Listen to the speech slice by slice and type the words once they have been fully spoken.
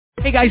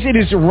Hey guys, it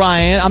is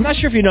Ryan. I'm not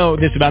sure if you know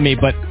this about me,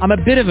 but I'm a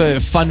bit of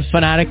a fun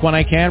fanatic when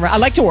I can. I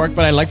like to work,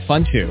 but I like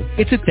fun too.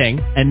 It's a thing.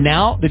 And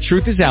now the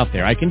truth is out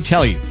there. I can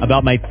tell you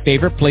about my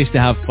favorite place to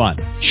have fun.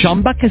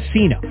 Chumba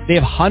Casino. They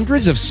have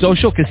hundreds of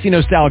social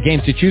casino style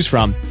games to choose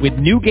from with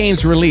new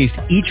games released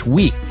each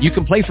week. You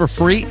can play for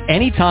free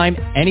anytime,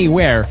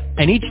 anywhere.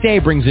 And each day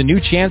brings a new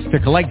chance to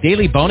collect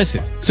daily bonuses.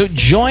 So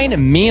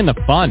join me in the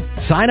fun.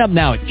 Sign up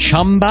now at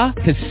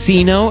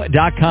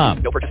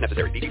ChumbaCasino.com. No purchase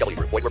necessary. VGW.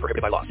 Void where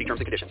prohibited by law. See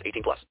terms and conditions.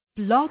 18+.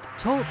 Blog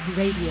Talk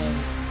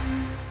Radio.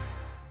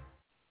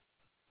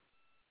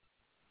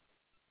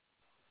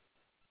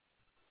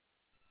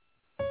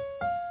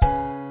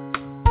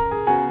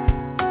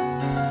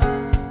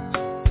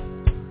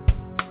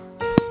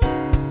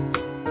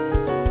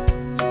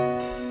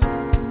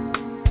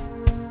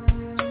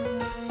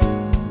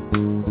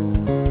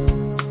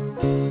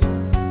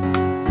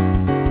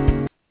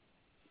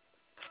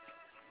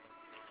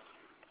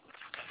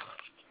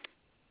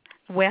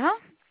 Well,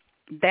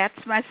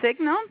 that's my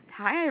signal.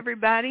 Hi,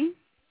 everybody.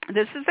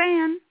 This is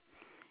Ann.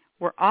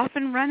 We're off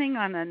and running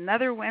on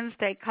another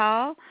Wednesday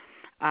call.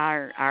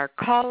 Our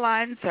call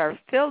lines are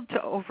filled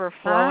to overflowing.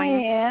 Hi,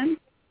 Ann.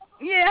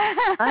 Yeah.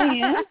 Hi,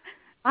 Ann.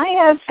 I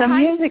have some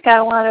music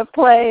I want to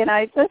play, and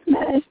I just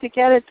managed to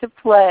get it to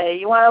play.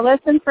 You want to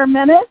listen for a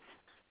minute?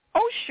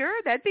 Oh,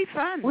 sure. That'd be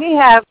fun. We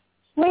have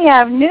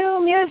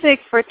new music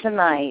for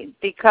tonight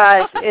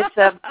because it's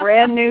a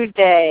brand new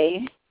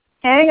day.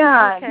 Hang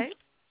on. Okay.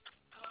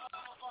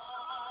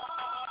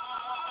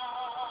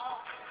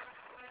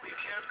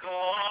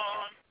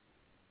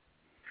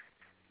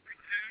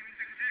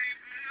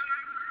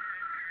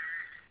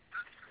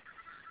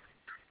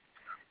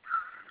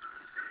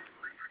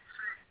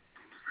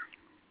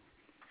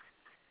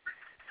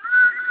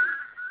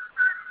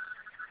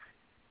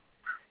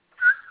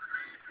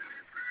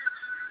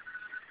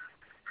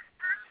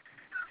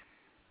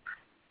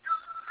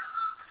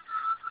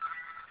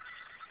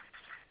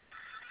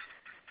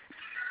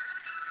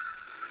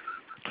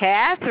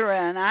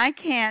 Kathryn, I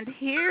can't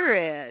hear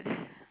it.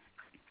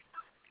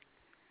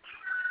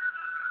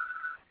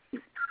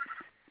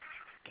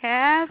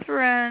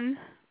 Kathryn,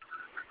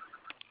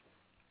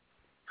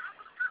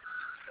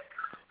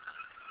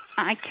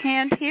 I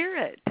can't hear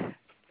it.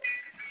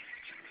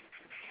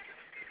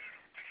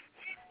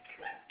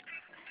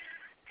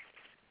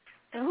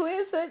 Who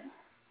is it?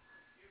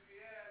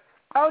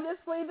 Oh,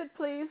 just leave it,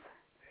 please.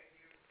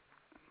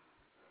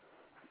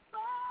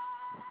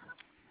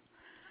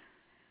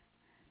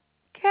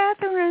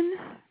 Kathryn.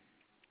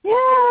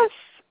 Yes.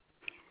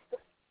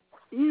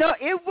 No,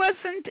 it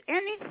wasn't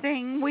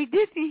anything. We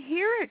didn't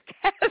hear it,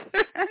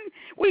 Kathryn.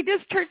 We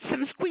just heard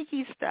some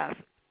squeaky stuff.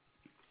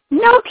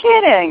 No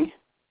kidding.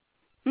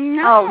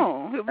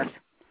 No. It was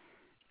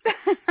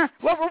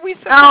what were we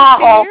supposed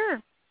to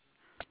hear?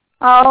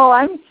 Oh,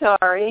 I'm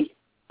sorry.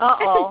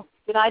 Uh-oh.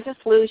 Did I just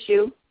lose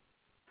you?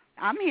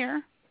 I'm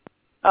here.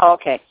 Oh,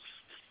 okay.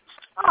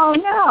 Oh,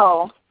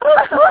 no.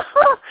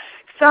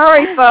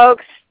 Sorry,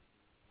 folks.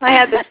 I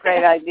had this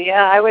great idea.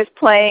 I was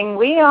playing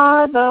We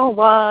Are the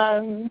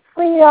Ones,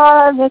 We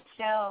Are the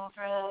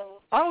Children.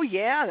 Oh,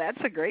 yeah,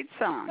 that's a great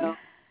song. So,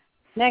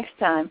 next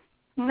time.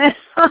 Next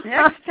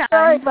time.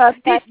 Sorry about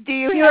that. Do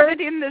you have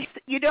it in the?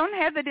 You don't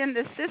have it in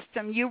the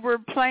system. You were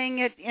playing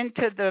it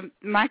into the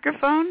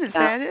microphone. Is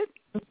that it?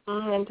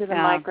 Mm-hmm, into the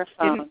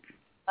microphone.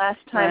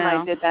 Last time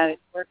I did that, it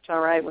worked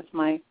all right with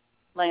my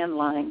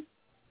landline.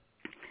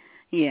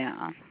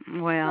 Yeah.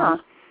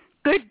 Well.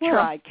 Good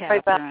try, Kathryn. Sorry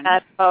about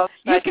that, folks.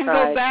 You can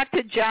go back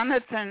to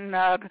Jonathan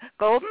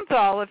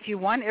Goldenthal if you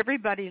want.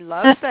 Everybody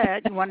loves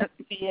that. You want to,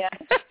 yeah.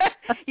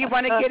 You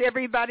want to get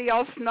everybody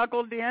all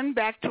snuggled in,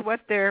 back to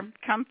what they're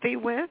comfy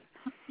with.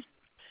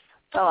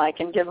 Well, I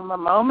can give them a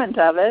moment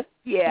of it.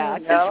 Yeah,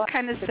 just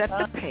kind of set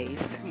the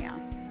pace. Yeah.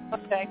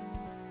 Okay.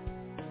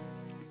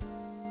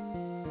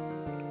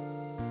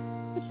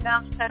 It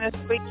sounds kind of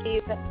squeaky,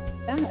 that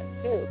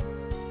too.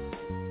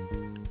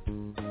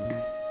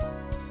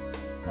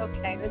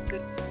 Okay, that's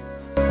good.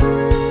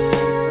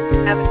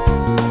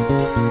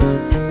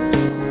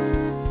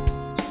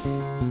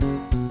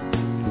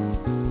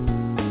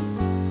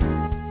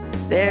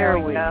 There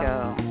we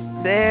go.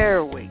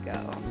 There we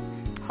go.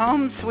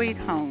 Home sweet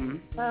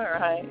home. All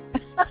right.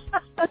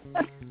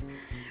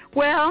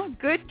 Well,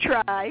 good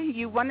try.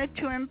 You wanted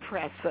to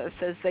impress us,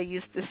 as they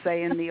used to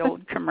say in the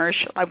old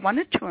commercial. I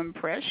wanted to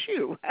impress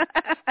you.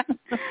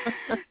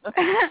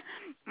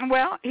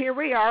 Well, here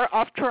we are,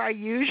 off to our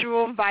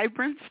usual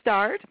vibrant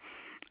start.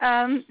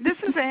 This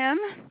is Ann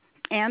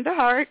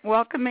DeHart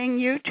welcoming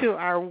you to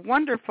our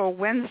wonderful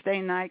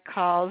Wednesday night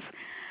calls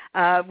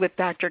with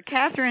Dr.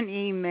 Kathryn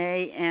E.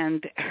 May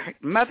and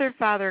Mother,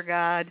 Father,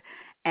 God,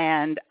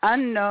 and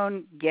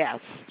unknown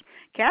guests.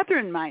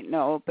 Kathryn might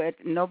know, but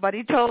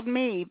nobody told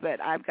me.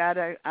 But I've got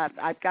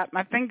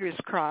my fingers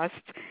crossed.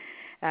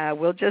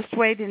 We'll just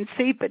wait and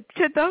see. But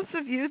to those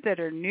of you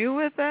that are new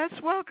with us,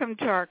 welcome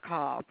to our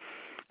call.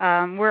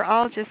 We're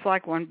all just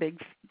like one big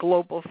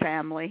global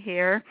family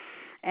here.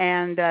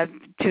 And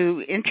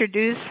to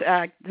introduce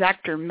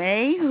Dr.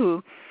 May,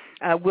 who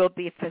will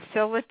be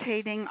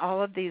facilitating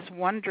all of these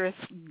wondrous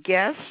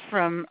guests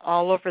from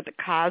all over the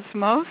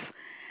cosmos.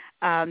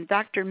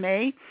 Dr.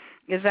 May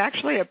is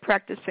actually a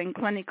practicing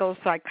clinical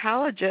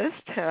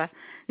psychologist.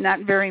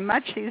 Not very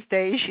much these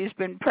days. She's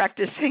been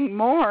practicing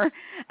more,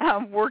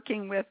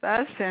 working with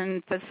us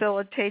and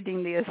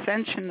facilitating the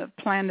ascension of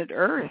planet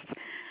Earth.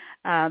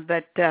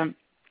 But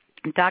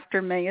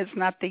Dr. May is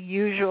not the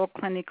usual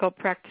clinical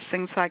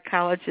practicing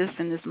psychologist,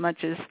 in as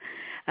much as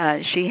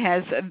she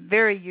has a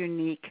very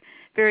unique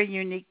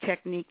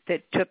technique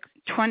that took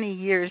 20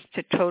 years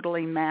to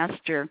totally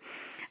master,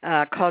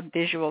 called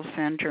visual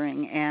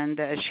centering, and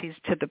she's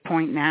to the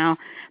point now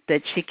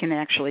that she can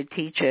actually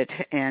teach it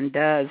and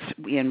does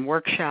in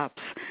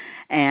workshops.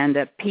 And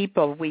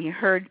people, we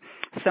heard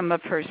some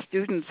of her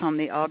students on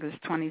the August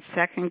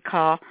 22nd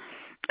call.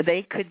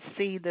 They could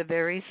see the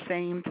very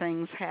same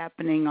things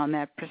happening on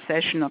that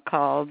processional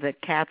call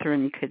that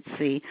Kathryn could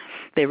see.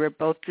 They were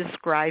both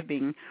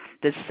describing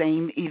the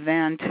same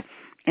event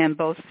and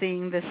both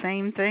seeing the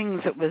same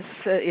things.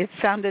 It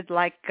sounded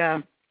like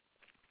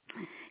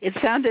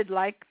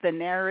the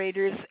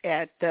narrators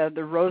at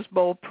the Rose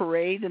Bowl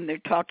parade, and they're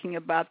talking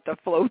about the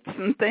floats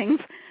and things,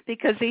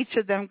 because each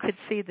of them could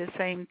see the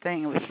same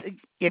thing.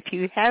 If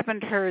you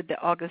haven't heard the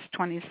August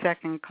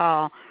 22nd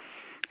call,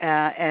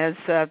 as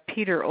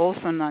Peter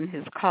Olson on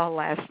his call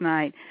last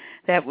night,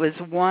 that was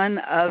one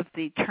of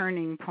the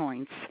turning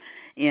points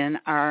in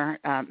our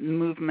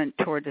movement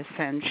toward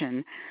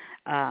ascension.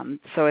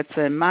 So it's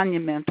a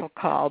monumental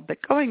call.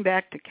 But going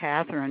back to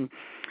Kathryn,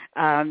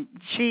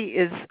 she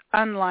is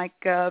unlike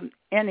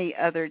any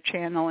other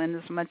channel, in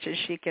as much as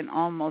she can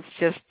almost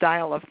just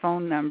dial a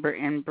phone number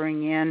and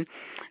bring in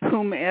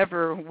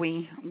whomever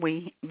we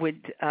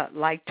would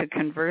like to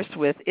converse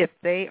with, if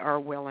they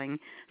are willing.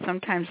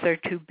 Sometimes they're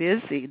too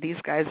busy.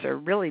 These guys are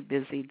really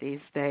busy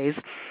these days.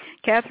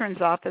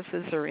 Kathryn's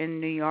offices are in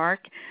New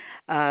York.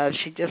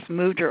 She just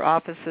moved her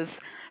offices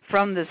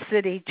from the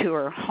city to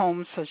her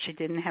home, so she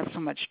didn't have so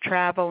much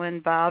travel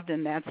involved,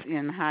 and that's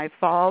in High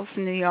Falls,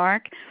 New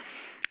York.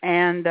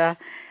 And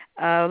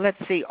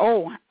let's see.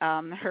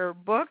 Her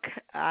book,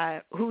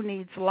 Who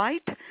Needs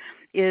Light,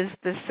 is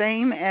the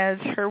same as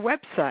her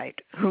website,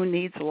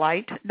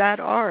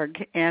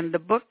 whoneedslight.org. And the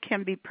book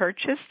can be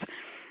purchased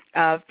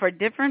for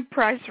different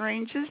price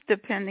ranges,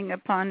 depending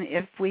upon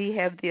if we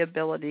have the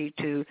ability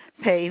to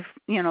pay,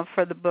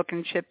 for the book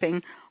and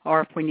shipping,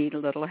 or if we need a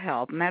little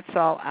help. And that's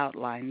all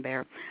outlined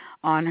there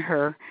on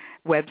her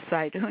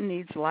website,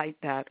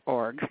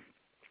 whoneedslight.org.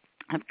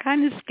 I've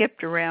kind of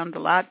skipped around a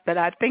lot, but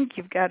I think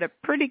you've got a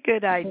pretty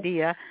good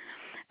idea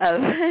of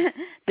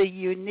the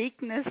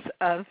uniqueness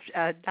of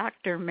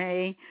Dr.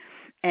 May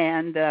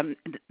and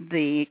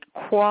the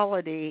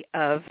quality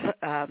of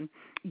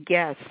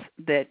guests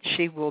that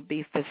she will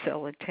be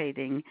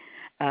facilitating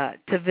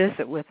to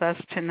visit with us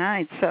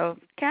tonight. So,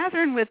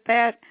 Kathryn, with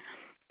that,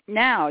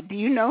 now, do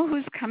you know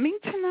who's coming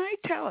tonight?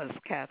 Tell us,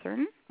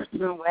 Kathryn.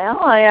 Well,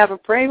 I have a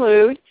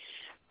prelude.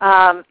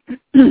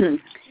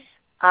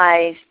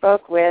 I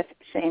spoke with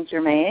Saint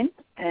Germain,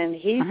 and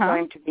he's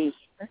going to be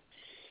here.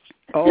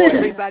 Oh,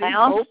 everybody's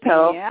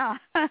hoping, yeah.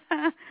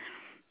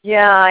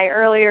 Yeah, I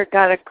earlier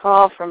got a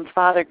call from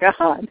Father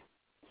God.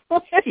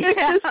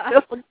 Yeah.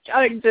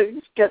 I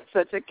just get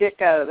such a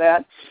kick out of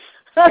that.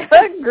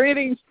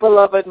 Greetings,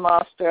 beloved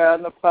master,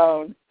 on the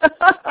phone.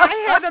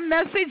 I had a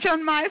message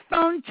on my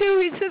phone, too.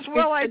 He says,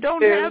 well, I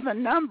don't have a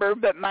number,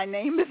 but my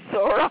name is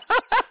Zorra.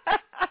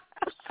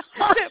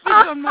 It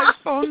was on my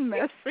phone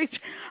message.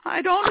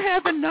 I don't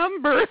have a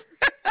number.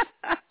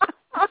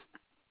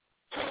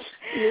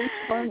 You're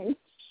funny.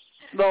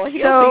 Well,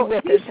 he'll be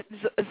with us.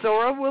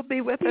 Zorra will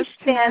be with us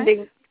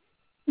tonight.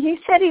 He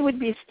said he would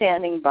be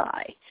standing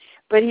by,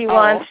 but he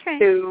wants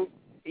to,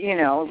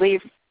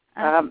 leave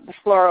the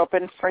floor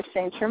open for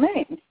Saint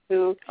Germain,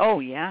 who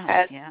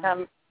has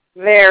some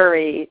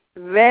very,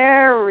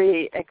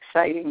 very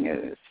exciting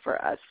news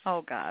for us.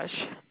 Oh, gosh.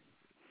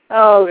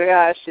 Oh,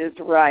 gosh, is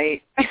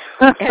right.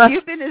 Have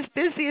you been as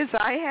busy as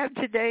I have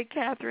today,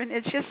 Kathryn?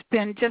 It's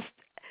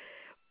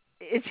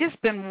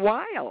just been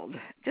wild.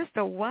 Just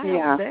a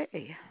wild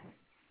day.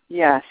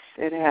 Yes,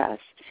 it has.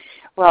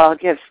 Well, I'll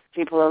give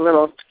people a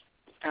little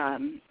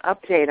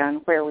update on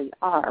where we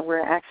are.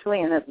 We're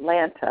actually in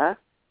Atlanta.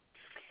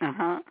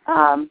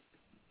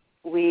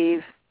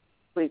 We've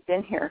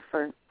been here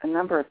for a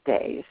number of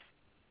days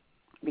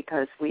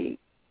because we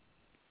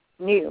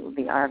knew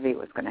the RV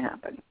was going to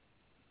happen.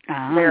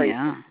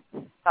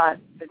 Thought it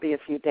would be a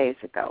few days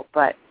ago,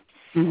 but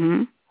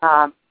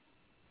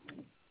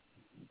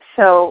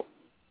so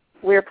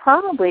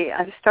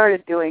I've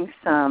started doing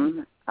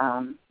some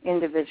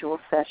individual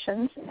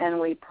sessions, and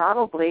we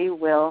probably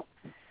will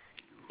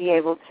be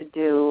able to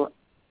do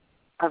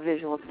a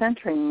visual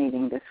centering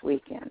meeting this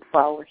weekend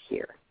while we're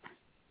here.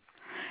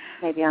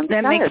 Maybe on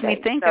Saturday. That makes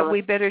me think that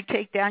we better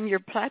take down your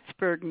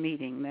Plattsburgh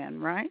meeting then,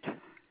 right?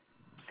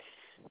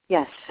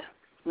 Yes,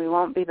 we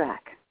won't be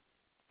back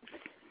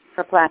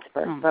for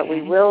Plattsburgh, but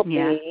we will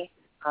be.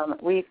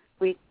 We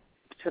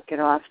took it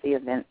off the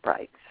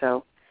Eventbrite,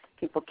 so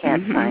people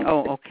can't sign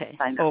up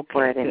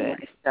for it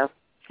anyway. So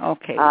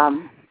Okay,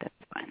 that's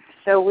fine.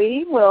 So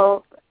we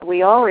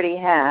already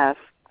have,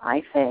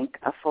 I think,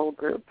 a full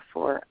group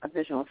for a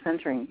visual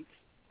centering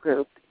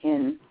group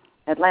in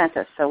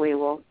Atlanta, so we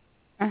will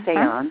stay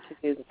on to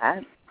do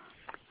that.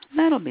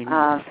 That'll be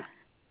nice.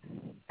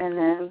 And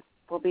then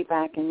we'll be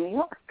back in New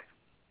York.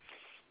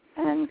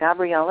 And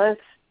Gabriella's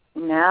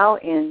now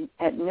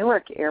at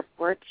Newark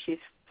Airport. She's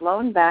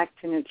flown back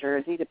to New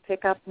Jersey to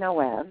pick up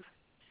Noev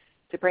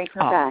to bring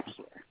her back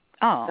here.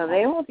 Oh. So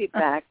they will be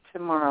back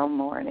tomorrow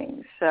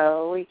morning.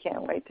 So we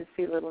can't wait to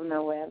see little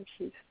Noev.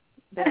 She's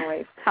been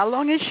away. How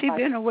long has she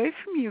been away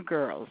from you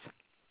girls?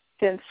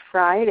 Since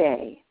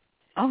Friday.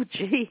 Oh,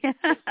 gee.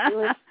 She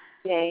was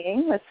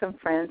staying with some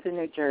friends in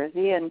New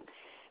Jersey, and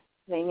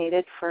they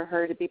needed for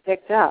her to be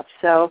picked up.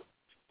 So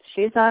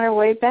she's on her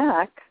way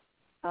back.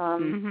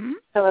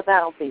 So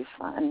that'll be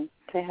fun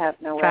to have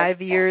Noev.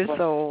 5 years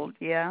old,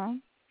 yeah.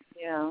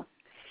 Yeah.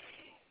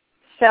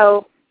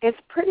 So it's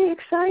pretty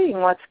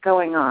exciting what's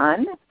going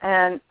on,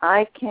 and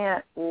I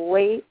can't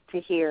wait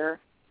to hear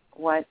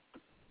what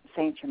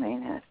St.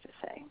 Germain has to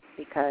say,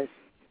 because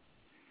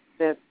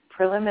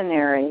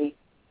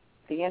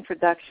the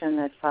introduction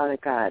that Father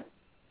God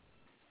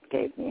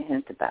gave me a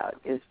hint about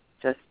is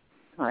just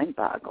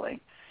mind-boggling.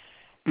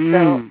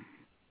 So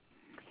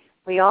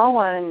we all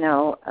want to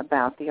know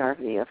about the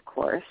RV, of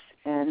course,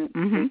 and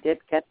we did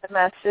get the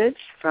message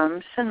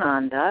from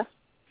Sananda.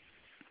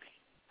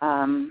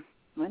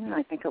 When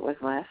I think it was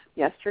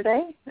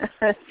yesterday.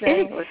 I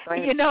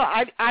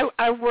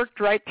worked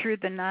right through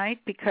the night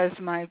because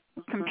my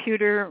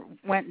computer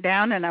went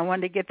down, and I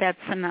wanted to get that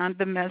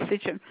Sananda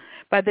message. And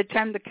by the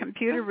time the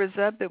computer was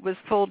up, it was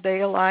full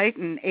daylight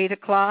and 8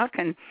 o'clock,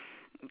 and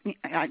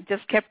I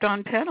just kept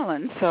on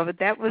pedaling. So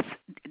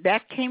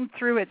that came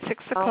through at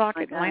 6 o'clock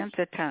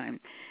Atlanta time.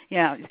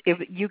 Yeah,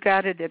 you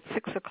got it at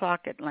 6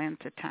 o'clock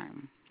Atlanta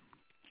time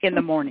in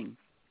the morning.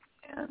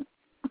 Yeah.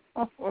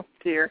 Oh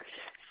dear.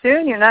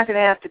 Soon you're not going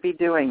to have to be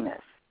doing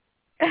this.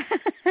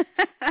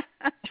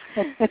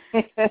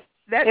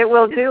 It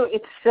will do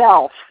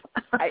itself.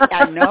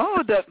 I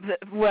know. The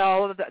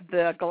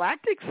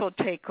Galactics will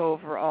take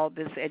over all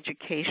this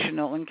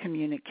educational and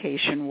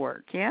communication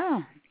work.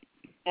 Yeah.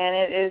 And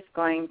it is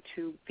going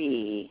to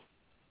be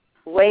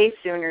way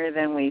sooner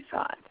than we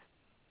thought.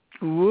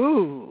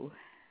 Ooh.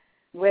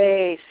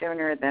 Way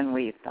sooner than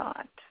we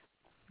thought.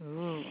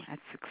 Ooh,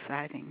 that's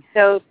exciting.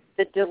 So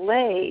the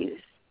delays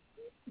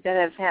that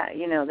have had,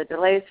 the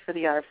delays for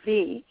the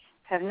RV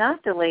have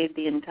not delayed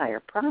the entire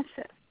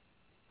process.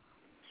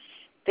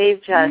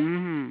 They've just,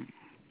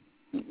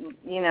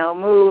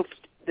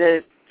 moved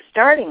the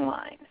starting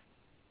line.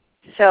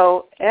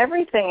 So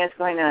everything is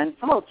going to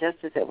unfold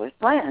just as it was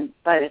planned,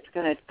 but it's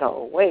going to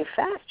go way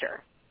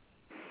faster.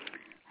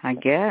 I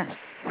guess.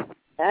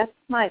 That's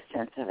my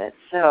sense of it.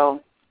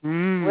 So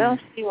we'll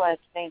see what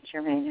St.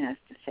 Germain has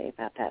to say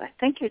about that. I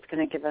think he's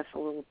going to give us a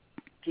little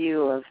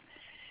view of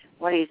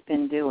what he's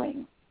been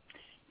doing.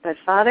 But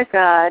Father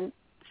God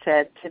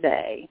said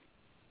today,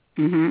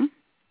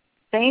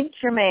 St.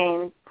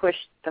 Germain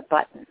pushed the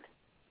button.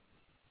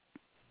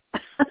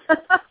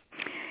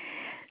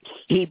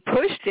 He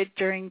pushed it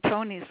during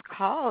Tony's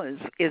call,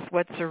 is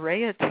what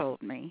Soraya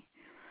told me.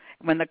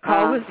 When the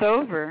call was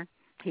over,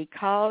 he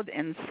called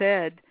and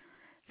said,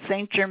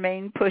 St.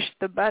 Germain pushed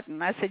the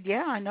button. I said,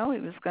 yeah, I know he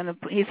was going to.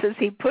 He says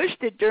he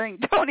pushed it during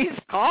Tony's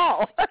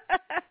call.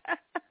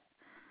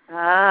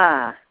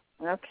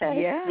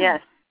 Okay. Yeah.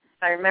 Yes,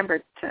 I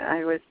remember.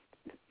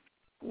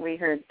 We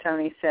heard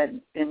Tony said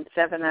in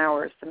 7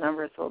 hours the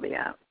numbers will be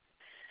out.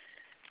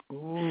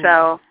 Ooh.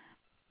 So,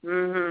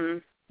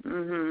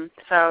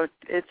 So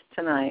it's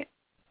tonight.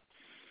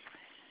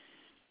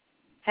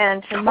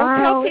 And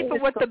tomorrow. Tell people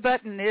what the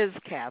button is,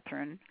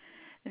 Kathryn.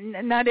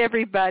 Not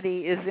everybody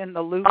is in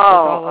the loop with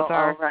all of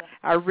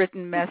our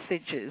written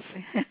messages.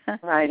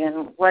 Right,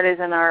 and what is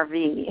an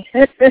RV?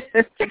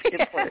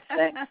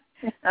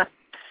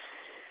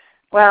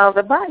 Well,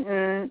 the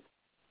button,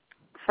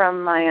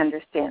 from my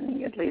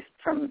understanding, at least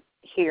from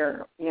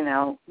here,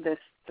 this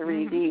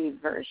 3D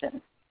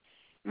version,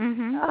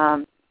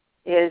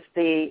 is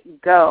the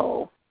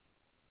go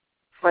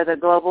for the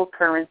global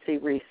currency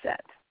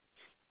reset.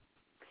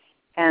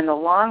 And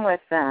along with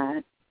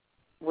that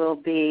will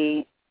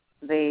be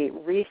the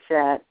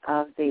reset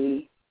of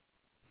the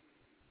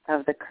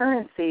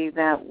currency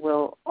that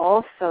will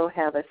also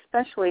have a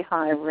specially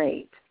high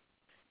rate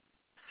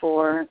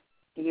for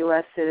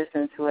U.S.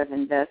 citizens who have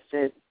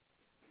invested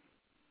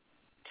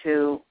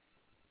to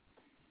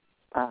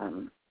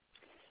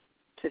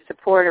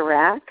support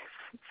Iraq,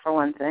 for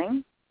one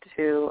thing,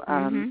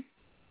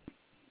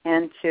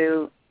 and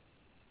to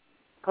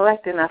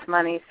collect enough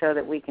money so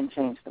that we can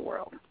change the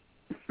world,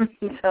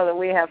 so that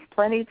we have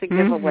plenty to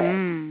give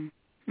away.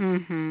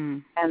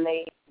 And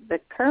the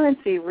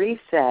currency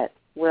reset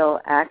will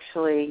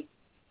actually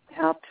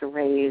help to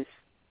raise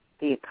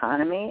the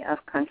economy of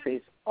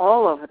countries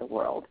all over the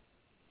world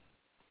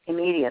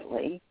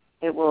immediately.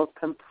 It will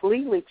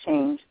completely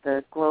change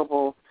the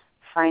global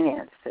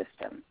finance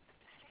system.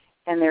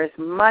 And there's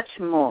much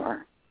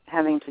more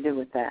having to do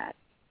with that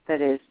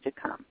is to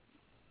come.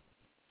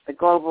 the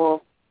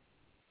global,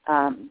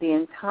 the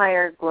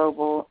entire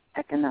global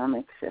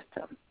economic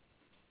system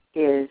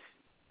is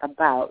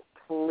about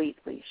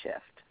completely shift.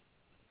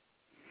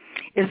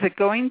 Is it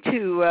going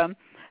to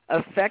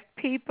affect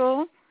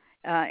people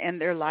and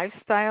their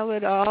lifestyle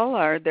at all,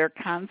 or their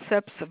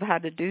concepts of how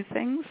to do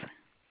things?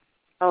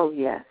 Oh,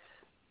 yes.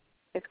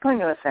 It's going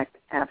to affect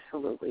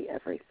absolutely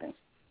everything.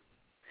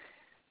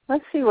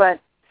 Let's see what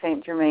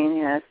St.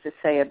 Germain has to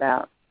say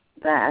about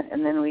that,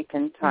 and then we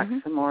can talk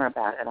some more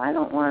about it. I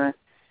don't want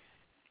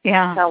to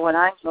tell what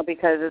I know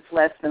because it's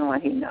less than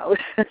what he knows.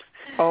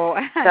 Oh,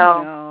 I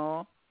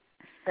know.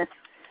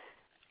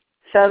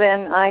 So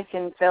then I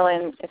can fill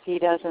in if he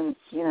doesn't,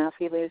 if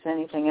he leaves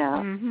anything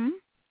out.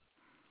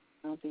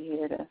 I'll be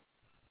here to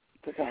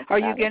talk Are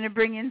about you going to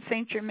bring in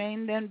St.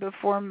 Germain then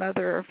before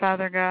Mother or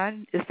Father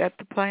God? Is that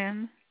the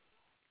plan?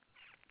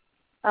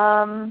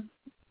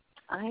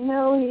 I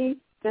know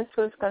this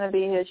was going to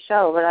be his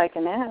show, but I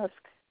can ask.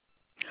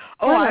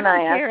 Oh, I don't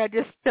care. I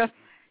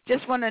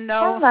just want to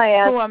know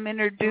who I'm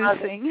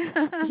introducing.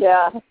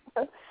 Yeah.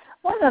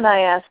 Why don't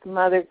I ask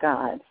Mother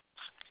God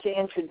to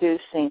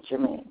introduce St.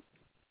 Germain?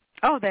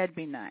 Oh, that'd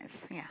be nice.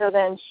 Yeah. So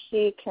then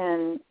she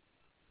can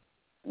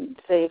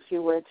say a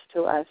few words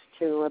to us,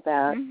 too,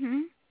 about,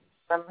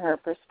 from her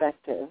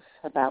perspective,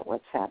 about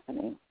what's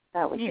happening.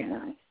 That would be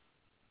nice.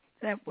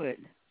 That would.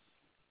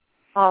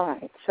 All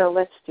right, so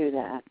let's do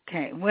that.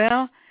 Okay,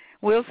 well,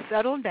 we'll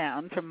settle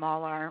down from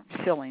all our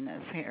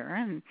silliness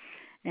here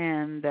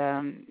and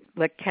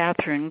let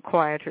Kathryn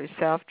quiet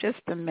herself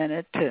just a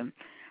minute to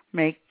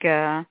make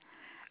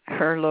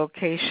her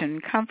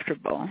location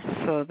comfortable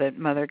so that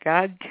Mother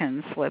God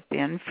can slip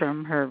in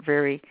from her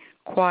very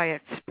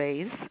quiet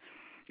space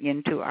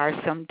into our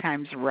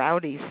sometimes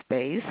rowdy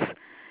space.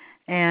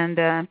 And,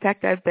 in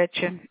fact, I bet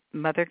you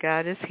Mother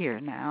God is here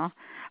now.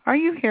 Are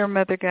you here,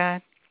 Mother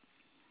God?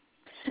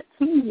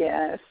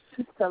 Yes,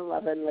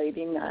 beloved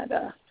Lady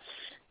Nada.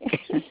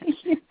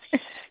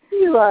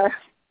 You are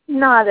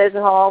not at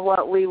all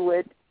what we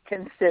would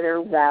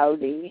consider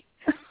rowdy.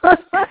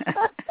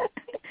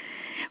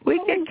 We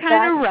get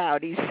kind of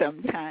rowdy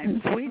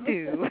sometimes. We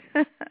do.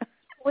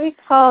 We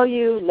call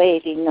you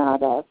Lady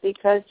Nada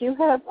because you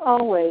have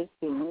always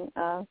been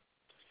a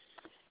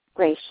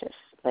gracious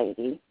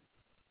lady.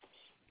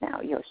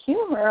 Now, your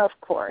humor, of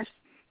course,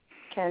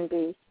 can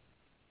be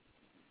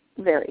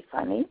very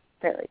funny,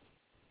 very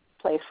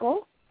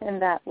playful,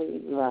 and that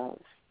we love.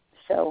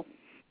 So,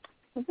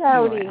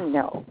 rowdy,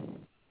 no.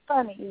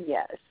 Funny,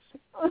 yes.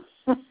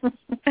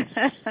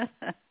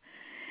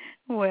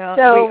 Well,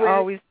 so we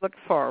always look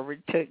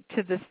forward to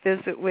this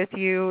visit with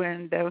you,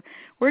 and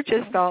we're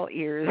just all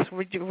ears.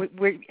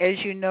 We're, as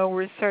you know,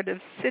 we're sort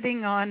of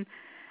sitting on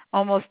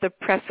almost a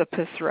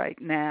precipice right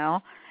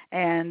now,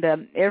 and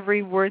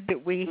every word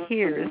that we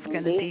hear is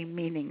going to be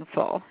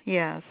meaningful.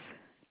 Yes.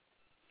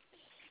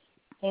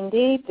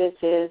 Indeed, this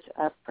is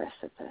a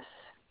precipice.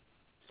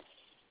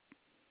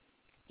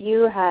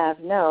 You have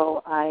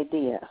no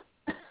idea.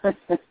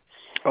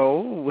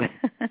 Oh.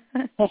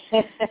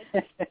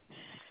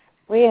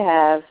 We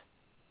have,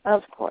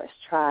 of course,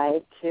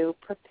 tried to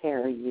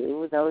prepare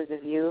you. Those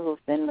of you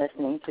who've been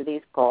listening to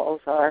these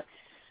calls are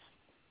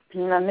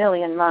a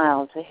million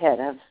miles ahead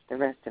of the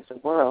rest of the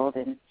world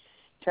in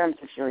terms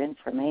of your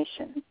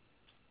information.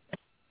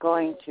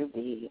 Going to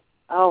be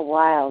a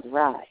wild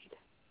ride.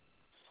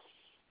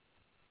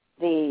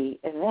 The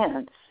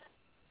events,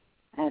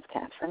 as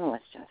Kathryn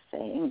was just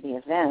saying, the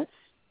events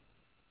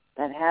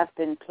that have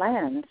been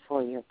planned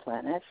for your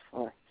planet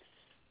for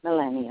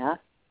millennia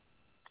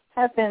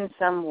have been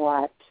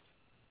somewhat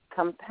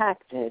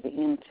compacted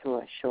into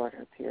a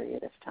shorter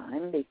period of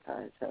time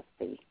because of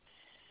the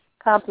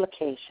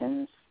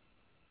complications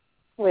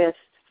with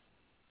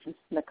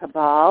the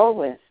cabal,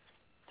 with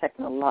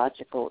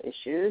technological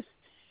issues,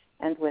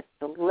 and with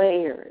the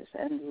layers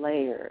and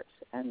layers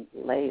and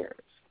layers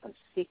of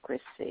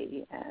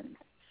secrecy and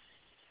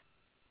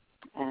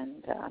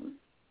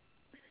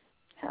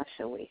how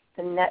shall we,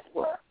 the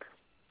network,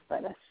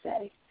 let us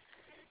say,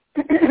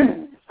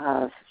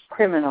 of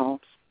criminal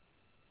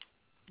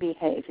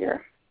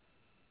behavior.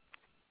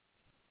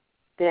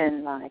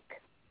 Then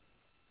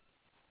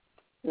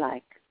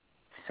like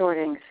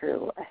sorting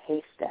through a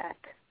haystack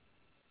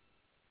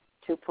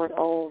to put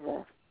all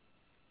the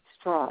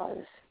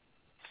straws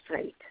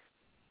straight.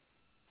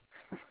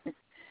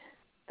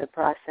 The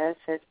process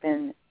has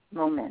been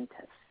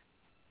momentous.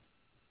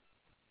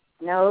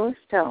 No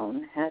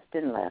stone has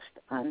been left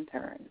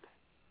unturned.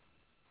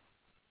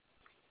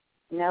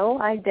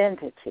 No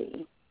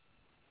identity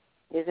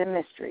is a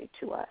mystery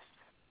to us.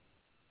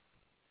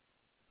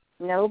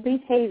 No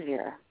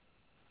behavior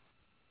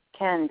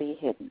can be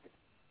hidden.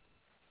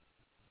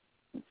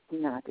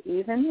 Not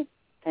even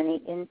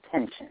any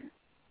intention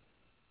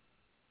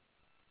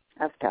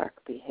of dark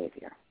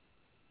behavior.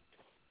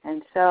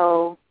 And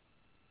so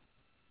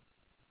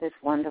this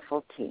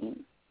wonderful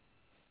team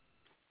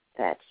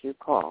that you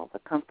call the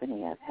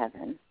Company of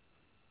Heaven,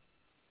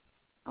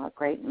 our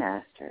great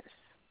masters,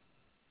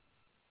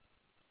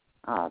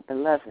 our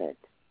beloved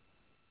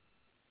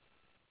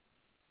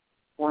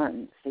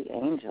ones, the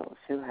angels,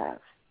 who have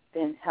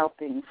been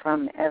helping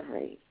from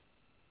every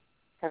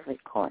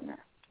corner,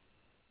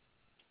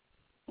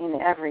 in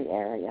every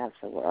area of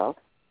the world.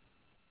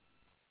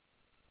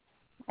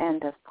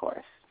 And, of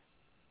course,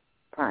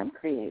 Prime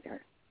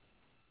Creator.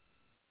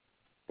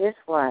 This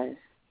was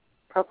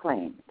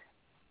proclaimed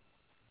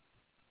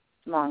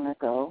long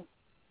ago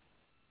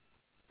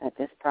that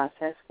this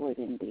process would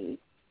indeed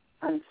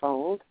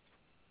unfold,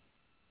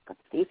 but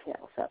the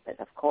details of it,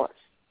 of course,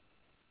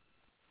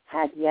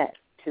 had yet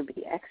to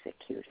be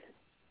executed.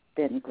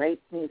 Been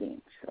great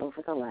meetings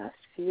over the last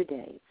few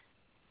days.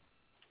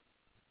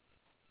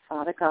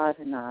 Father God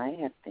and I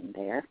have been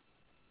there.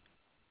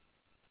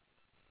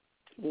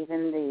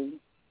 Even the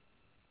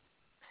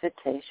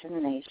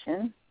Cetacean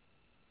Nation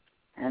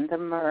and the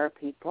Mer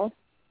People,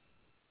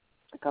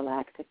 the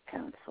Galactic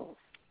Councils,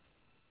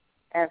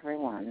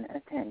 everyone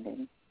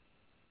attending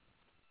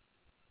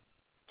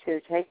to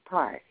take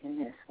part in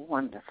this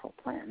wonderful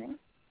planning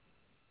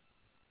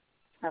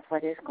of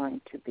what is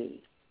going to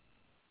be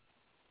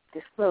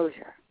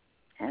disclosure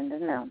and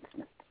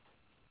announcement.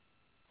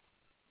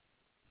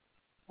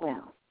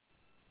 Well,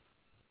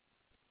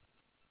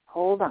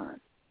 hold on,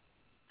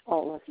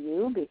 all of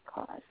you,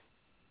 because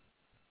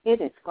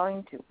it is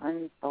going to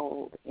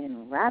unfold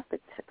in rapid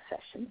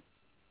succession.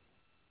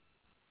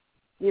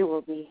 You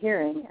will be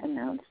hearing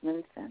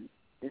announcements and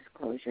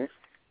disclosures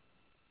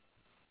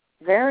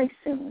very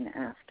soon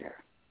after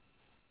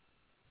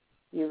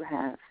you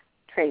have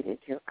traded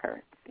your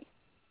currency.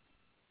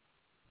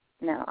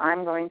 Now,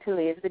 I'm going to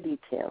leave the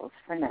details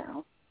for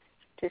now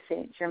to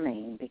St.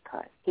 Germain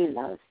because he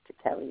loves to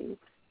tell you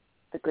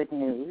the good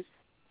news.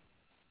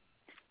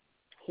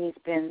 He's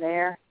been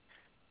there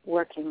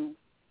working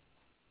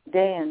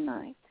day and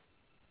night.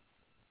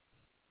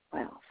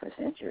 Well, for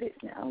centuries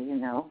now, you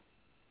know,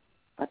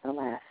 but the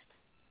last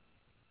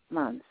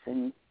months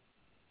and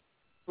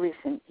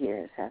recent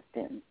years have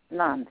been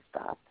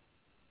nonstop.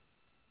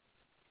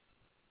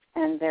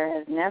 And there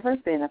has never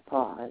been a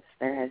pause.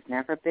 There has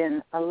never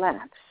been a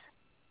lapse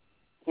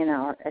in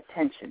our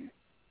attention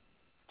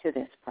to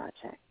this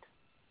project,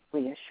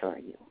 we assure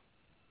you.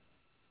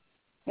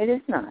 It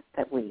is not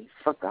that we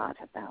forgot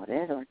about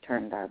it or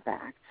turned our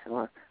backs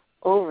or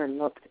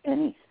overlooked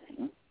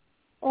anything,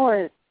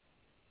 or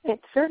it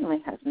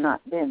certainly has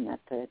not been that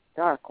the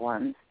dark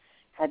ones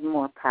had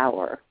more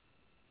power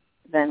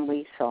than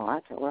we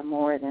thought or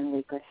more than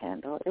we could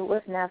handle. It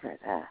was never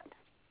that.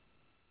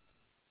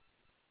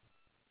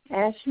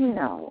 As you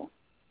know,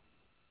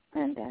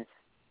 and as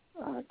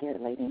dear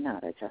Lady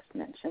Nada just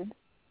mentioned,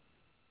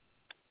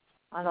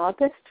 on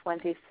August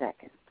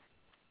 22nd,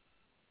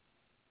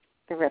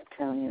 the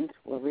reptilians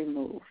were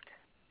removed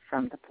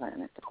from the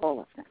planet, all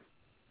of them.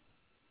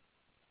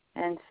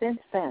 And since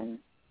then,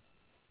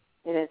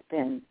 it has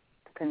been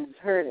a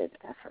concerted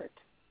effort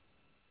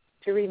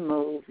to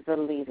remove the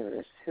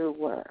leaders who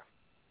were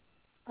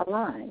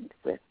aligned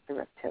with the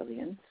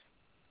reptilians,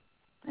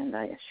 and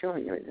I assure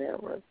you there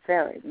were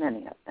very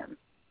many of them.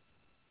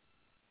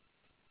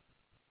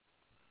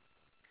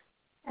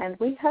 And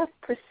we have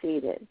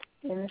proceeded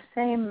in the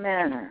same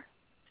manner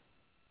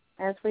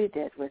as we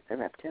did with the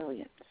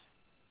reptilians.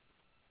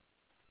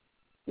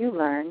 You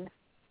learned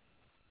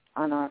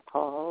on our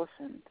calls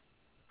and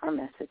our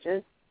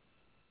messages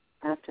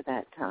after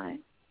that time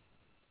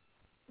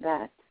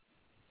that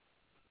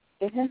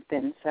it has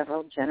been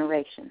several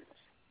generations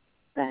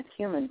that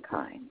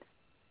humankind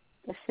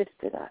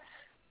assisted us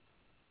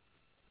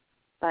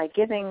by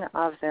giving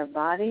of their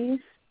bodies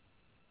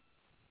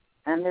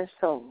and their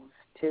souls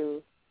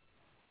to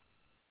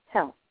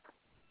help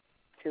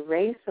to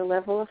raise the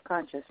level of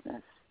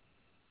consciousness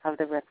of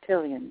the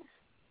reptilians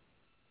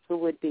who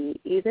would be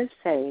either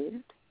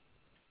saved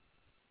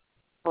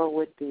or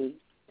would be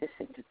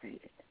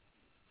disintegrated.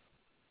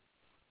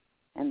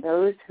 And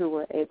those who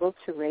were able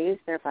to raise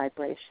their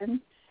vibration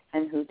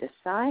and who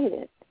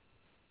decided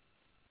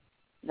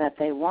that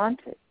they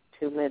wanted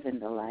to live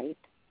in the light,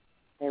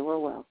 they were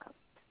welcomed.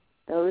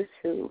 Those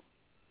who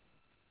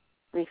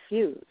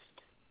refused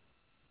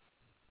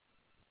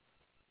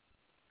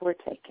were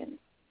taken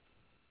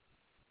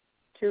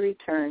to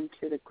return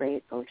to the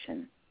great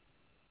ocean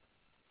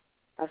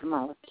of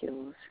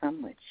molecules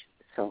from which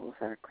souls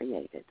are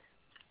created.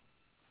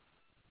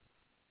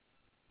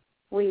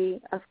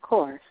 We, of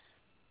course,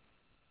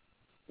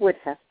 would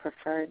have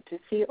preferred to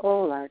see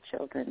all our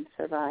children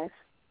survive.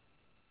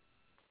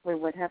 We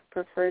would have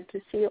preferred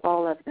to see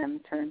all of them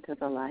turn to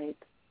the light.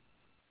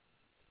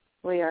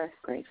 We are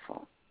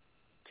grateful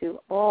to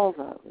all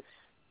those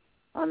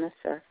on the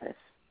surface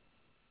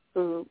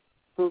who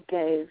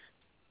gave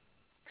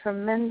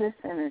tremendous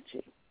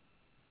energy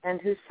and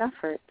who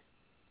suffered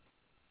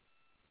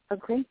a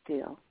great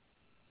deal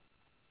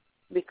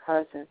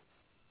because of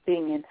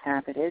being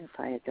inhabited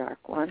by a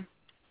dark one.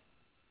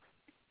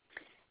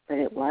 But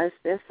it was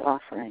this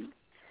offering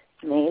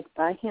made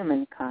by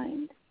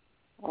humankind,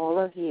 all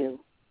of you,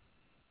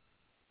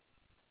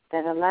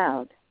 that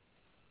allowed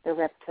the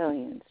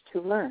reptilians to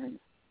learn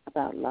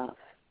about love.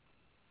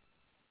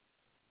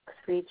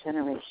 3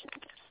 generations.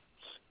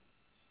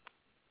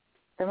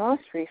 The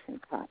most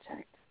recent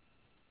project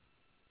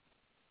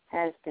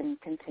has been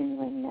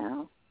continuing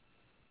now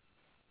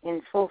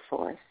in full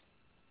force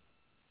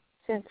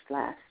since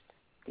last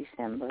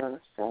December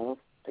or so,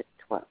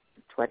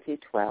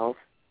 2012.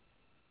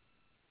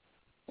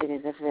 It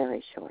is a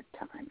very short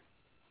time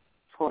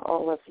for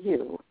all of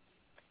you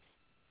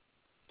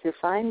to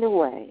find a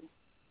way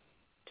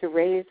to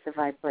raise the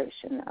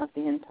vibration of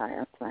the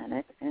entire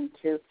planet and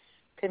to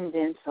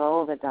convince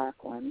all the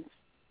dark ones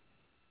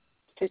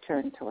to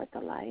turn toward the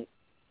light.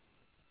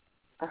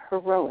 A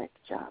heroic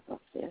job of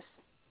this.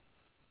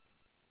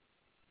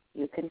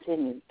 You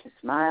continue to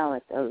smile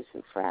at those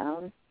who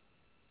frown.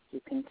 You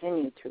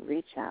continue to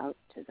reach out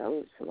to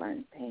those who are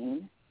in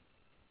pain.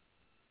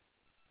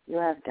 You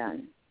have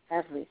done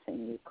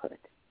everything you could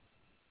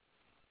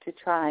to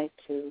try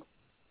to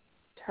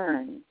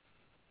turn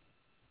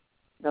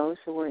those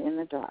who were in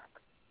the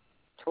dark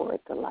toward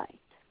the light.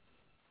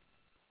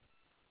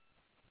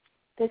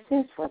 This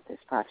is what this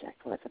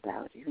project was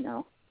about, you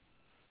know.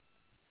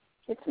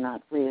 It's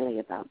not really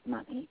about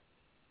money,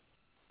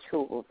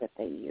 tool that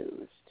they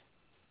used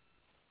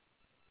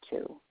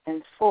to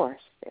enforce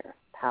their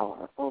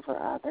power over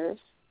others.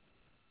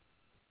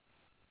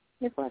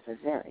 It was a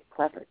very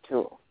clever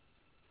tool,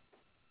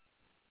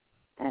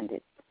 and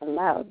it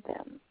allowed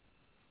them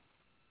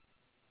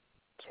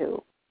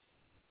to,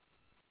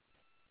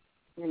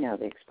 you know,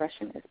 the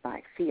expression is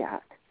by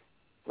fiat.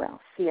 Well,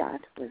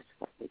 fiat was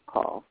what we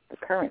call the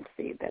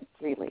currency that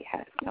really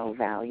has no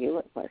value.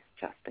 It was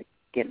just a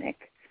gimmick.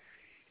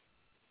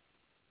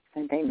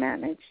 And they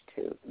managed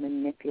to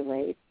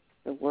manipulate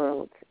the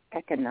world's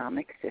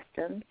economic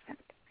systems and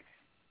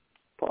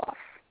pull off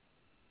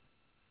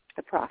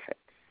the profits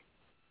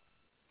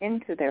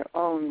into their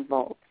own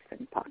vaults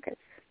and pockets,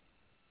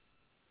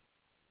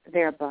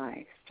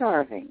 thereby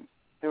starving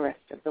the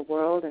rest of the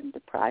world and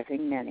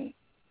depriving many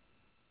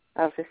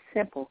of the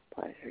simple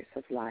pleasures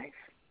of life.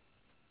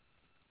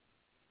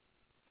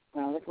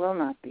 Well, it will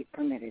not be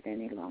permitted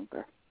any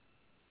longer.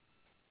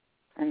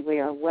 And we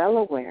are well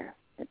aware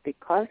that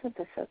because of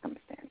the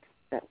circumstances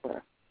that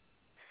were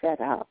set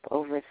up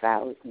over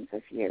thousands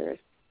of years,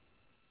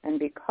 and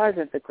because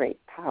of the great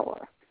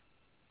power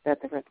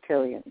that the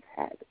reptilians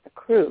had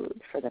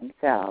accrued for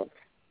themselves,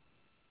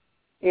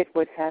 it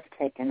would have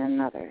taken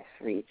another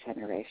 3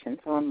 generations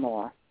or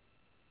more,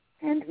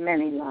 and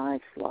many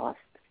lives lost,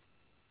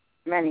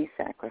 many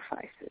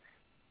sacrifices,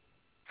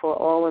 for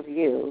all of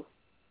you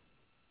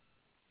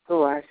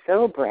who are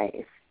so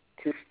brave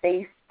to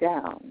face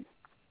down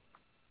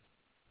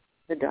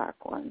the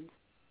dark ones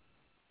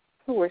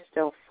who were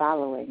still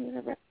following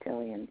the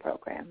reptilian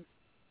program.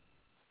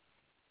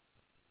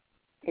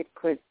 It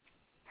could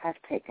have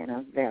taken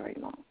a very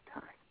long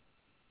time.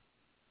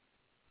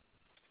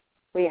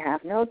 We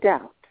have no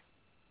doubt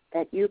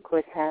that you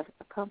could have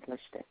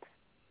accomplished it.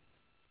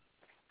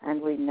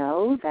 And we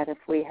know that if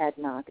we had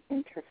not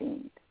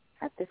intervened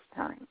at this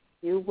time,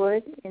 you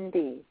would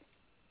indeed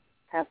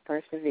have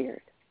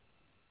persevered.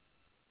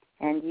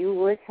 And you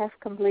would have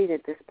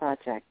completed this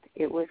project,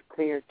 it was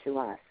clear to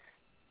us.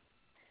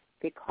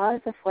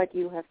 Because of what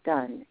you have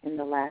done in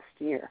the last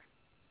year,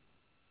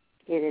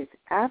 it is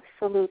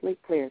absolutely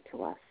clear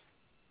to us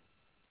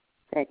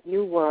that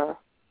you were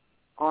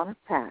on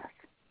a path,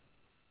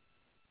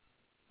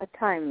 a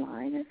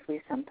timeline, as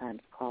we sometimes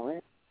call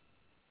it.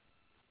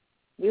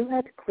 You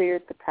had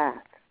cleared the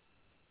path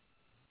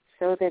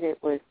so that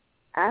it was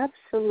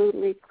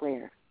absolutely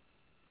clear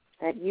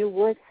that you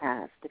would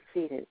have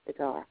defeated the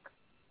dark.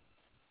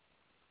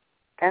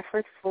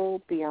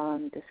 Effortful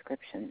beyond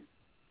description.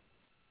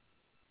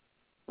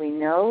 We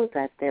know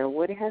that there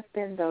would have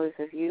been those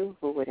of you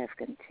who would have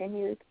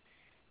continued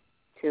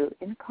to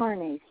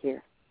incarnate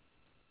here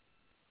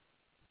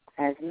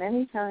as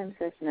many times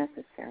as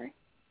necessary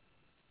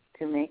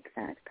to make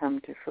that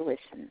come to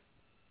fruition,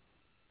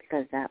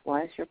 because that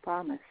was your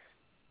promise.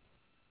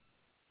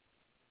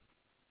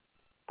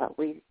 But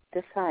we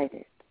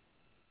decided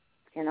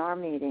in our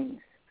meetings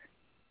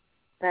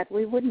that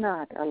we would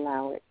not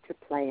allow it to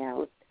play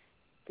out,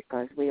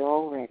 because we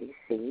already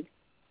see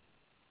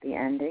the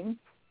ending.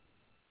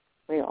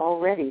 We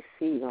already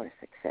see your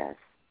success.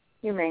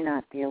 You may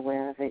not be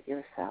aware of it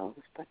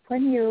yourselves, but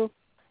when you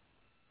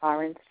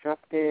are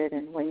instructed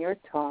and when you're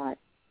taught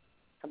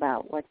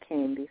about what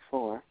came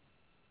before,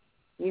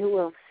 you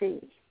will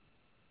see.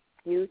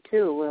 You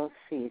too will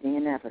see the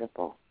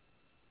inevitable.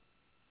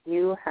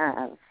 You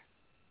have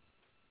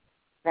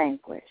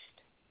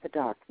vanquished the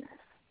darkness.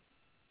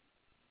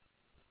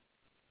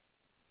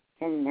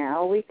 And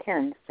now we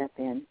can step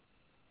in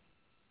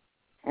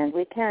and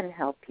we can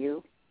help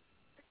you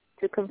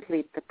to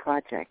complete the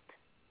project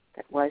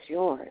that was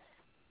yours.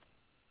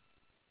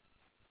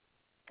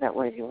 That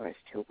was yours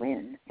to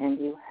win. And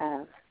you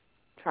have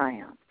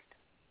triumphed,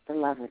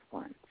 beloved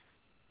ones.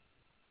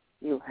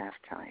 You have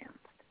triumphed.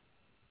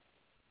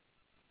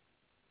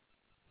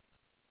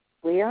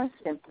 We are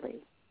simply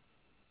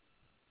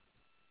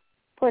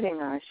putting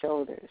our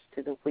shoulders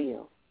to the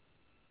wheel,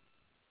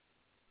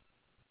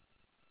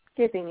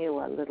 giving you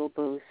a little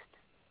boost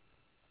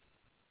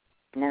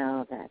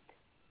now that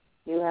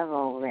you have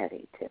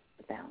already tipped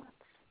the balance.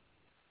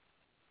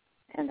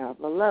 And our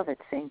beloved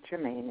Saint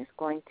Germain is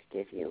going to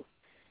give you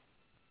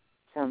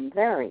some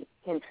very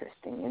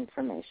interesting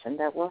information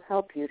that will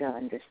help you to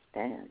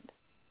understand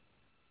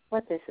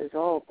what this has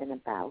all been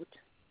about.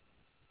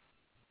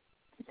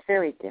 It's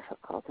very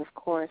difficult, of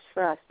course,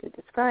 for us to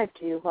describe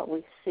to you what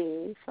we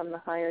see from the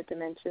higher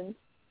dimensions.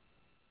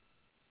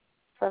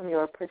 From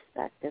your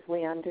perspective,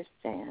 we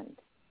understand.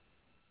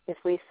 If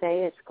we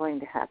say it's going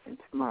to happen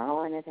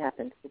tomorrow and it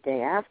happens the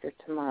day after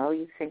tomorrow,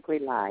 you think we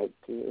lied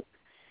to you.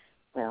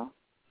 Well,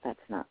 that's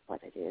not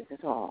what it is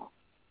at all.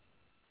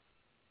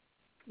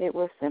 It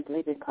was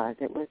simply because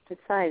it was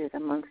decided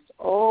amongst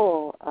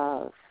all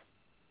of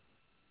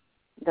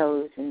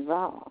those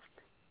involved,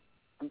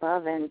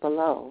 above and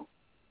below,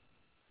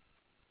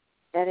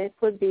 that it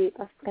would be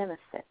of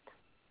benefit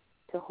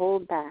to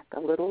hold back a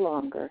little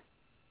longer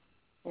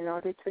in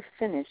order to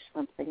finish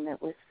something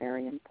that was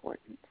very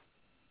important.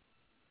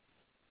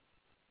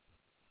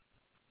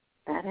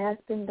 That has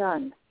been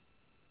done.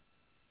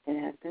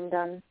 It has been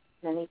done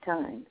many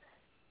times.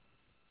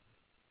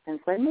 And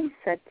when we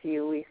said to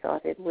you we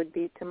thought it would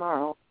be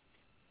tomorrow,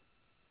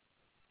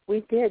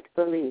 we did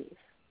believe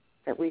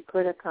that we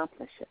could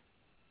accomplish it.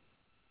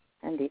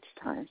 And each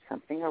time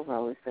something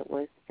arose that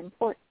was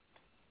important.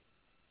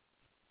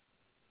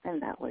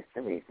 And that was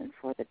the reason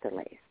for the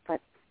delays.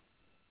 But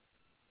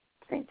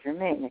Saint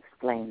Germain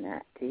explained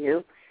that to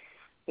you.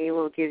 He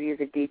will give you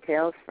the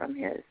details from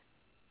his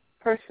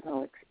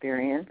personal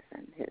experience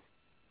and his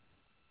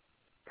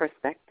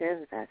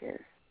perspective that is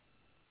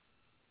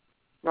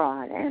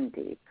broad and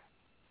deep.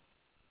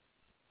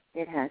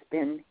 It has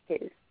been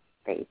his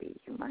baby,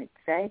 you might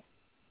say.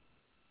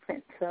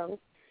 And so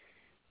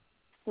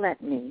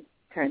let me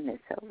turn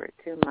this over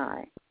to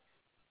my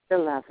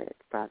beloved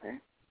brother,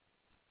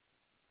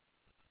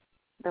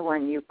 the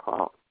one you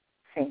call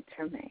Saint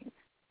Germain.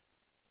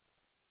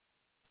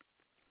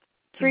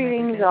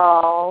 Greetings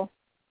all.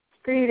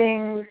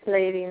 Greetings,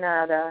 Lady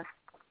Nada.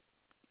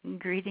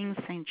 Greetings,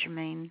 Saint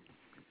Germain.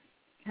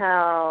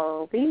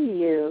 How be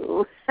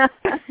you? As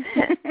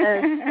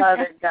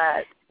Father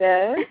God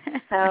says,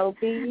 how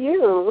be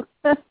you?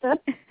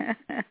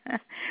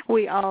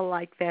 We all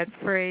like that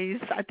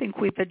phrase. I think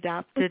we've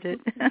adopted it.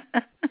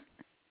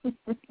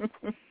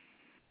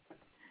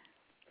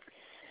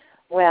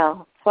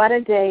 Well, what a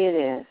day it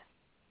is.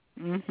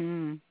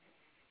 Mm-hmm.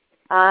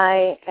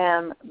 I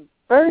am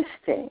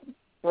bursting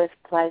with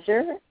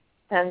pleasure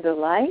and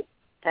delight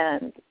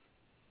and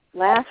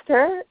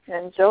laughter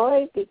and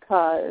joy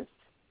because,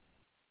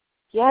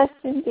 yes,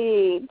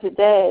 indeed,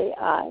 today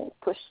I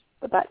pushed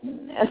the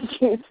button, as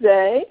you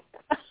say.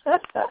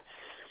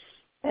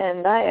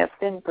 And I have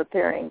been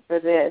preparing for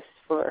this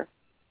for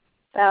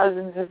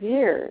thousands of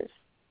years.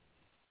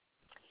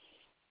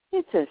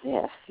 It's as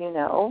if,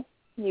 you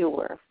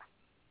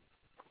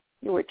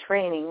were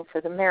training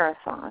for the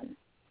marathon.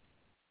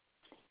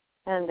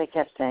 And they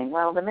kept saying,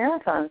 well, the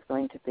marathon's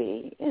going to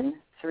be in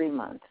 3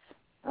 months.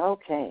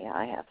 Okay,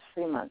 I have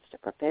 3 months to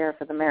prepare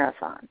for the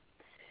marathon.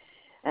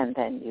 And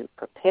then you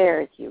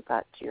prepared, you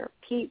got to your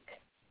peak,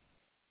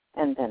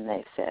 and then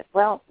they said,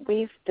 well,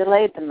 we've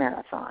delayed the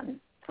marathon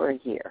for a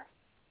year.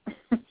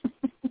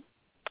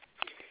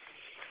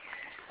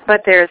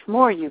 But there's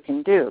more you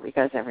can do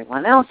because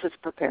everyone else is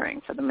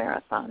preparing for the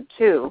marathon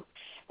too,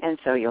 and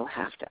so you'll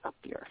have to up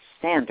your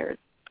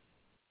standards,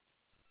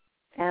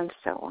 and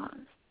so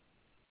on.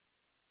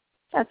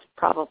 That's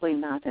probably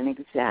not an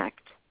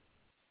exact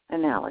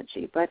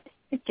analogy, but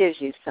it gives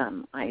you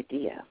some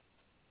idea.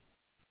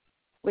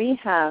 We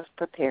have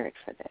prepared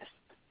for this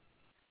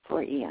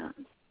for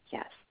eons,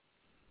 yes.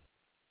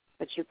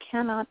 But you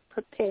cannot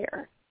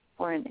prepare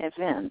for an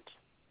event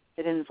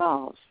that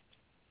involves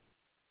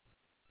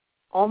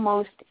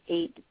almost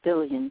 8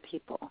 billion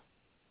people.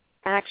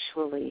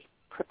 Actually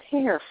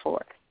prepare for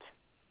it.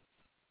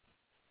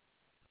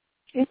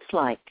 It's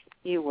like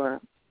you were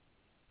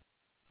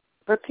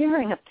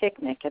preparing a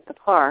picnic at the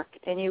park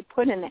and you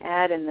put an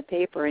ad in the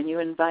paper and you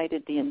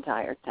invited the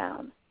entire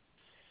town.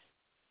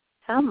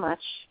 How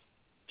much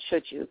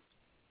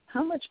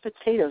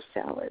potato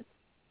salad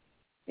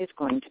is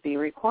going to be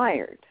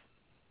required?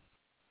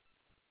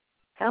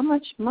 How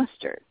much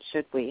mustard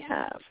should we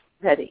have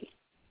ready?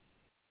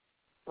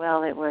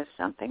 Well, it was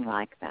something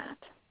like that.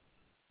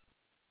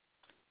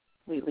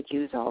 We would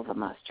use all the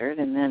mustard,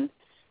 and then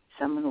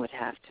someone would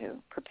have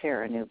to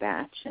prepare a new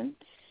batch, and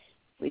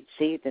we'd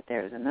see that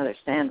there was another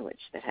sandwich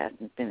that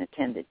hadn't been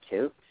attended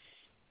to.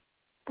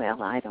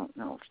 Well, I don't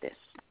know if this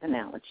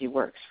analogy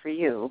works for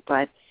you,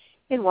 but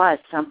it was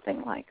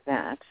something like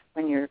that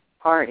when you're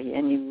a party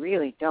and you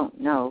really don't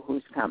know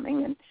who's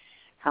coming and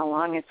how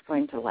long it's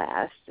going to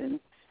last and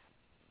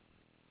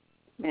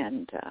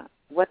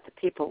what the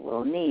people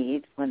will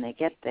need when they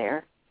get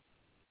there.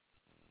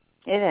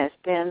 It has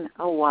been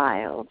a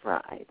wild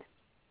ride.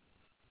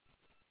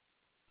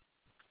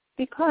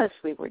 Because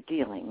we were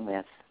dealing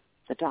with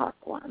the dark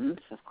ones,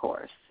 of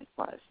course, it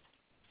was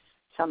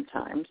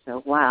sometimes a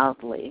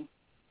wildly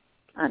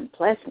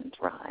unpleasant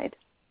ride.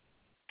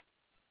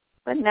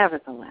 But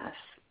nevertheless,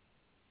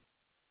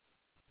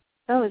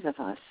 those of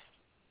us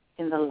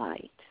in the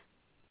light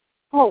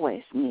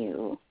always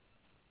knew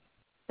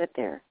that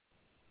there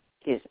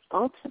is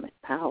ultimate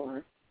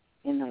power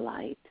in the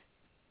light,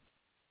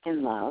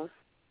 in love,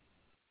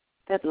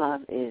 that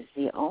love is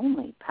the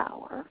only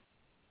power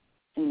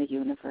in the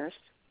universe,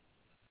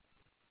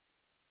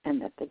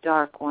 and that the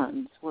dark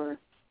ones were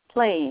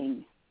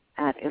playing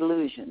at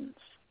illusions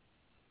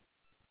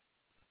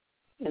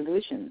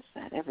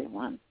that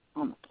everyone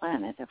on the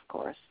planet, of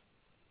course,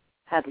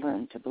 had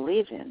learned to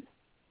believe in.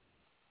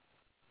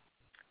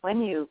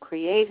 When you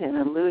create an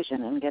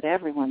illusion and get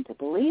everyone to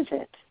believe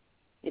it,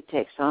 it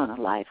takes on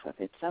a life of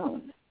its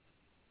own.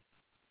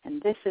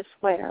 And this is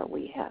where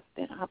we have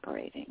been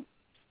operating,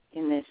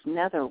 in this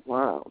nether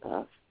world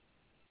of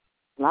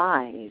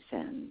lies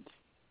and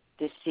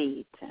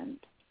deceit, and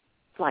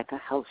it's like a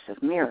house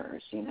of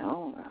mirrors,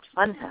 or a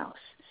fun house,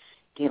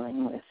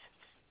 dealing with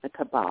the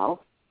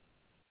cabal,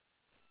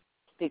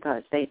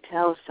 because they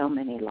tell so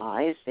many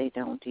lies they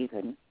don't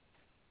even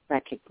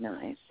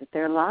recognize that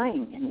they're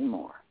lying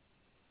anymore.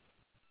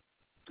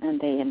 And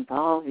they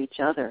involve each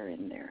other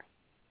in their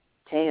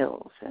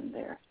tales and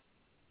their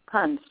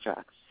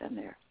constructs and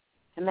their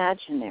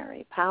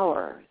imaginary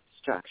power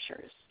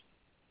structures.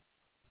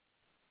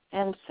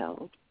 And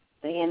so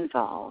they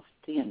involved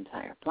the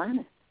entire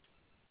planet.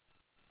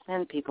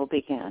 And people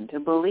began to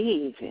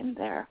believe in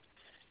their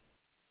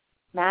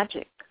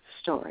magic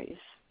stories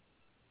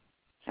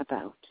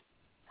about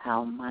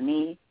how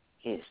money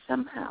is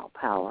somehow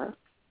power,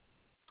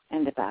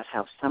 and about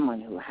how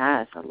someone who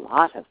has a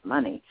lot of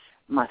money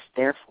must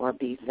therefore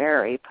be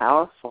very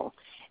powerful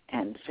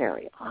and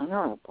very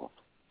honorable.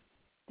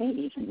 They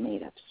even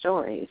made up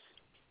stories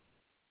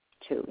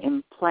to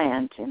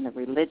implant in the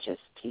religious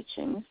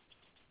teachings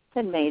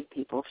that made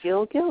people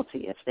feel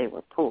guilty if they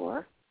were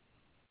poor,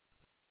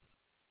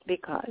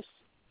 because,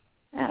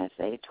 as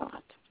they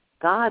taught,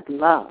 God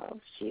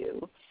loves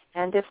you,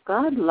 and if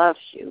God loves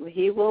you,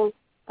 he will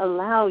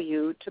allow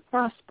you to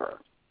prosper.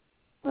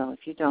 Well,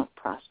 if you don't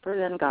prosper,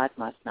 then God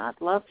must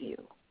not love you,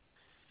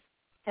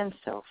 and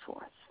so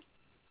forth.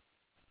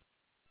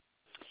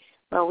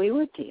 Well, we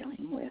were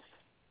dealing with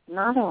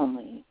not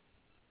only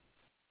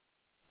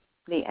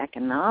the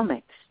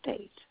economic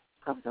state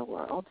of the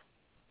world,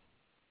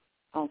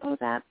 although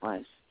that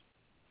was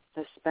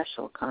the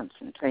special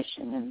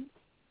concentration in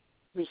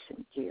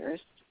recent years,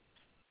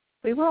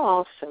 we were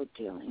also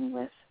dealing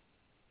with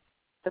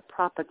the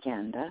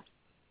propaganda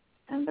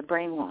and the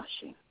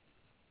brainwashing.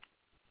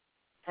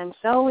 And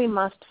so we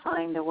must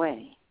find a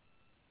way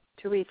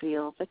to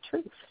reveal the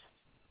truth.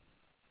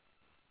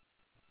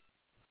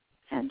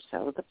 And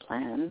so the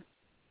plan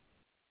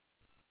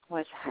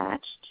was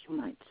hatched, you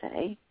might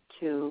say,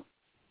 to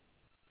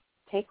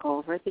take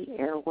over the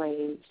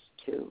airwaves,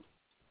 to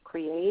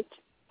create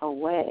a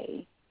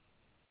way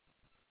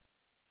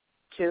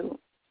to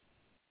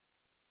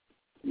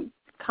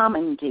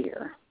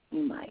commandeer,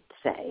 you might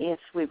say. If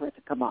we were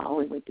the cabal,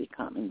 we would be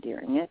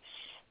commandeering it.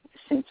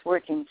 Since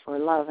working for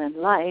love and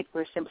light,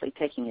 we're simply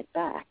taking it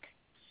back.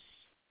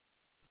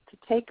 To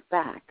take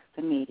back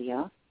the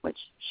media, which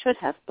should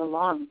have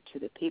belonged to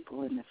the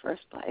people in the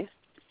first place,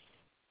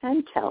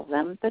 and tell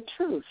them the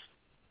truth.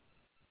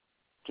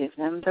 Give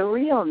them the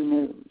real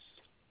news,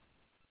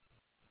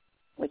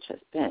 which has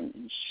been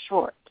in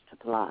short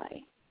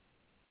supply.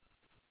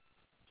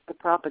 The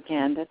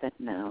propaganda that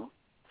now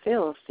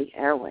fills the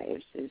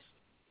airwaves is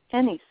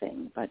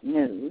anything but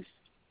news.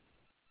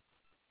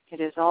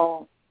 It is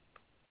all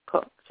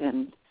cooked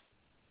and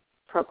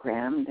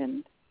programmed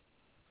and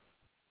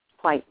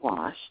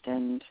whitewashed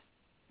and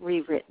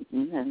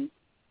rewritten and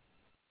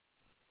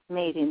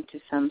made into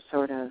some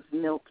sort of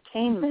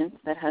milktainment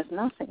that has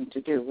nothing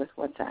to do with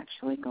what's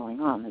actually going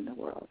on in the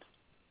world.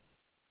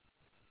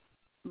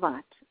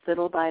 But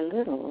little by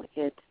little,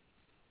 it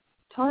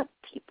taught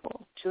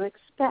people to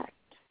expect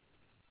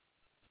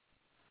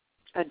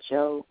a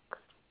joke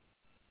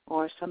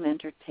or some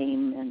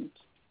entertainment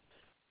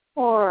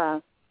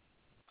or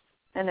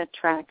an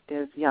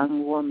attractive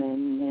young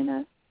woman in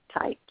a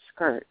tight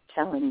skirt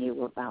telling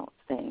you about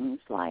things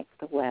like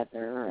the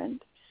weather and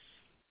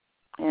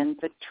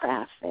the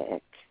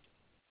traffic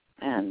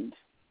and,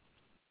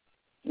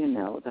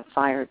 the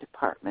fire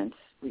department's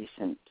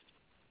recent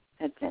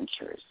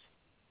adventures.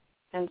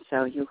 And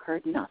so you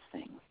heard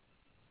nothing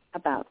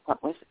about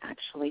what was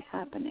actually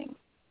happening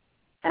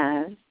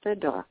as the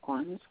dark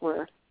ones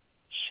were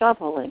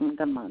shoveling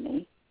the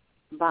money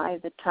by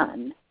the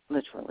ton,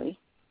 literally,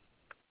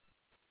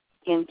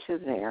 into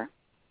their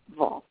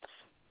vaults.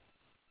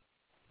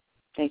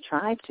 They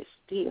tried to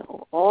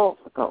steal all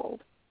the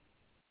gold.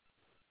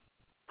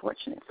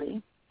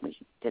 Fortunately, we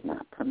did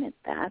not permit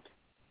that.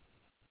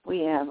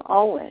 We have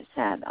always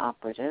had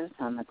operatives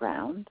on the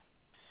ground.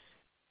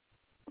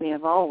 We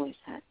have always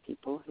had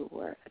people who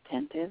were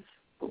attentive,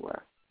 who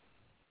were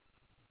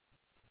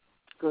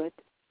good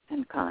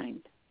and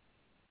kind,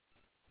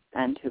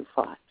 and who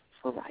fought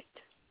for right.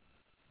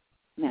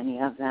 Many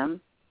of them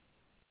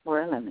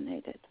were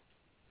eliminated.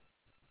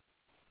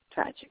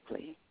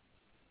 Tragically,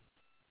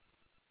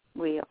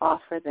 we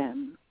offer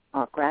them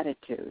our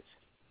gratitude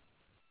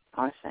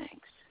our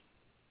thanks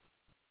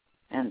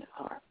and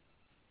our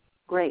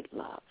great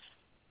love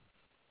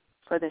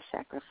for the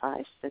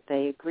sacrifice that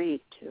they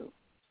agreed to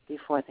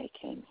before they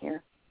came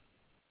here.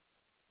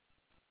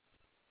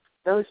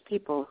 Those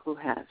people who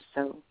have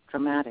so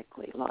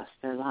dramatically lost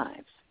their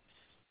lives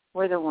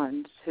were the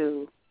ones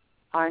who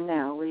are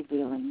now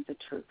revealing the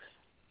truth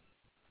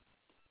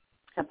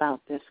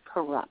about this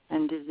corrupt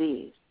and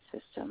diseased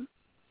system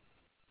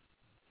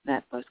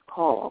that was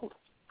called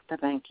the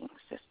banking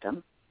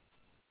system.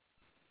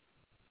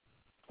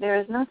 There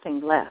is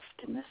nothing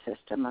left in the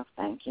system of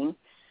banking,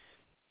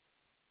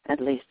 at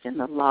least in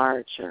the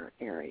larger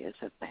areas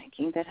of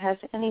banking, that has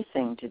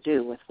anything to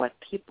do with what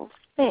people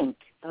think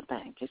the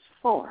bank is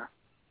for,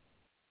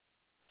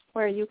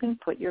 where you can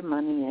put your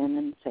money in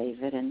and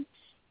save it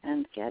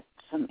and get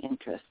some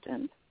interest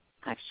and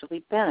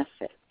actually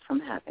benefit from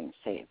having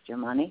saved your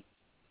money.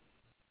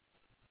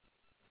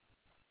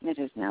 It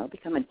has now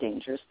become a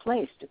dangerous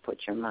place to put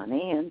your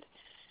money,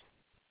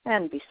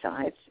 and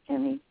besides,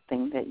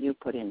 anything that you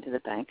put into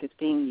the bank is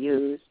being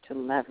used to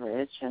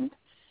leverage and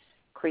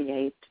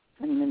create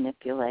and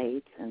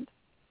manipulate and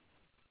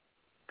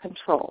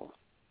control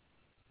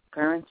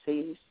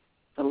currencies,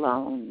 the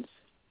loans,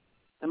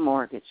 the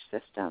mortgage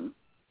system.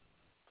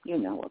 You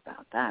know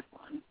about that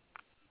one.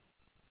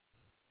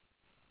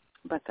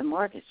 But the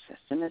mortgage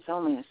system is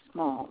only a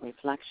small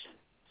reflection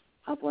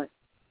of what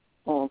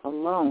all the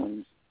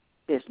loans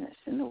business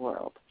in the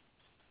world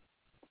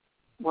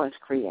was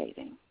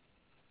creating.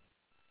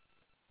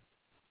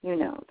 You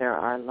know, there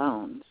are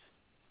loans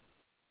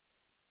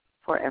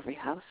for every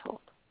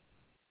household.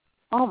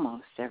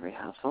 Almost every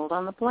household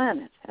on the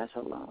planet has a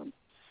loan.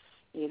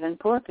 Even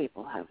poor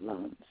people have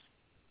loans.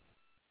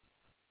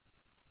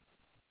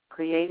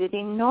 Created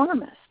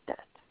enormous debt.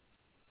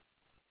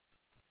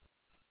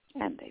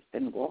 And they've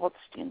been waltzed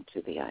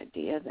into the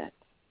idea that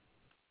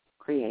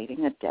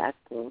creating a debt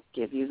will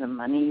give you the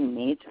money you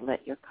need to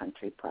let your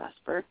country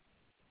prosper.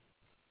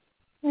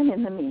 And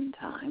in the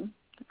meantime,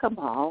 the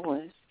cabal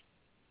was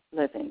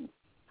living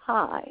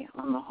high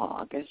on the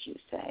hog, as you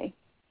say,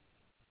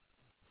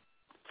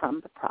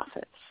 from the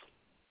profits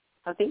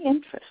of the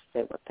interest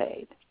they were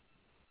paid.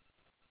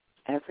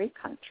 Every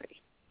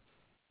country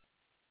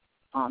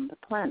on the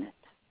planet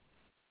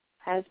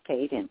has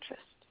paid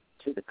interest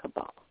to the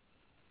cabal.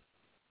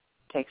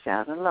 Takes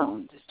out a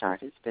loan to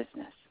start its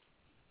business.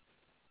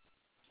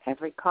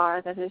 Every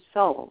car that is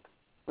sold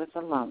with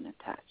a loan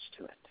attached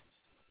to it.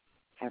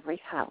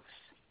 Every house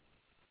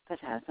that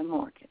has a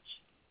mortgage.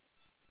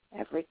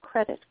 Every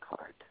credit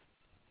card.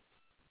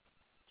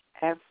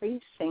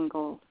 Every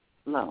single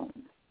loan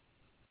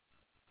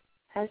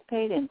has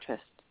paid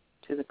interest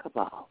to the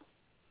cabal.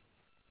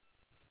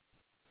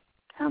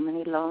 How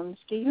many loans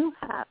do you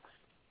have,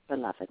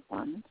 beloved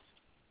ones?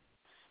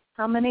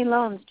 How many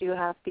loans do you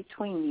have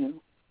between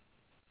you?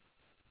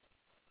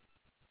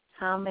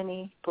 How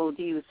many people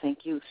do you think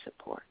you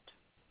support?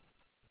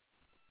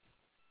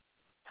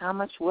 How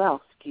much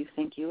wealth do you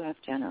think you have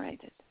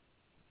generated?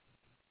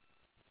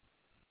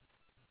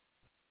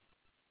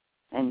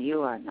 And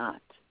you are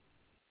not,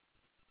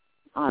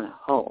 on a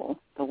whole,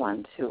 the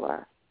ones who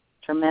are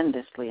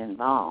tremendously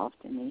involved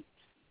in the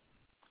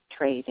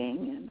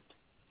trading and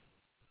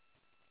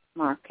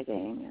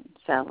marketing and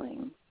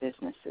selling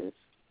businesses.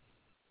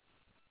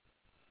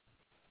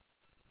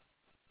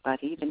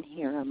 But even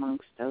here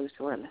amongst those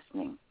who are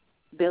listening,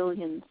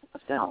 billions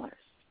of dollars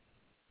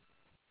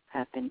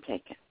have been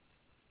taken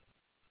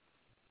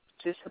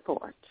to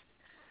support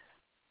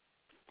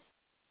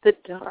the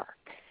dark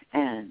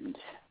and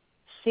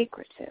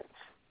secretive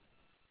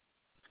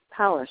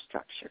power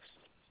structures,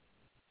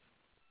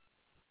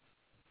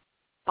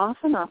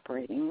 often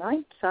operating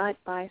right side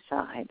by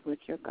side with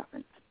your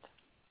government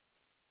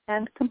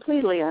and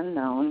completely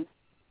unknown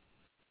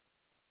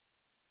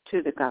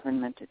to the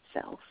government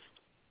itself.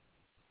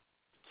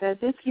 It's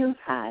as if you've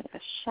had a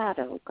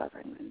shadow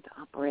government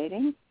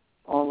operating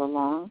all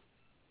along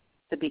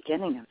the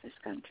beginning of this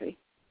country.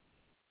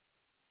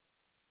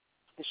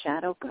 The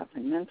shadow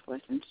government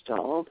was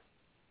installed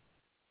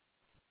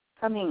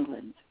from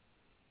England.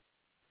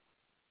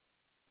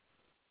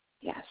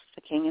 Yes,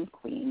 the king and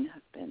queen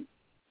have been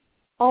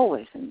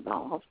always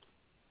involved.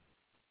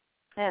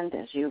 And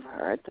as you've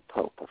heard, the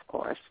Pope, of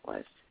course,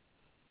 was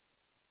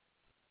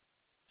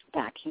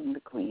backing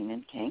the queen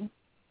and king.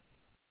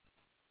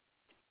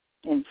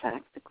 In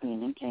fact, the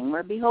queen and king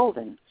were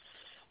beholden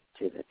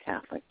to the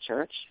Catholic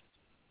Church.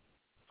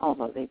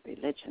 Although they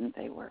religion,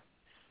 they were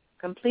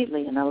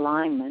completely in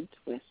alignment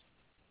with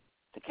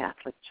the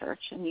Catholic Church.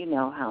 And you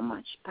know how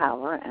much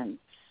power and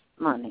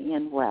money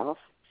and wealth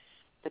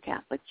the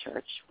Catholic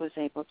Church was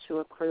able to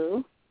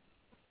accrue.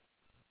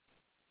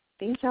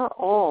 These are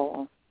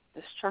all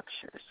the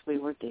structures we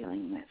were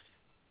dealing with.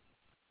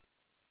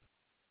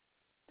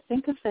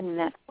 Think of the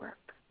network.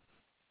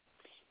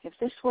 If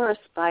this were a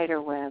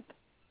spider web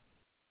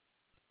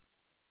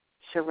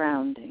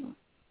surrounding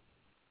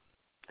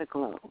the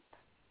globe,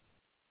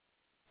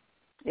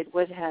 it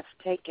would have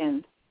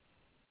taken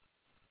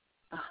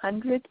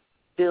 100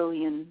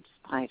 billion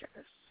spiders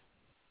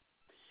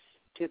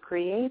to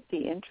create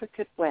the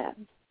intricate web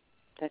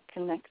that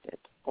connected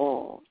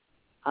all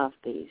of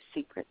these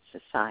secret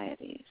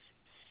societies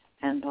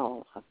and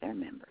all of their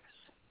members.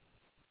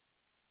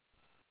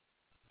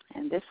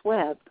 And this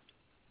web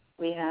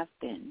we have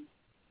been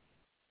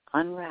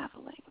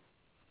unraveling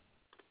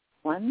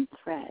one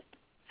thread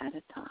at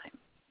a time.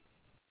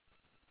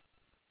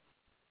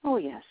 Oh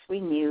yes, we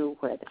knew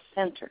where the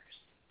centers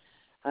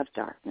of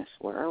darkness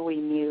were. We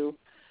knew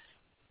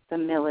the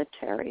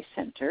military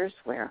centers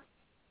where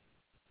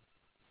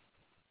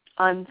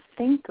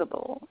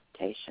unthinkable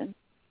mutation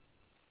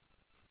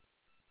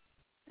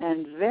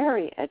and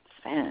very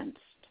advanced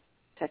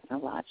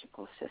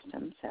technological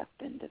systems have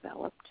been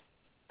developed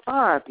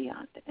far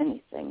beyond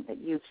anything that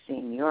you've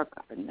seen your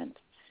government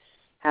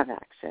have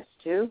access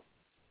to.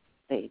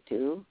 They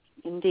do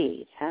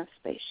indeed have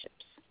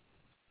spaceships.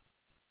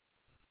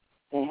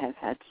 They have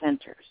had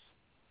centers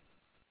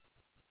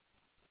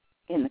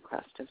in the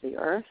crust of the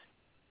Earth,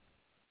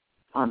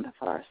 on the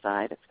far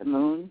side of the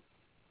moon,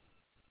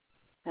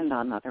 and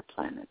on other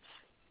planets.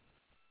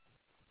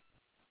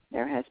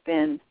 There has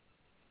been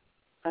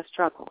a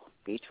struggle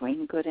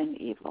between good and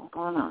evil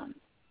going on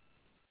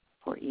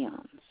for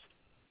eons.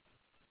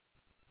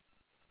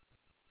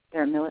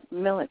 Their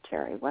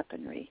military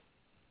weaponry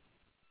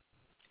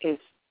is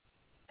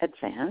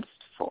advanced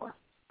for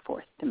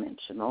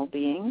fourth-dimensional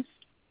beings.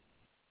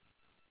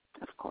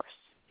 Of course,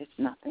 it's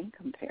nothing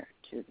compared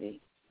to the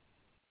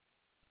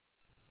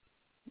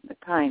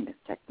kind of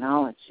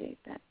technology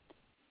that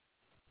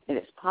it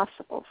is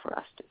possible for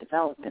us to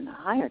develop in the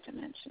higher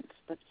dimensions,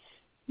 but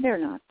they're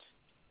not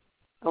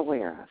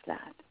aware of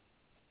that.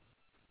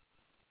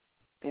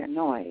 Their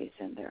noise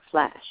and their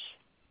flash.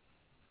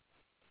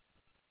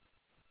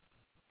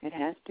 It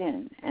has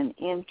been an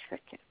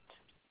intricate,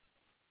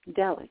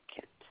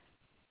 delicate,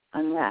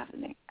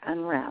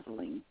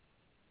 unraveling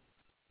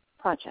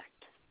project.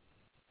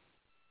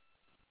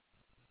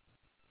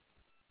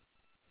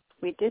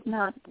 We did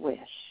not wish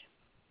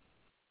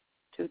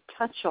to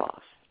touch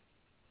off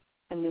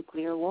a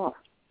nuclear war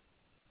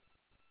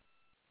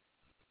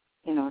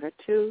in order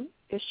to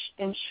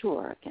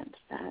ensure against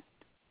that.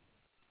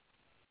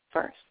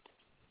 First,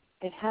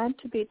 it had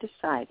to be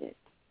decided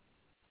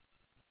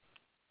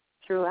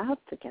throughout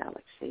the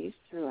galaxies,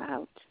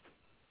 throughout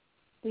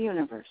the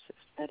universes,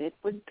 that it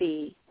would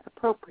be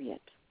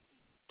appropriate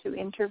to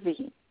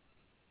intervene,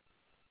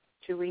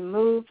 to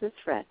remove the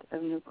threat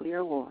of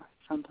nuclear war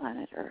from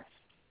planet Earth.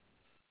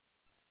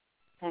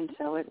 And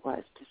so it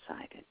was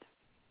decided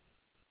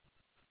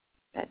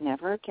that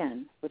never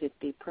again would it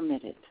be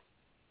permitted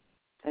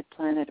that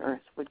planet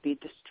Earth would be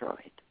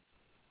destroyed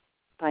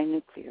by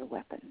nuclear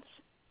weapons.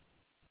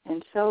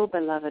 And so,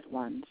 beloved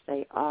ones,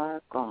 they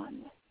are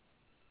gone.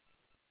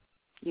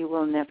 You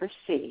will never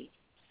see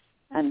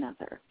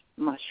another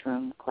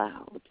mushroom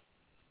cloud.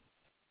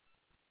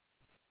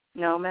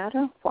 No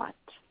matter what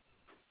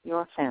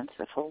your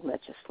fanciful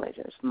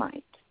legislators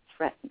might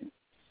threaten,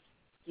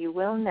 you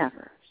will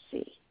never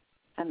see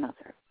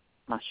another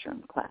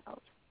mushroom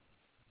cloud.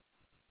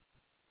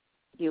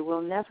 You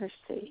will never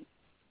see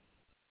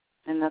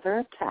another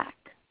attack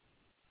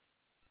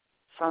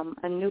from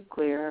a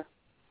nuclear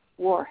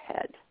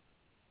warhead.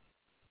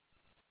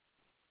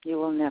 You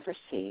will never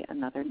see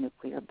another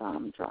nuclear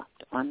bomb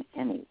dropped on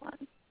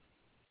anyone.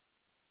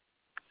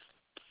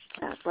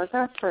 That was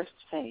our first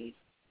phase.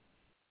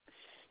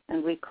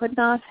 And we could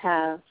not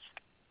have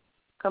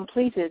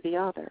completed the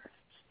others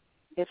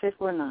if it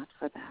were not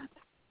for that.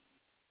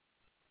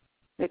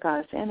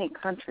 Because any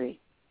country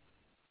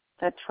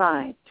that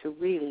tried to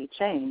really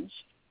change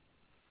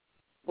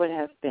would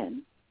have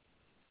been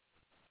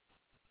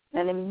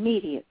an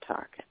immediate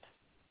target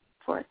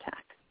for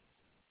attack.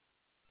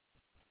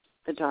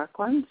 The Dark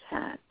Ones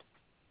had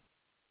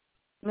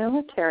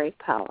military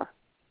power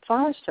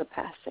far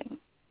surpassing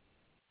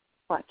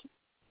what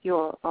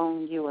your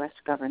own U.S.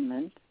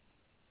 government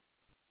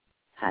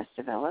has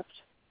developed.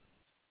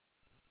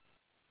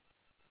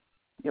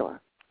 Your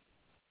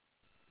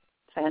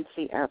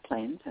fancy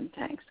airplanes and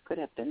tanks could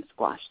have been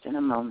squashed in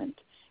a moment,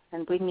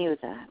 and we knew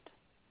that.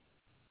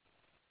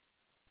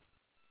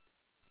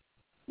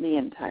 The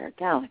entire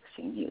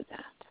galaxy knew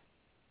that.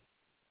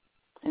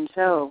 And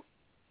so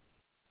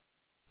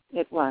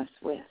it was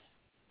with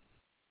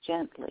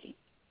gently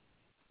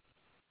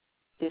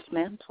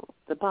dismantle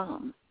the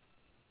bomb.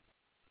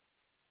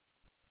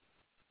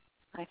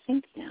 I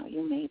think now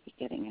you may be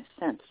getting a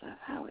sense of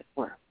how it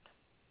worked.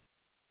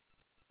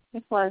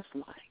 It was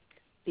like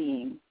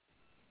being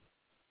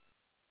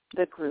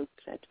the group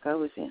that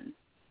goes in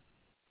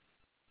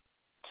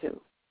to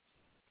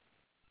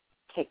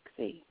take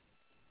the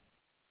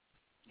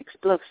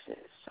explosives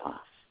off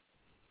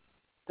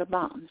the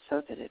bomb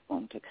so that it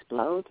won't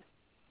explode.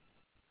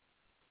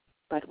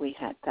 But we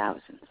had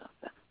thousands of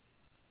them,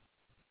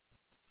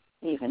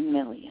 even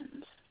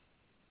millions.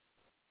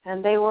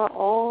 And they were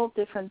all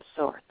different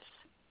sorts.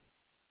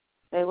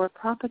 They were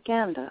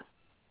propaganda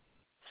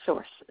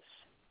sources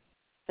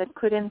that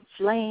could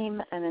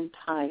inflame an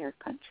entire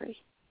country,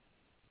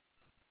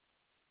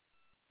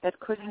 that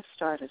could have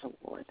started a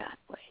war that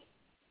way.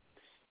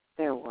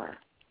 there were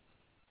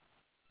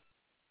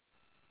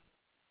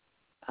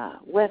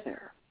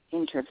weather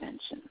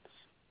interventions,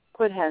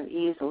 could have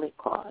easily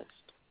caused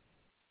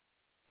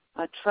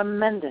a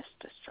tremendous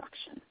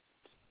destruction.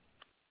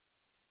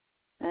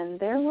 And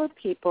there were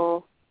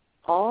people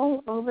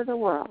all over the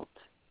world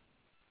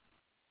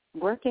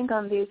working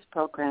on these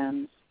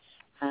programs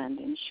and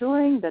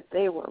ensuring that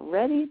they were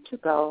ready to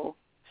go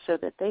so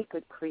that they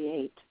could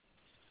create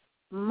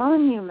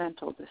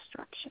monumental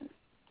destruction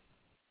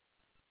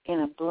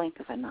in a blink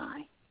of an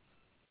eye.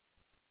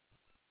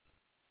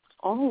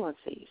 All of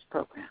these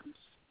programs,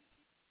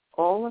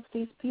 all of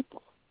these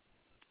people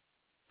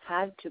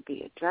had to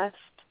be addressed,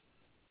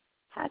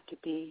 had to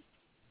be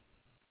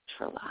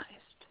neutralized.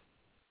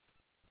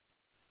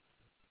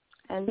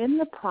 And in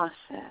the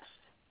process,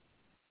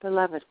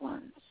 beloved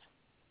ones,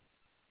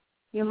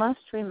 you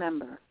must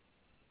remember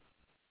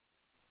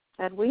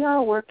that we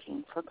are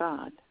working for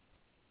God.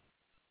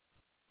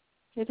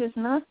 It is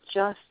not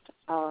just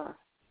our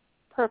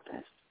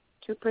purpose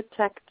to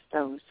protect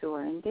those who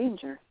are in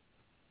danger.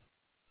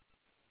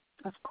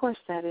 Of course,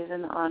 that is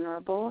an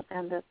honorable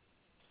and a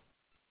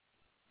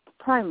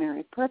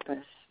primary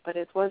purpose, but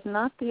it was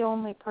not the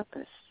only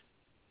purpose,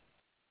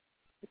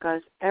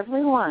 because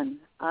every one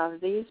of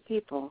these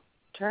people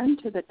turned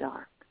to the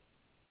dark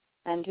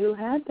and who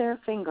had their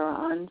finger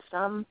on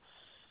some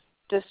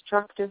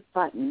destructive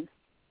button,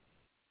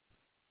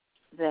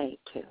 they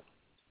too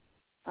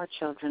are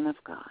children of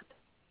God.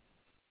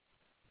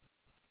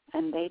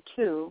 And they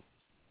too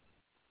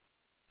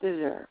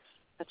deserve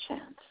a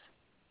chance.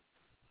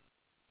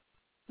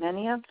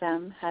 Many of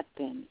them had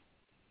been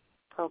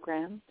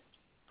programmed,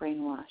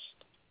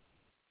 brainwashed.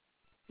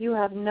 You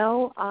have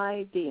no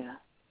idea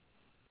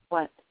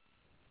what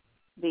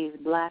these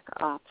black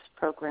ops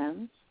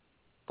programs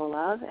full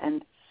of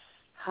and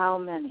how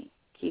many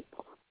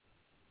people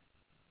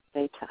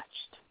they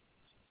touched.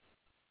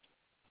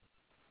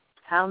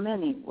 How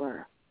many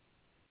were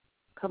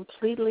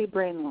completely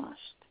brainwashed,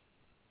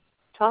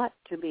 taught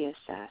to be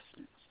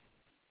assassins,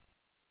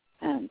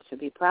 and to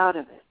be proud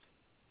of it,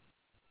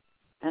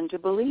 and to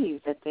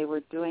believe that they were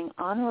doing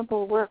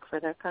honorable work for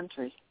their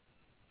country.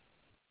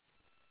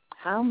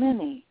 How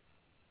many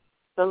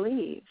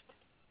believed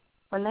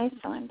when they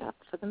signed up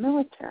for the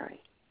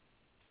military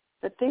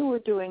that they were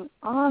doing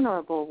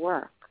honorable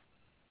work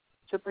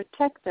to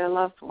protect their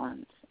loved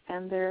ones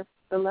and their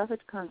beloved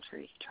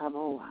country?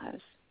 Trouble was,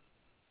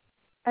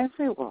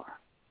 every war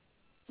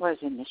was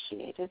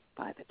initiated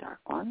by the Dark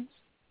Ones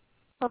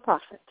for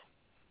profit.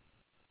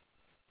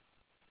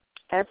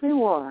 Every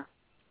war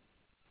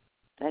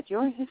that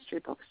your history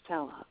books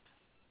tell of,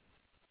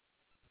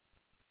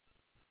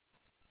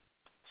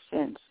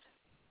 since,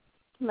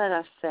 let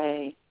us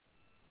say,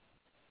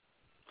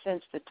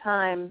 since the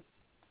time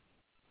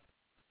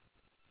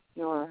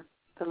your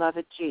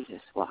beloved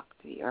Jesus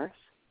walked the earth,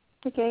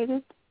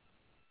 instigated,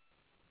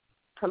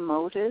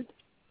 promoted,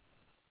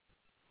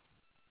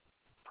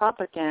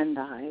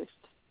 propagandized,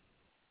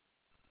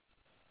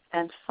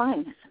 and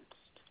financed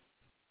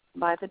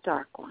by the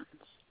Dark Ones.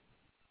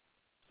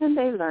 And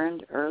they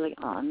learned early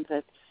on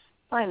that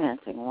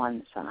financing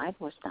one side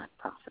was not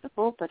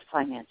profitable, but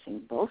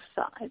financing both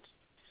sides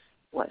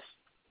was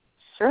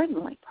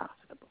certainly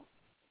profitable.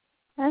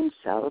 And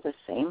so the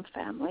same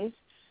families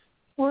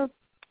were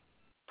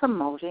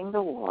promoting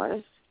the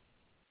wars,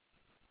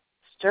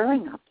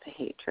 stirring up the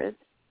hatred,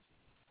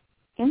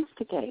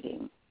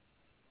 instigating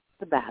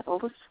the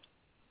battles,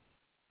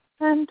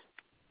 and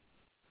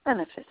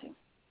benefiting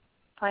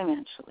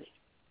financially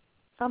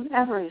from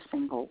every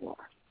single war.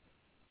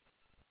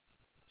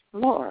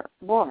 War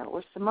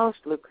was the most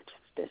lucrative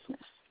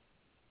business,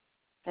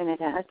 and it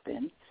has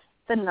been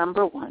the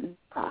number one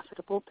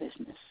profitable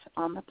business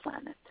on the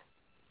planet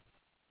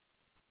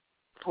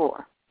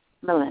for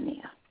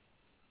millennia.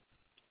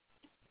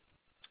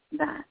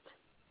 That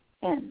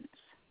ends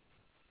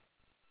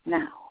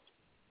now.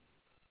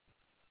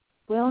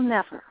 Will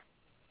never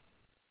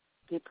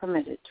be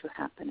permitted to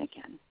happen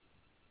again.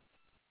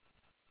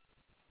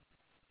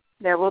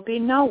 There will be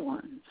no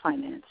one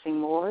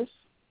financing wars,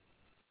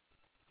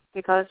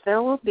 because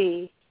there will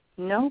be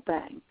no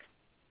bank,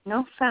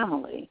 no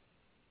family,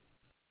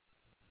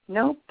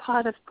 no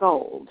pot of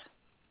gold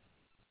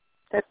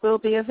that will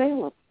be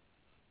available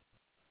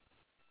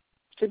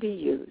to be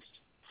used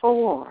for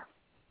war.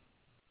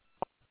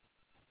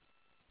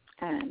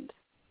 And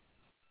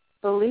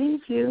believe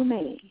you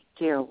me,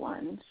 dear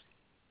ones,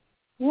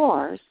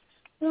 wars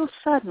will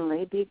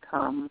suddenly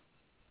become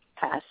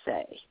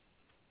passé.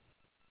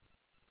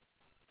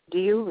 Do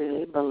you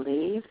really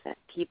believe that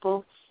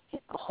people,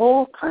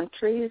 whole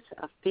countries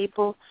of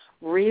people,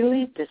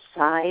 really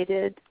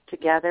decided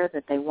together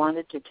that they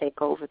wanted to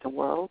take over the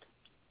world?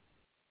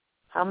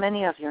 How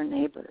many of your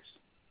neighbors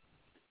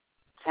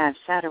have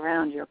sat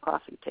around your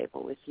coffee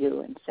table with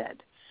you and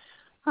said,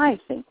 I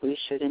think we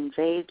should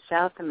invade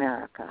South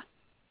America.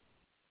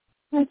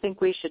 I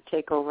think we should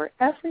take over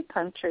every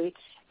country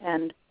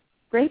and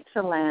rape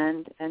the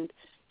land and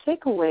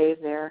take away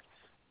their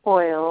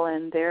oil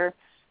and their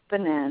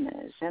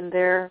bananas and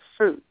their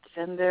fruits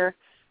and their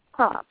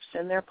crops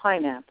and their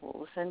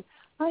pineapples, and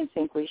I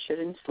think we should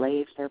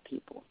enslave their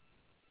people.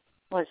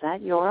 Was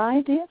that your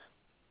idea?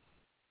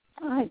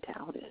 I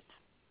doubt it.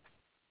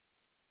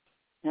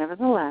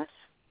 Nevertheless,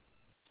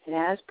 it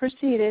has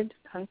proceeded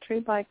country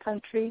by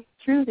country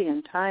through the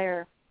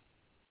entire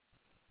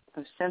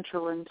of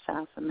Central and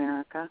South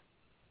America.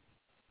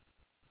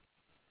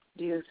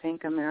 Do you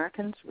think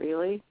Americans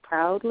really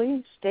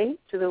proudly state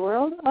to the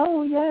world,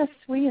 oh yes,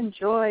 we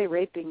enjoy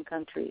raping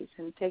countries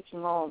and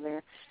taking all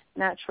their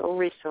natural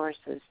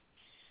resources?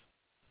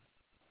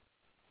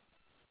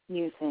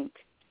 You think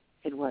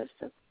it was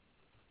the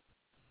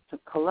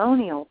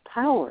colonial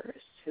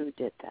powers who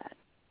did that?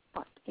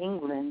 What,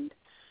 England,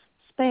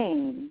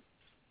 Spain,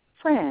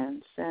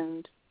 France,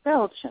 and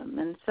Belgium,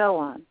 and so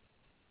on?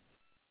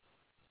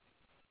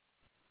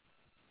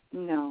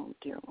 No,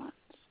 dear ones.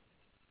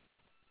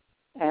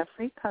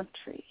 Every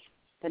country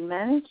that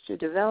managed to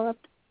develop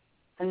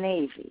a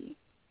navy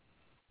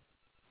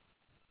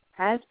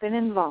has been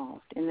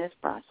involved in this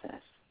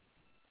process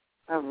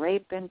of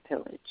rape and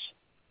pillage.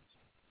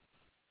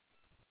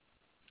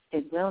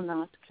 It will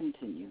not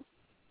continue.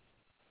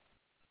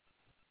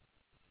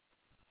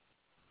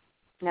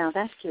 Now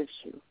that gives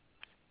you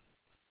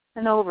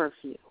an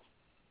overview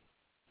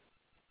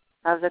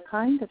of the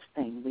kind of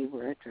thing we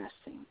were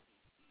addressing.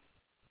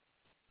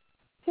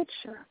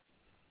 Picture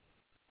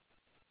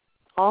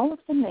all of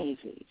the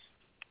navies.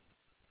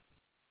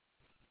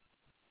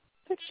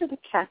 Picture the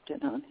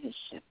captain on his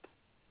ship,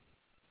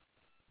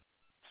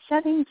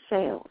 setting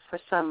sail for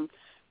some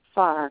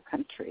far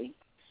country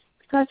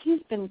because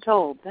he's been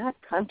told that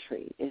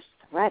country is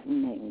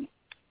threatening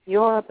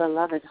your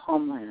beloved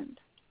homeland.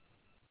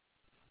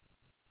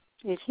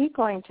 Is he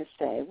going to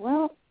say,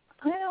 well,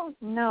 I don't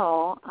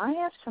know. I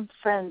have some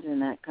friends in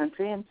that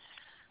country, and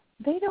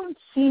they don't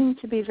seem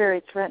to be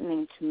very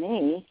threatening to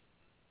me?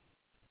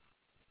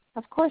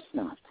 Of course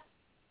not.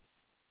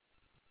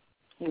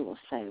 He will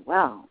say,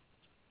 well,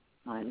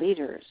 my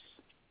leaders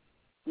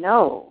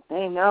know,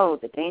 they know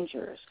the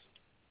dangers.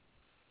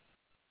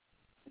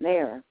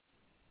 They're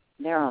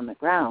on the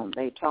ground.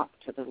 They talk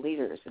to the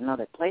leaders in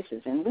other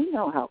places, and we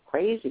know how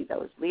crazy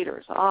those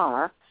leaders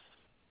are.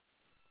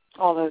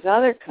 All those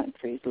other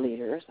countries'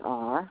 leaders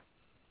are.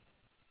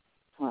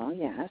 Well,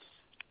 yes,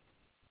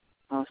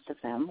 most of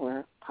them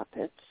were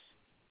puppets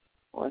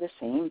or the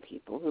same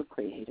people who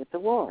created the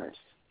wars.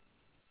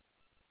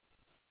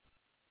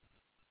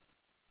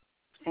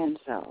 And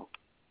so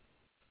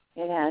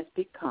it has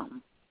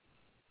become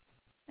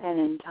an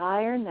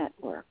entire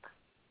network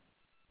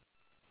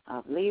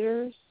of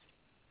leaders,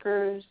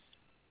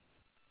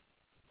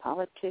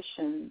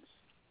 politicians,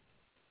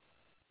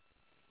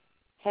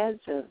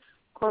 heads of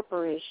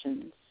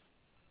corporations,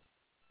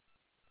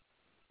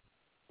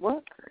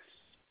 workers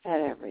at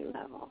every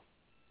level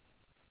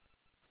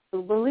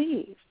who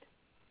believed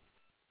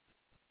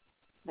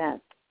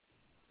that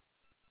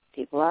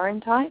people are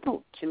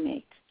entitled to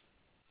make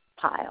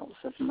piles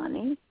of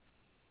money,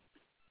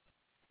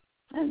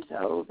 and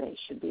so they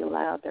should be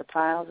allowed their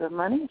piles of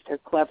money if they're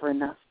clever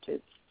enough to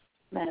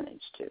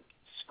manage to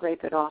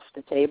scrape it off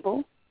the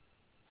table.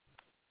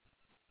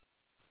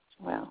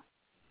 Well,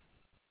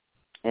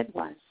 it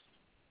was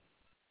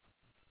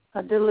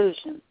a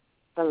delusion,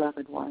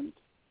 beloved ones.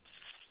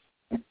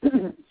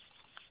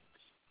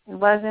 It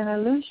was an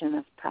illusion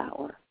of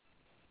power.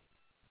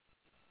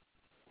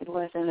 It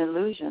was an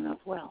illusion of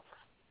wealth.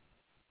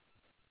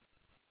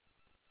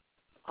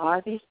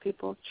 Are these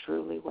people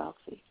truly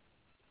wealthy?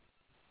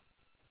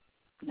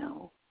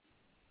 No.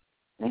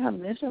 They are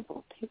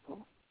miserable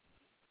people.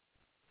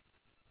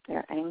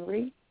 They're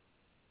angry.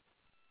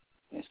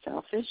 They're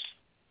selfish.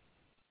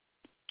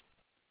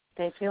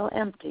 They feel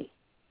empty.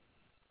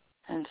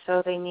 And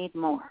so they need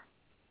more.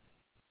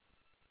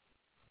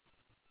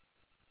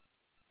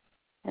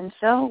 And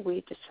so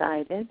we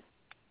decided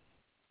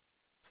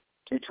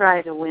to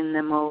try to win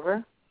them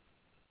over,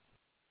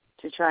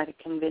 to try to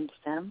convince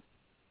them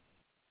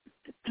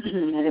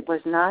that it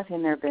was not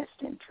in their best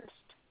interest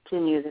to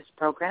continue this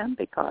program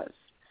because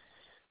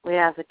we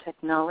have the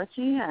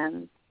technology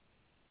and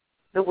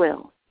the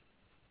will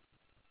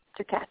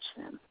to catch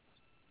them.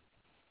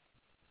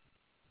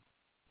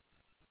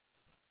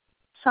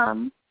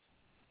 Some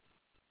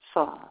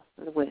saw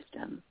the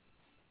wisdom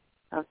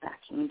of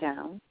backing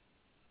down.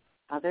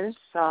 Others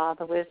saw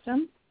the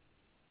wisdom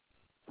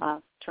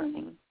of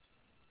turning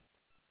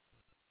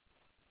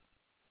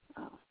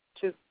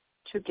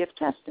to give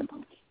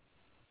testimony.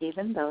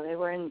 Even though they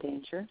were in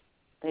danger,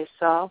 they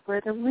saw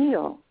where the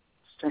real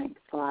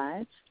strength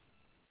lies,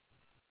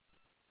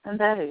 and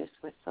that is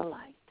with the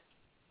light.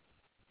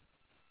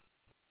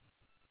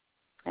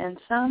 And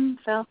some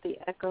felt the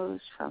echoes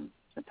from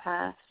the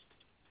past,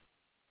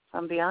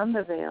 from beyond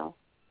the veil,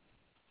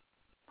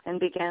 and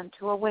began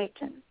to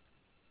awaken.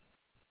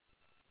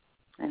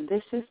 And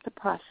this is the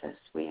process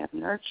we have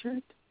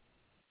nurtured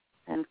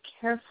and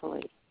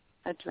carefully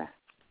addressed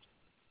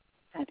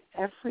at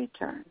every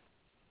turn,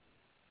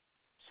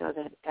 so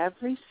that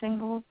every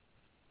single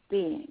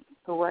being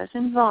who was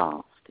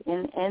involved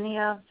in any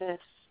of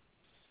this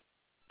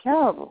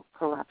terrible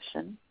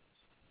corruption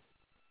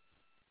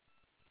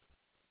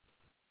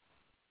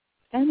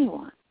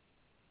anyone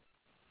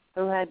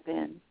who had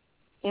been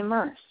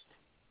immersed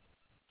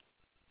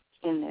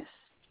in this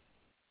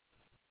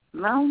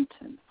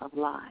mountain of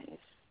lies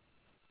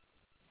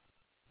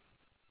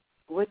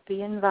would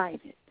be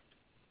invited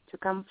to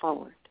come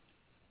forward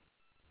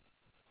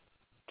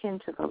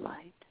into the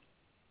light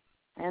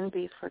and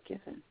be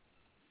forgiven.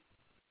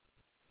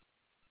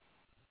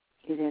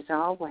 It is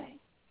our way.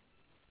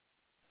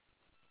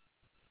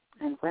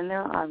 And when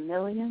there are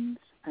millions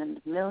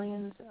and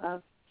millions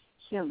of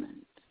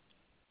humans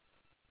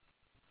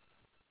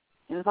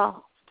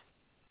involved,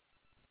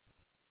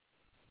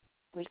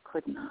 we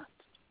could not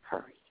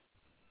hurry.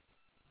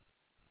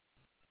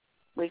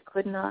 We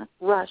could not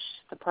rush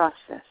the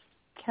process,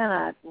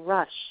 cannot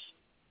rush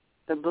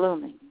the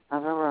blooming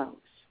of a rose,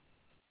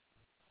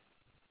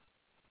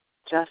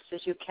 just as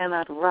you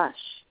cannot rush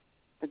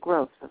the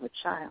growth of a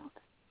child.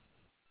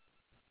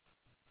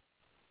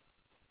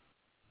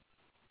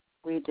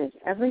 We did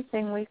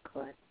everything we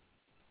could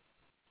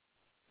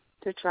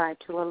to try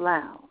to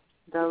allow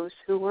those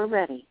who were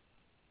ready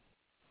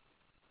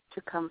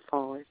to come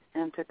forward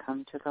and to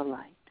come to the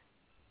light,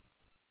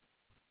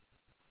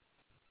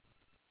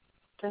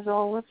 as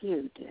all of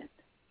you did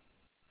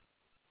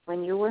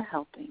when you were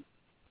helping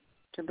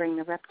to bring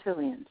the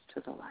reptilians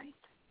to the light.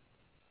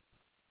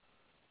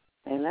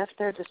 They left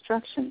their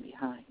destruction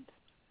behind,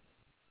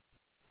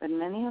 but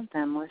many of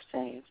them were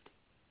saved.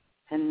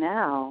 And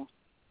now,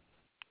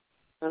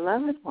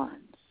 beloved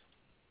ones,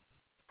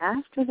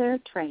 after their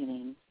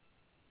training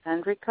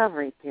and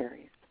recovery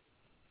period,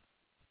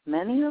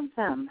 many of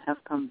them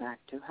have come back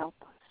to help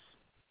us.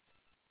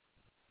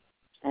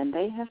 And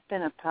they have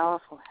been a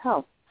powerful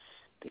help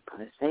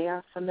because they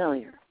are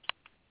familiar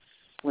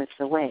with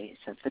the ways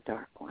of the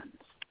Dark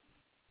Ones.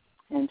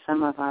 And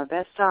some of our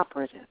best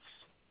operatives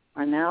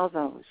are now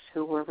those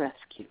who were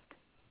rescued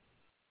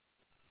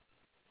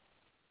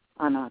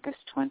on August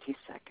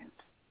 22nd.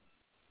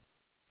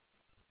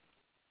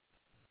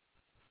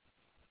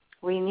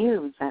 We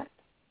knew that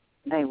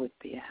they would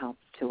be a help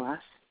to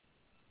us,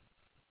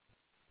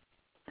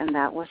 and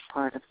that was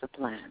part of the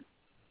plan.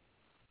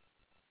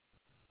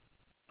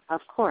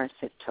 Of course,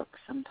 it took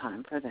some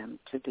time for them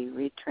to be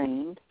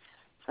retrained,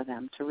 for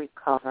them to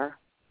recover,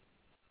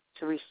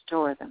 to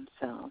restore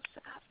themselves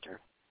after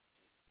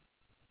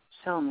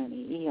so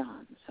many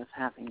eons of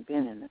having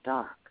been in the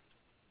dark.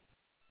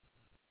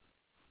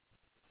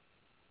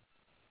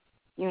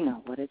 You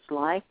know what it's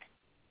like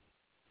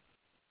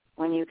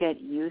when you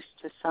get used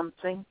to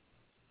something.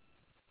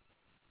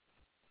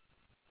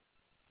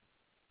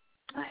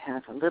 I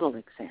have a little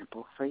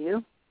example for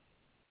you.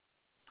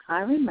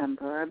 I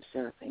remember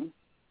observing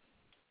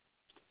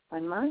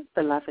when my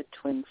beloved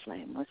twin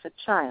flame was a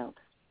child.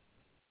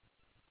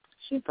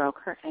 She broke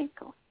her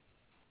ankle,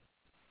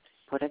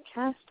 put a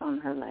cast on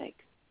her leg.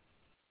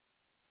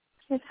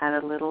 It had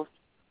a little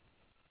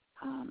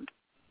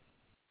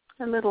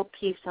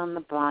piece on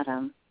the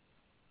bottom,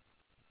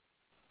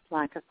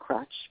 like a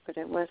crutch, but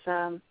it was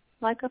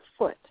like a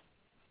foot,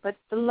 but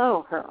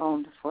below her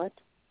own foot,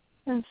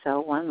 and so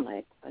one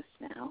leg was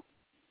now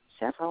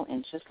several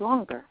inches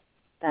longer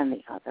than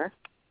the other.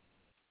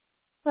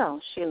 Well,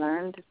 she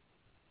learned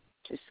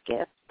to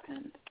skip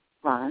and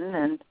run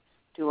and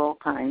do all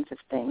kinds of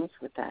things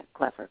with that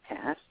clever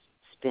cast,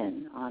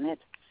 spin on it.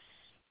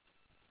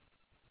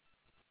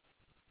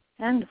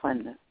 And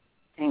when the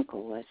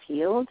ankle was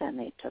healed and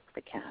they took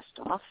the cast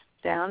off,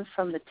 down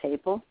from the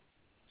table,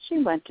 she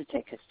went to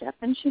take a step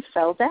and she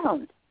fell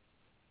down.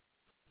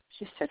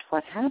 She said,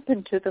 "What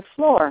happened to the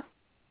floor?"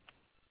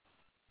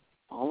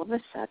 All of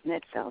a sudden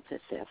it felt as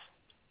if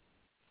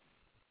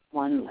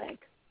one leg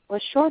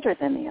was shorter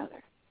than the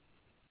other,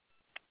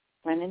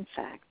 when in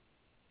fact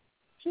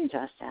she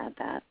just had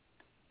that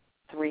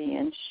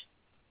 3-inch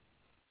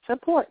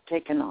support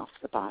taken off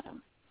the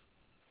bottom.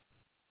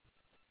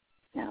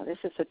 Now, this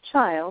is a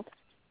child,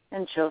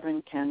 and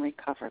children can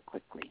recover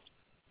quickly.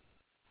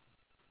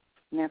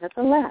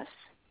 Nevertheless,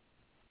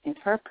 in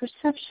her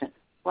perception,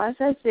 was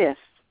as if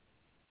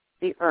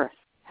the earth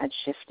had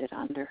shifted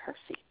under her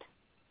feet.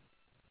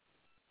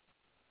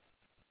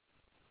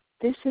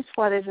 This is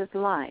what it is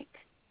like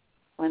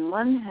when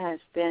one has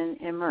been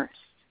immersed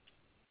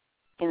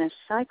in a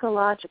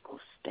psychological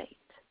state.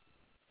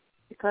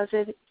 Because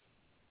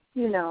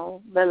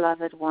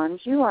beloved ones,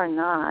 you are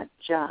not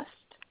just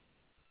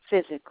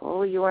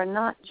physical. You are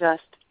not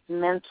just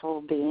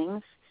mental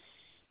beings.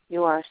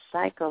 You are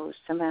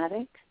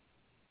psychosomatic.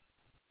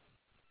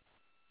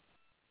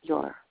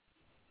 Your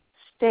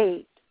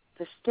state,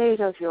 the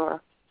state of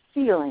your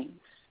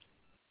feelings,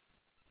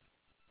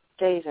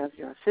 state of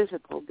your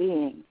physical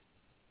being,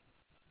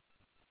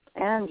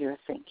 and your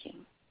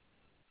thinking.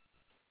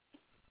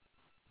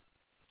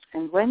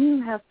 And when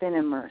you have been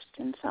immersed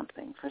in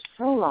something for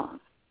so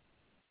long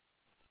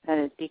that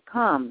it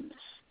becomes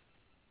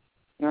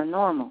your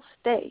normal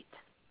state,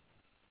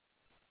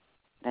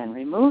 then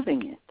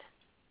removing it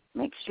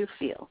makes you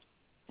feel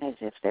as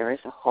if there is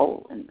a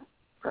hole in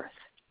the earth.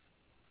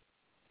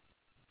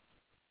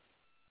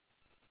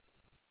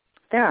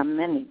 There are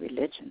many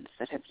religions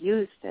that have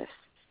used this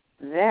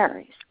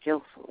very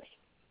skillfully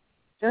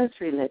those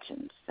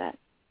religions that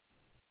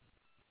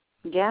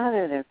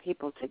gather their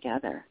people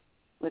together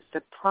with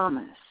the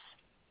promise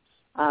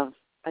of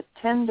a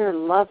tender,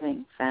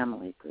 loving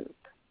family group,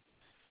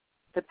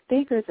 the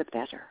bigger the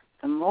better.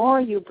 The more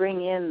you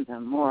bring in, the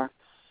more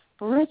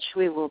rich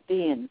we will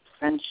be in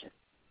friendship.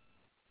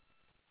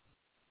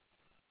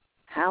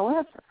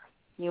 However,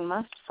 you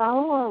must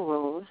follow our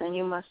rules and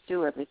you must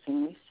do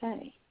everything we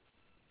say.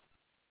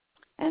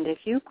 And if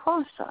you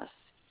cross us,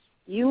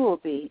 you will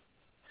be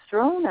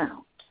thrown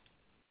out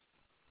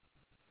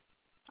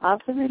of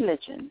the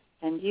religion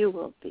and you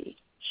will be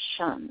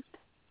shunned.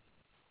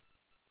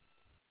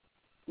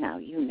 Now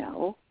you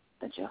know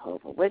the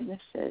Jehovah's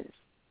Witnesses,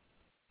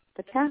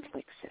 the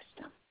Catholic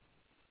system,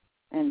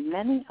 and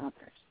many others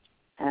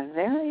have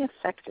very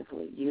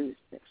effectively used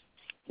this.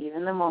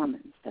 Even the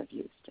Mormons have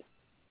used it.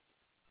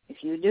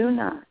 If you do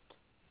not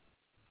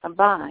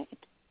abide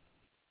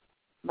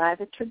by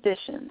the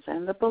traditions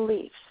and the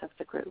beliefs of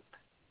the group,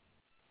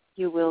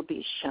 you will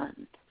be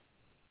shunned.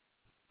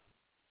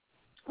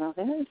 Well,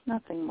 there is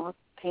nothing more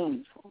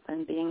painful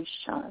than being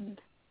shunned.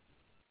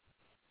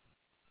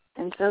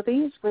 And so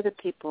these were the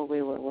people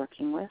we were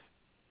working with.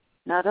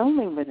 Not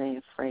only were they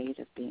afraid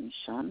of being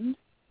shunned,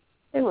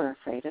 they were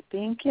afraid of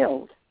being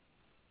killed.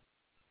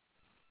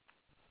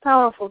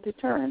 Powerful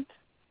deterrent,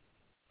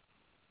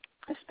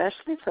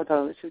 especially for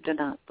those who do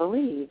not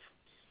believe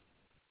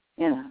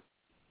in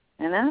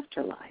an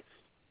afterlife.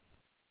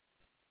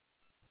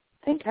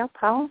 Think how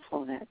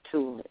powerful that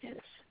tool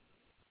is.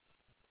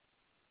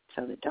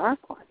 So the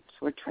dark ones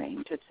were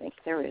trained to think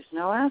there is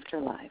no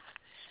afterlife.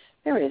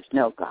 There is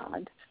no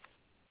God.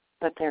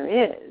 But there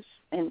is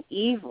an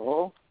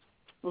evil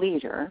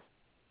leader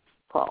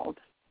called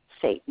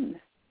Satan,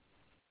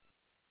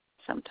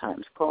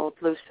 sometimes called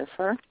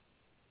Lucifer,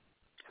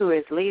 who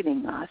is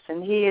leading us,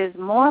 and he is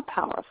more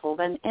powerful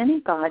than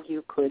any god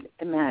you could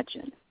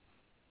imagine.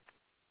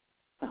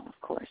 Well, of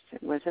course,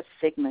 it was a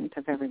figment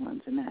of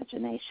everyone's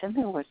imagination.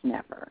 There was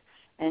never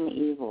an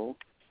evil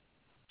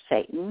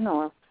Satan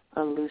or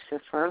a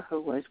Lucifer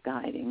who was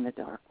guiding the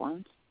dark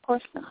ones. Of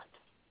course not.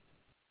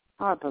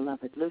 Our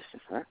beloved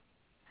Lucifer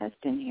has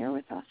been here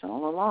with us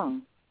all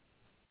along,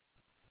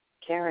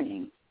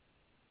 carrying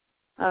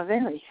a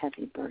very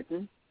heavy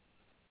burden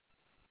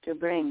to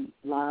bring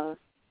love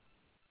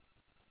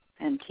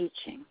and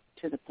teaching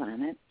to the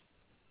planet.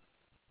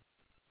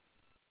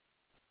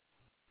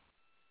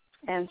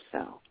 And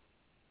so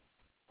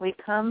we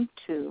come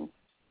to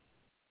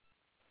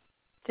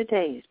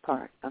today's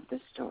part of the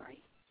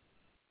story.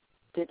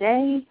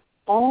 Today,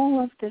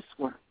 all of this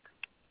work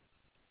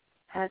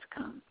has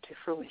come to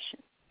fruition.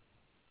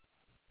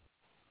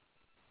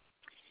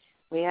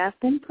 We have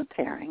been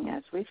preparing,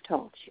 as we've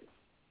told you,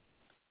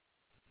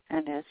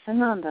 and as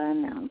Sananda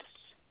announced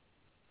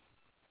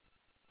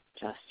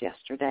just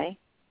yesterday,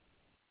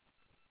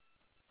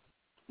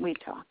 we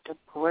talked, of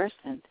course,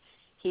 and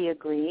he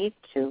agreed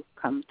to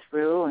come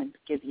through and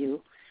give you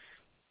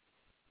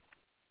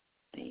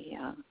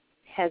the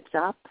heads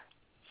up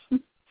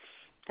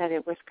that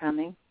it was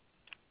coming.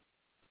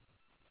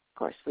 Of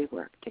course, we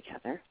worked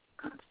together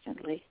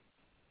constantly.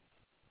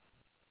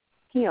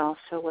 He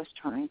also was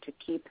trying to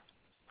keep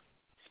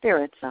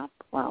spirits up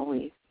while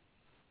we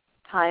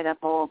tied up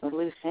all the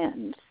loose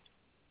ends.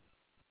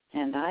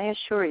 And I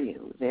assure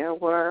you, there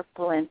were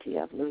plenty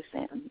of loose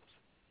ends.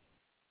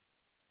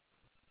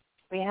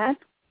 We had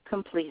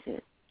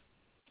completed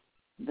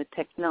the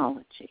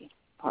technology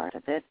part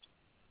of it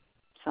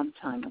some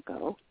time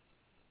ago.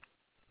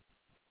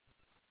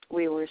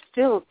 We were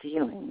still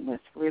dealing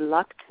with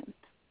reluctant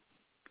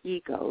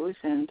egos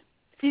and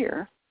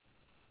fear,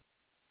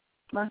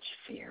 much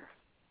fear.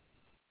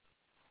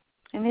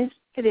 And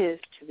it is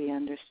to be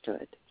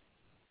understood.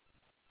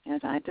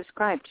 As I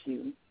described to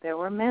you, there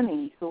were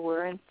many who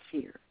were in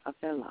fear of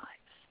their lives.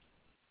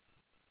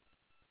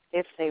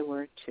 If they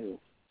were to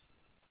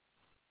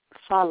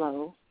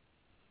follow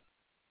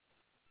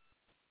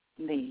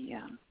the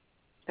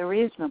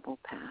reasonable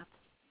path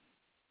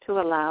to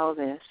allow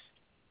this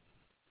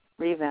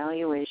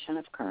revaluation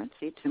of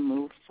currency to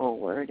move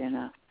forward in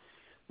a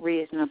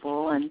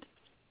reasonable and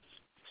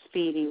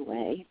speedy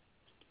way.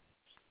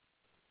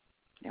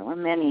 There were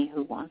many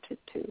who wanted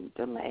to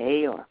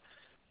delay or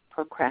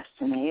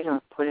procrastinate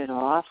or put it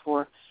off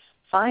or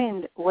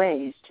find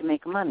ways to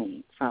make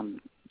money from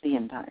the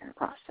entire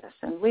process.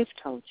 And we've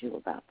told you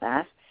about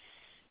that.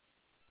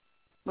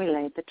 We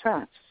laid the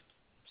traps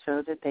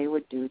so that they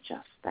would do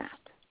just that.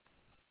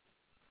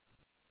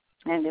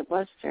 And it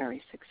was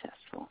very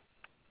successful.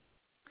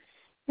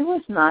 It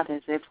was not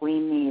as if we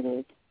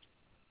needed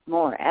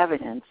more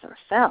evidence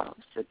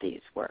ourselves that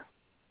these were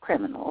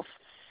criminals.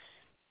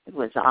 It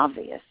was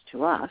obvious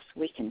to us.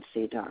 We can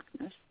see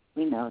darkness.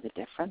 We know the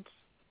difference.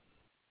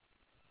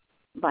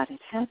 But it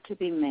had to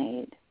be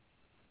made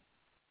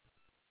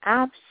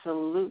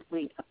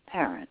absolutely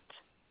apparent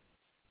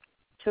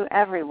to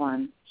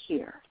everyone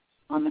here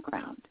on the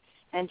ground.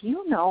 And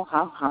you know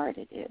how hard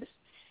it is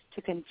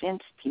to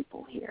convince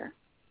people here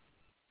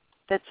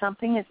that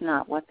something is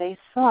not what they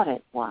thought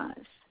it was.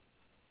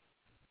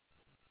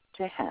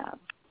 To have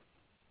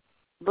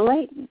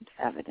blatant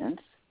evidence,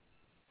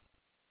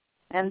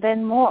 and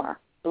then more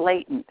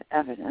blatant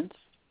evidence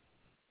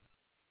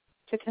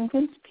to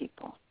convince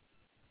people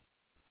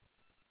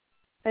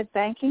that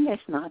banking is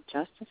not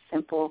just a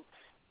simple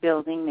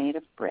building made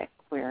of brick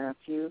where a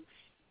few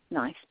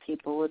nice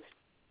people with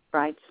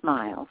bright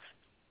smiles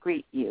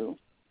greet you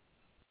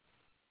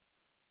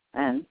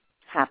and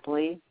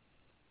happily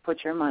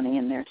put your money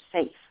in their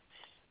safe.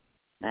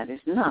 That is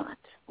not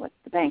what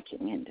the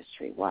banking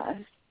industry was.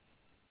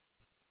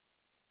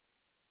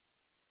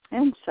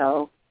 And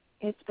so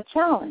it's a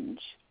challenge.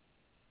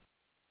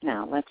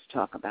 Now let's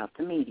talk about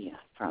the media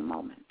for a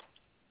moment.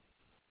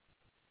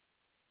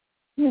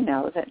 You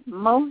know that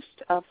most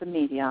of the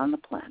media on the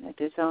planet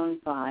is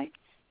owned by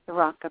the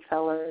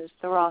Rockefellers,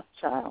 the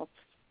Rothschilds,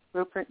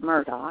 Rupert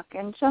Murdoch,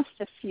 and just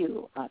a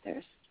few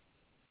others.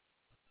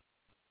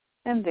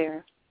 And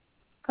they're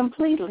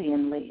completely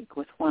in league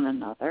with one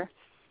another.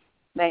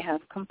 They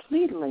have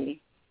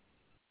completely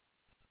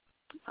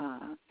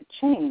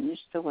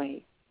changed the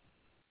way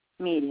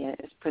media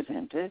is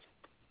presented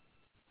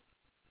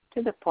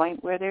to the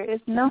point where there is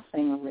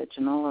nothing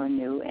original or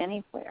new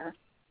anywhere.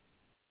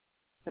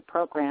 The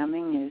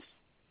programming is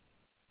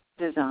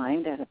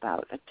designed at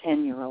about a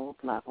 10-year-old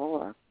level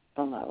or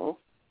below.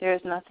 There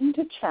is nothing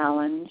to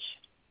challenge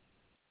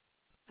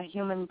a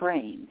human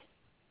brain.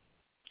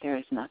 There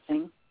is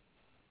nothing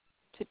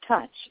to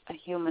touch a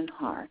human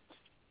heart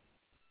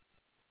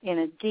in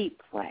a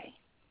deep way.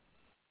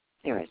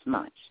 There is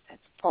much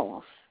that's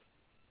false,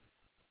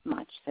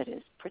 much that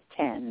is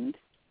pretend,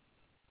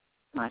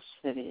 much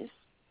that is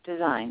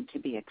designed to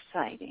be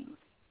exciting,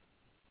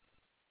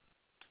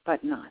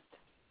 but not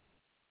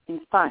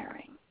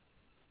inspiring.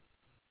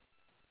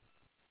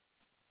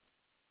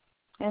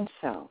 And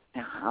so,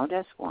 now how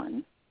does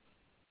one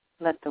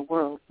let the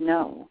world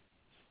know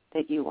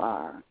that you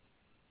are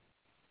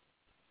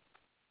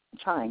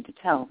trying to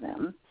tell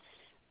them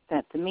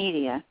that the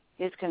media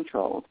is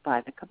controlled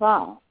by the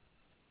cabal?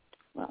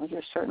 Well,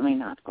 you're certainly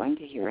not going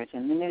to hear it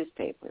in the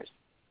newspapers,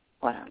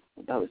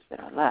 those that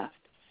are left.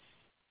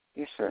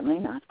 You're certainly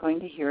not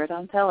going to hear it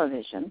on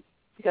television,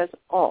 because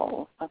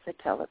all of the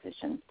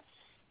television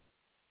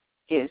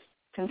is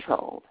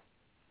controlled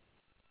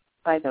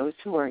by those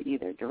who are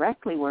either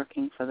directly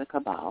working for the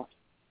cabal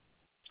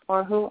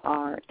or who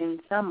are in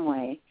some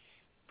way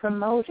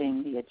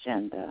promoting the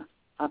agenda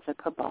of the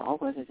cabal,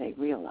 whether they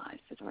realize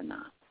it or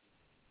not.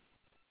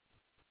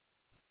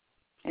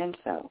 And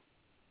so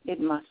it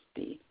must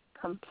be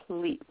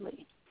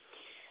completely.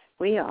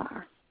 We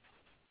are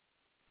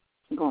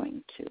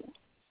going to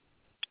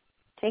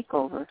take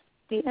over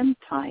the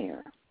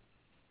entire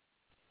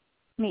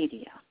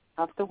media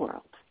of the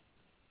world.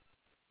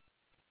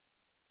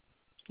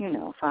 You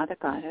know, Father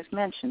God has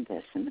mentioned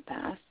this in the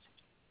past,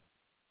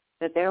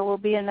 that there will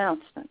be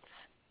announcements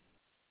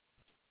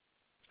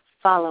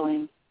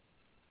following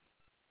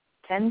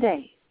 10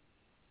 days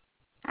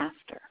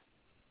after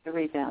the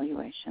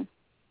revaluation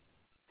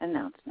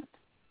announcement.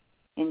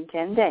 In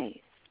 10 days,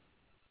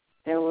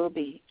 there will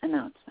be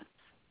announcements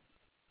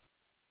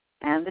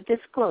and the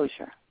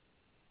disclosure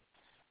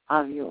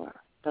of your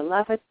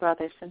beloved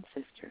brothers and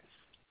sisters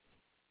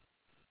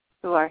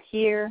who are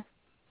here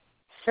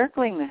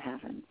circling the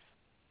heavens,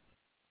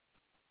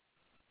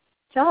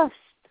 just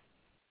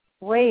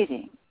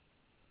waiting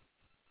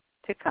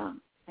to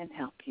come and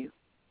help you.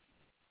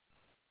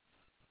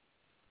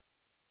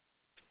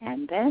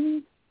 And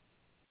then,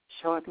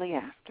 shortly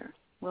after,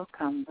 will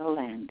come the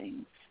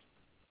landings.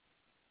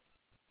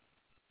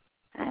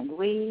 And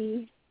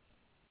we,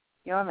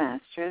 your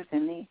masters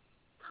in the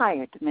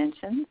higher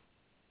dimensions,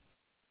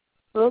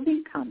 will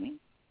be coming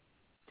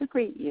to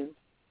greet you.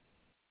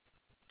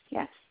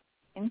 Yes,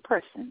 in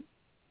person,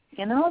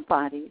 in our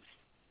bodies,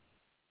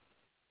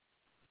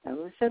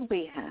 those that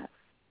we have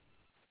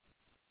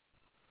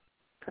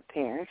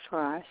prepared for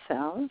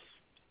ourselves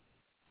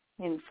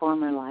in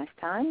former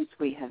lifetimes.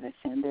 We have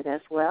ascended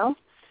as well,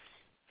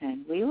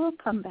 and we will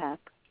come back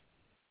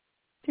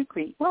to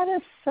greet. What a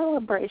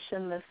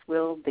celebration this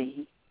will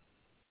be.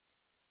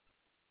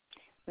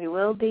 We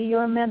will be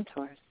your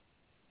mentors.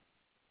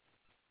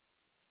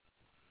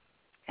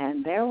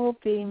 And there will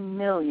be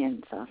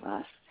millions of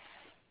us,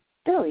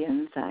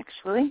 billions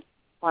actually,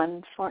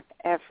 one for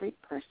every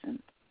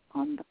person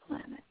on the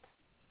planet.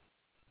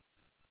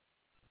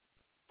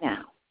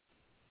 Now,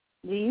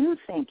 do you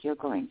think you're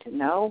going to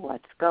know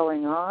what's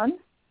going on?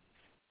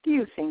 Do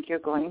you think you're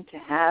going to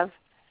have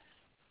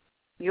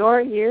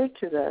your ear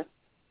to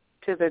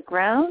the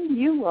ground?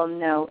 You will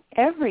know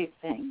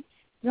everything.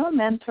 Your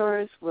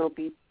mentors will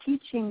be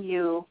teaching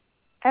you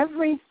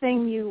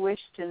everything you wish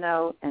to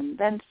know and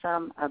then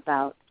some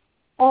about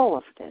all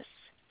of this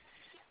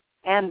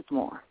and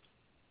more.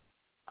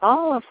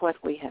 All of what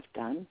we have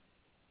done,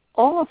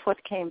 all of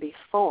what came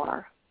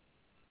before.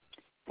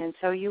 And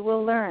so you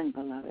will learn,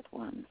 beloved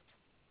ones,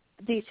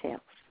 the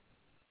details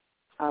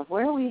of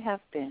where we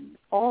have been,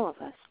 all of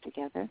us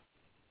together,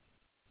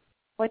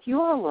 what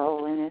your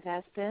role in it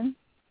has been,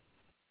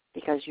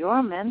 because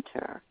your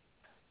mentor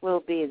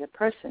will be the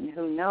person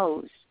who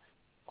knows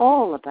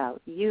all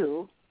about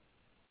you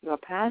your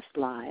past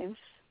lives,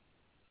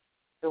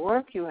 the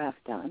work you have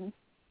done,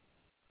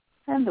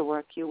 and the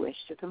work you wish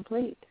to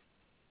complete.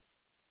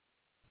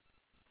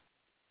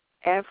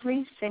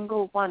 Every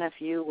single one of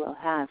you will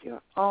have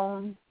your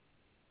own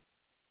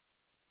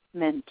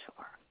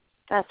mentor.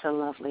 That's a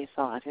lovely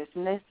thought,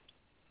 isn't it?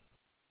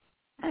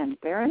 And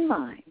bear in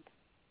mind,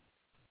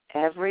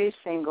 every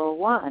single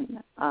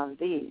one of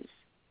these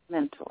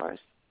mentors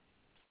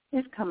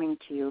is coming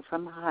to you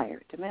from a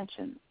higher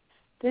dimension.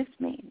 This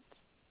means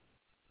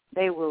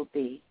they will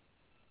be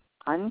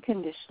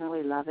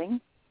unconditionally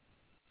loving.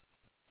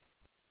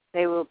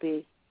 They will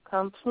be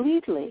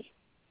completely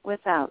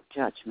without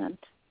judgment.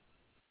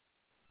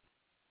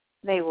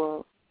 They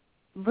will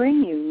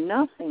bring you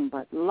nothing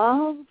but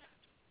love,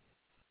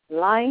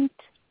 light,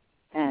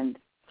 and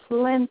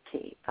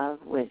plenty of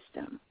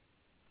wisdom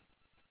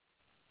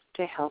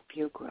to help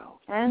you grow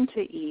and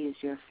to ease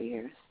your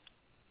fears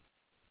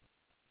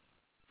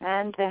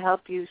and to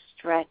help you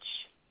stretch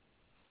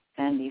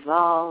and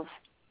evolve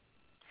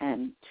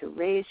and to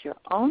raise your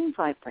own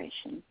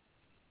vibration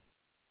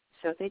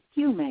so that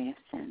you may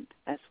ascend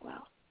as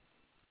well.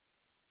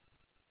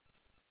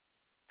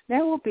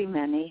 There will be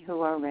many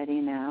who are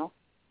ready now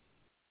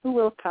who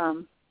will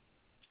come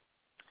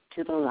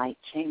to the light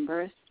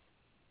chambers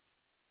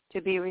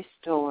to be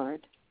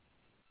restored,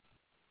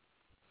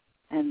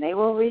 and they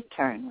will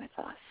return with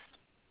us.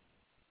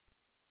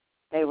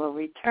 They will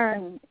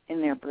return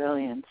in their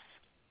brilliance.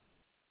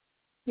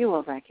 You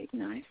will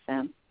recognize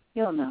them.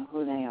 You'll know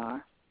who they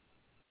are.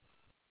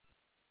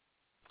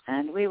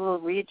 And we will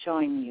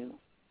rejoin you.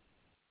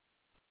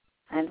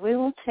 And we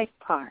will take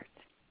part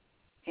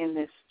in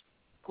this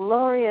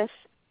glorious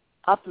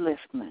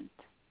upliftment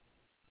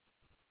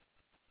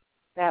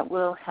that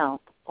will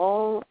help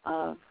all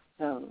of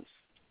those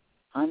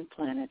on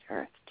planet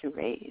Earth to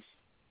raise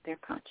their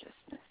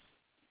consciousness.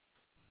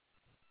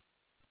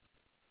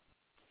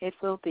 It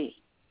will be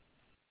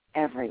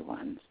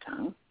everyone's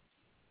tongue.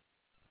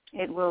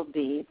 It will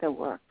be the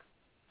work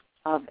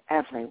of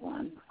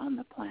everyone on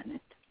the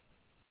planet.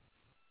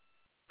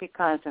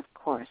 Because, of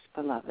course,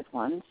 beloved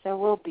ones, there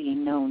will be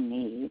no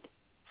need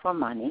for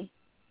money.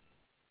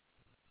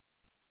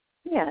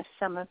 Yes,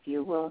 some of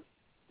you will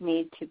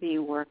need to be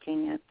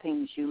working at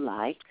things you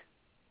like.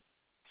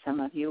 Some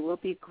of you will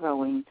be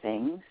growing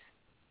things.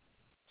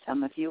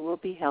 Some of you will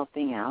be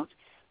helping out.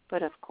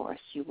 But, of course,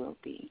 you will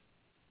be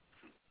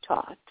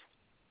taught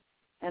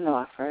and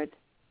offered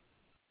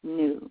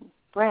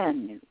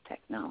brand new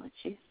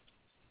technologies,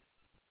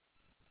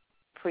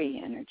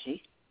 free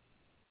energy.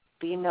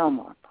 Be no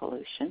more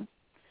pollution.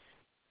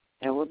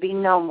 There will be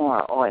no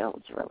more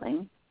oil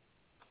drilling.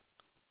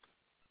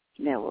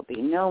 There will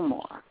be no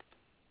more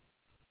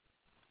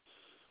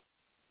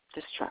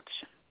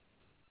destruction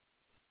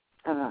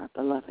of our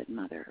beloved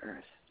Mother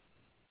Earth.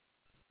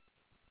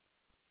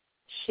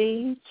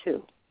 She,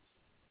 too,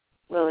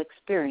 will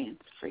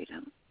experience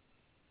freedom,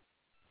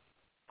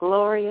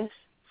 glorious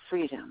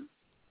freedom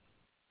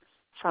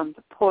from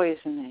the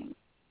poisoning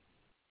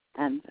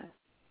and the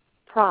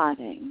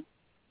prodding,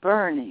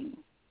 burning,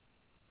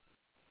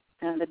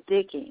 and the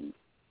digging,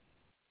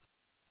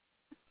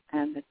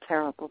 and the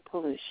terrible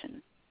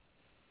pollution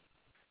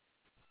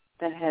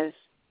that has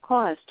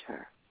caused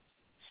her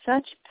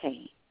such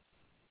pain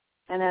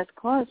and has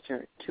caused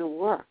her to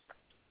work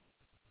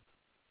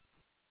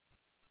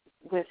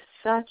with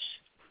such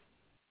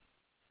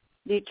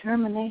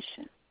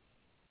determination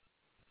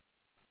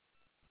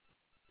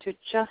to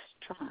just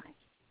try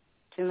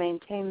to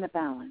maintain the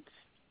balance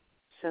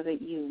so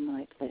that you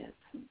might live.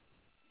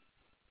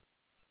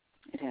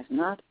 It has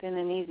not been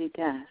an easy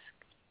task,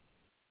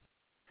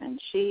 and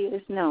she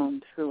is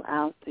known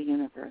throughout the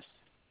universe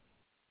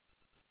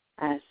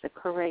as the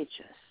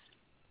courageous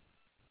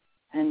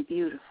and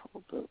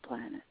beautiful Blue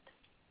Planet.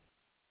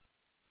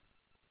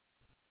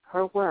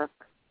 Her work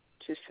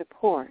to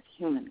support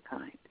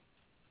humankind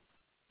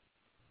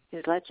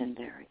is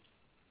legendary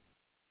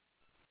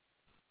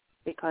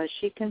because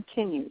she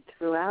continued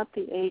throughout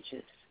the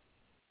ages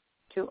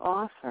to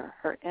offer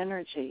her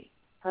energy,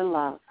 her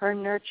love, her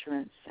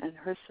nurturance, and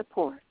her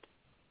support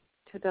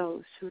to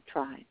those who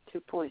tried to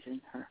poison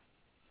her.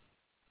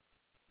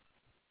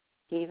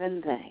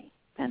 Even they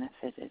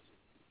benefited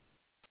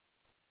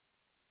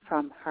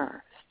from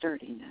her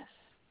sturdiness,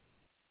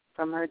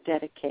 from her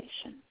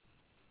dedication.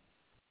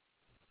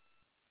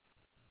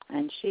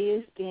 And she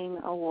is being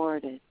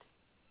awarded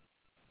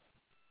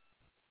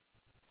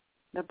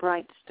the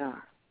Bright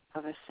Star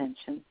of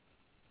Ascension,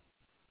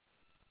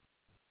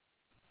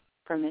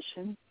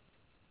 permission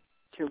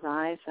to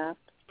rise up,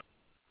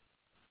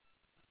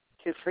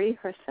 to free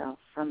herself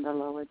from the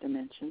lower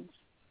dimensions.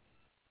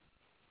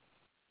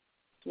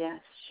 Yes,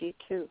 she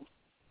too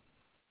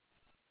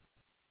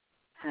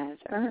has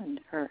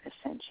earned her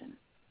ascension,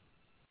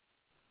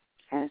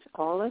 as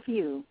all of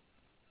you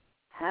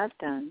have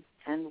done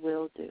and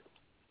will do.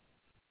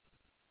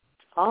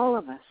 All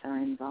of us are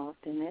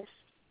involved in this,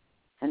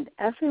 and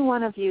every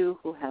one of you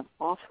who have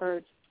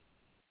offered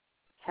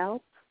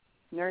help,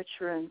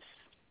 nurturance,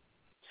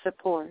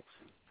 support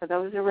for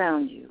those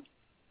around you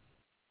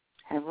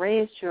have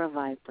raised your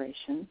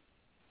vibration,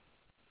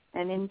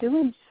 and in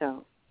doing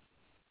so,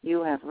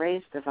 you have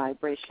raised the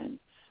vibration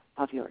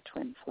of your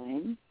twin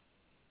flame,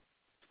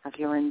 of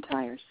your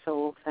entire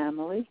soul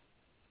family,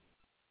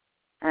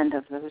 and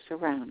of those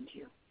around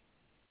you.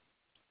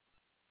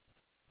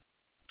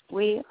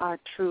 We are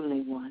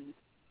truly one,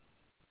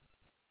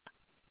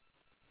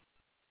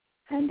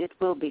 and it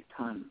will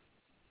become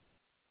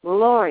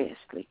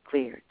gloriously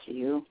clear to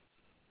you.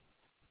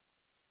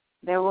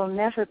 There will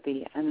never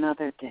be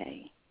another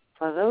day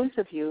for those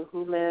of you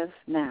who live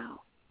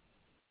now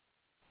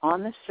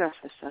on the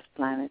surface of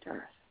planet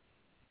Earth.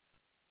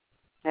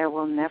 There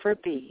will never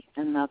be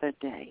another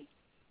day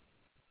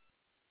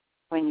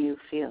when you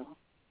feel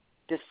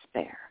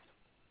despair.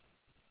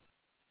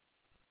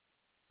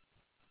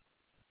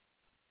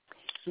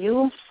 You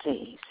will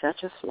see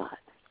such a flood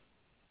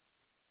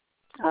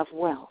of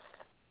wealth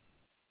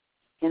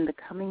in the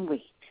coming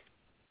week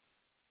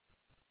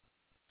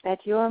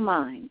that your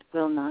mind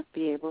will not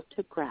be able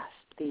to grasp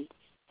the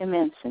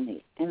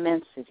immensity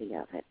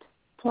of it.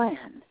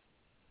 Plan.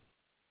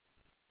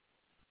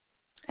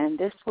 And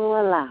this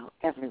will allow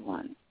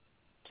everyone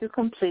to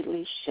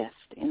completely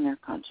shift in their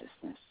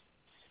consciousness,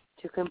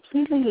 to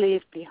completely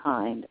leave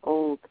behind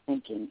old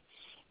thinking.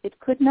 It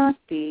could not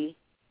be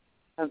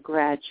a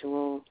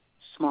gradual,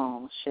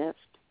 small shift.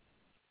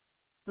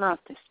 Not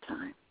this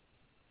time.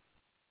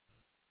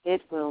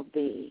 It will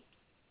be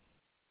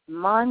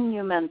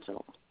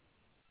monumental.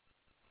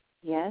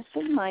 Yes,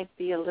 it might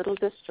be a little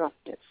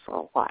disruptive for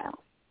a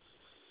while.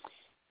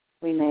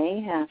 We may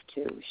have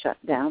to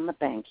shut down the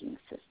banking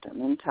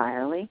system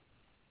entirely.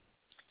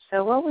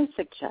 So what we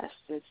suggest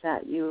is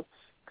that you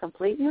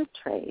complete your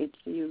trades.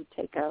 You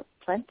take out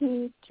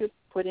plenty to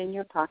put in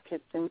your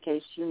pockets in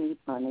case you need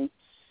money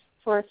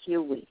for a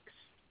few weeks.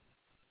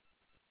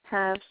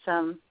 Have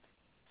some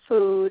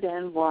food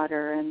and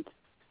water and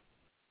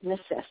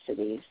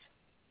necessities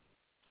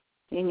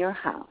in your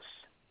house.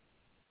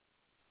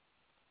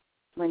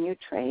 When you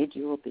trade,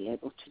 you will be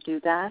able to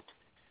do that,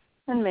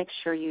 and make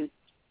sure you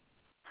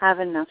have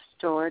enough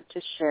stored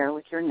to share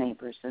with your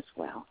neighbors as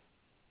well.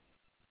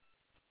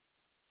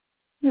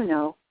 You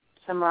know,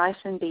 some rice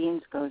and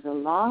beans goes a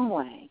long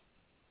way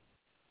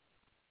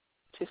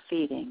to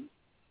feeding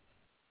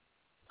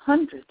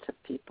hundreds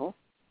of people.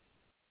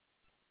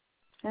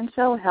 And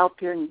so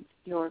help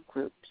your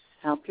groups,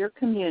 help your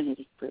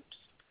community groups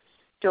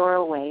store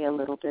away a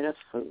little bit of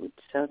food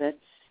so that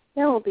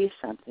there will be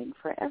something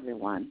for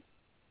everyone.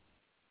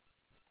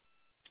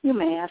 You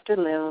may have to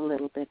live a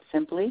little bit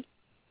simply,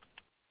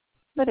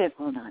 but it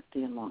will not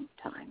be a long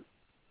time.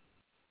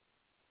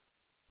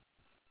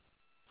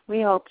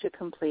 We hope to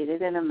complete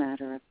it in a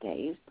matter of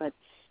days, but,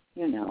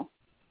 you know,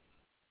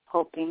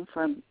 hoping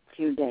for a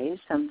few days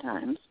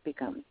sometimes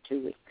becomes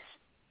 2 weeks.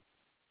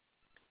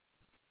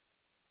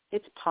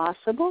 It's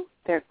possible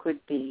there could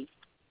be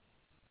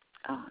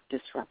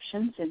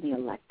disruptions in the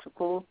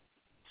electrical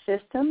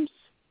systems.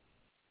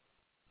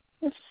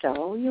 If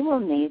so, you will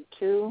need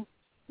to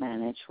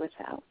manage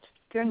without.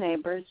 Your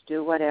neighbors,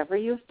 do whatever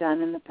you've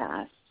done in the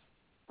past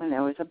when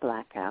there was a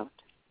blackout.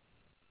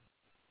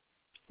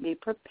 Be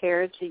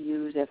prepared to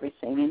use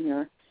everything in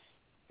your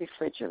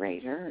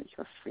refrigerator or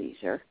your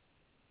freezer.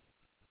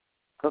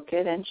 Cook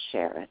it and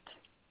share it.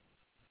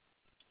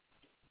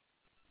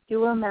 You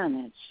will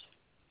manage.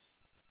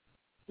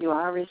 You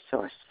are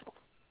resourceful.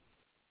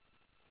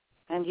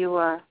 And you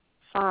are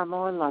far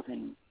more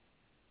loving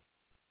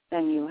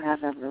than you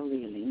have ever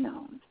really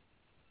known.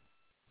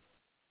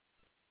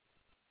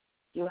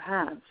 You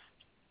have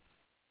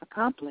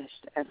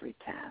accomplished every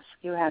task.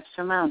 You have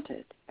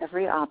surmounted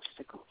every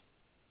obstacle.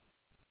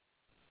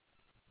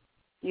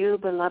 You,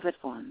 beloved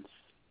ones,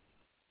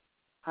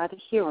 are the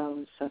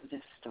heroes of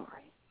this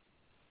story.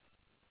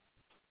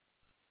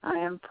 I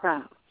am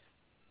proud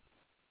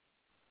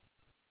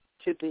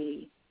to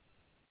be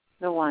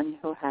the one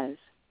who has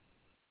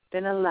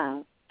been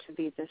allowed to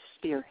be the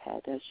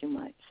spearhead, as you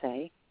might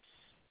say,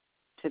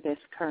 to this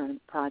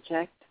current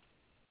project,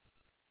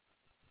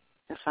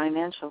 the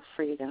financial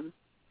freedom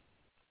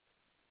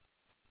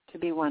to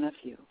be one of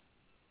you.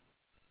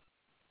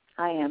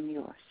 I am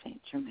your Saint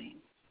Germain.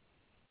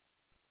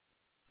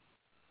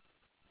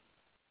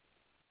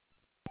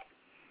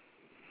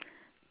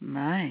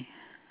 My,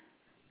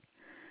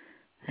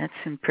 that's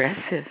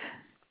impressive.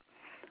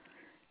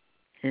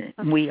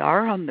 We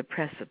are on the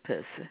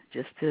precipice,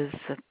 just as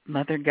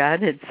Mother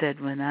God had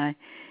said when I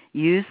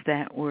used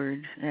that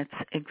word. That's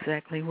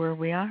exactly where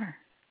we are.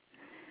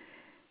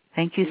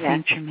 Thank you,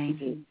 Saint Germain.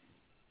 Indeed.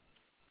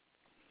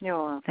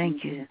 You're welcome.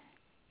 Thank you.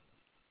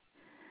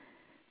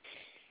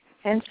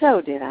 And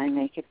so, did I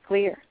make it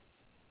clear?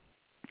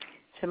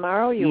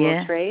 Tomorrow you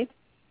will trade.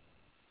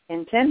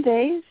 In 10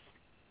 days,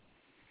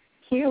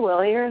 you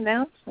will hear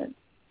announcements.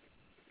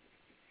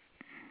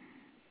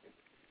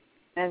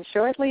 And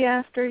shortly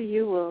after,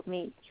 you will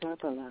meet your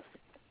beloved.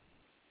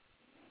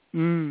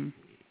 Mm.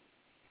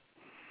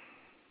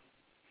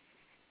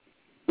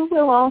 Who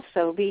will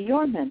also be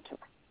your mentor.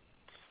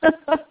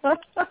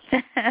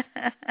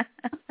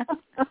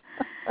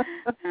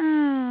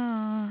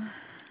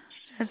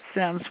 Oh, That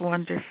sounds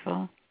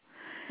wonderful.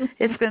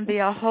 It's going to be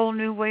a whole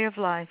new way of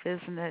life,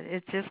 isn't it?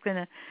 It's just going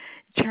to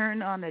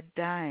turn on a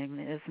dime,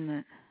 isn't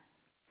it?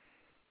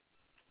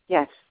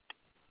 Yes.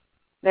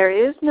 There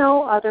is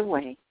no other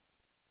way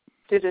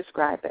to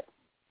describe it.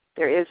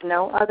 There is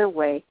no other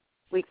way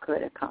we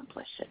could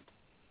accomplish it.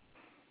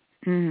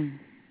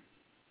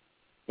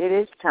 It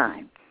is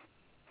time.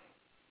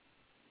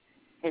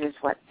 It is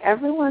what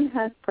everyone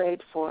has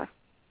prayed for,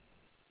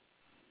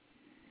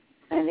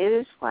 and it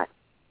is what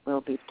will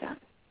be done.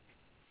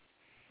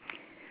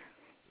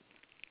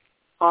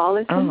 All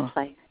is in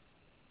place.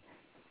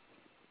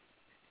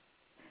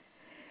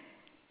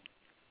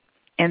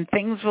 And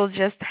things will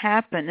just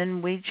happen,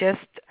 and we just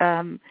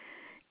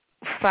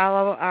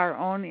follow our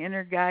own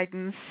inner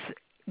guidance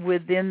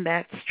within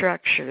that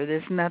structure.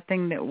 There's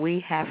nothing that we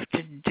have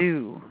to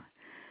do.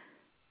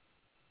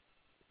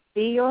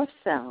 Be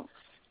yourselves,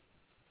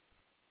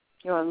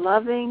 your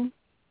loving,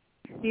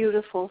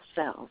 beautiful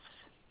selves.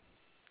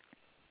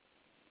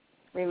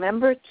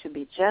 Remember to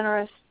be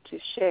generous, to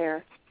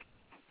share,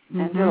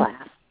 and to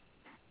laugh.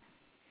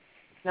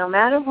 No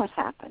matter what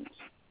happens,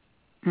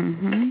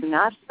 do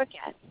not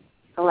forget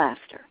the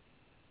laughter.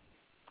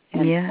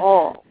 And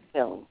all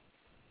will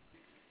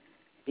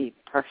be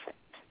perfect.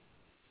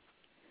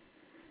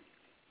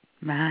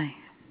 My.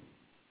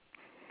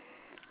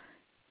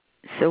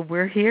 So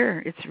we're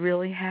here. It's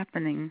really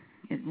happening.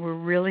 We're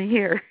really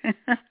here.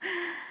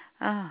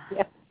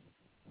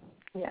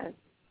 Yes.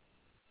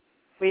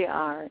 We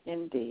are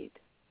indeed.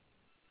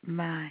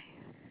 My.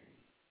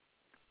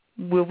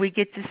 Will we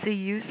get to see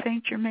you,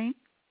 St. Germain?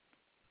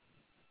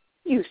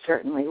 You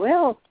certainly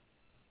will.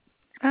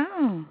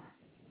 Oh.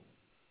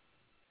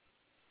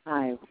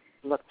 I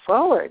look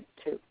forward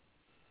to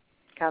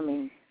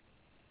coming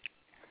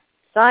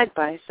side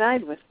by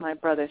side with my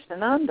brother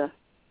Sananda.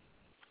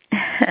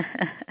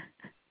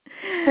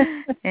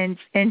 and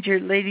your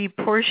lady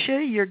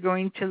Portia, you're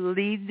going to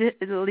lead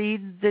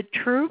the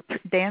troupe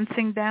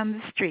dancing down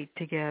the street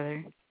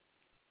together.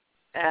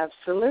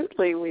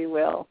 Absolutely, we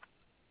will.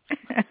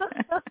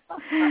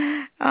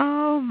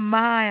 Oh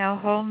my, a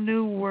whole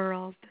new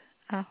world.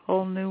 A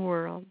whole new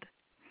world.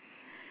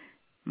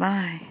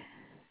 My.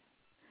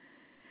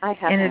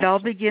 And it all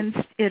begins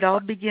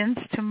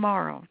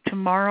tomorrow.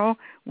 Tomorrow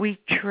we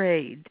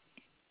trade.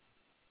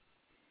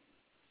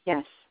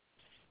 Yes.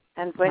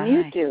 And when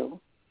you do,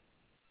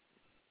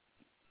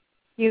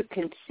 you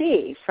can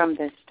see from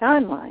this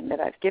timeline that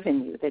I've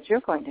given you that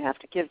you're going to have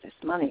to give this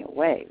money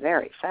away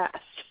very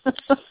fast.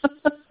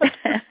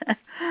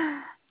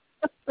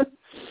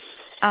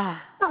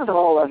 Not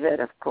all of it,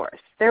 of course.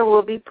 There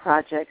will be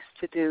projects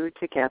to do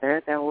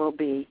together. There will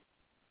be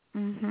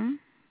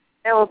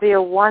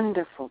a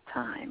wonderful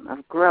time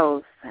of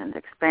growth and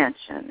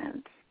expansion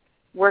and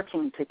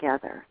working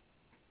together.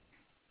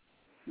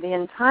 The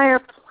entire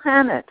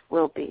planet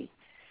will be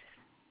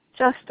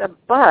just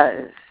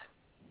abuzz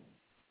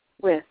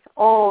with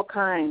all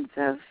kinds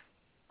of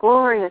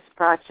glorious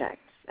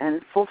projects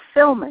and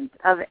fulfillment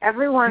of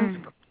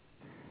everyone's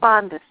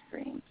fondest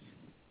dreams.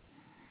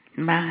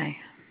 My.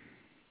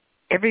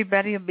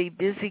 Everybody will be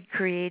busy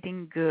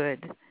creating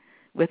good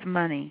with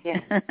money,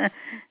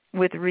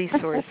 with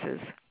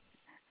resources.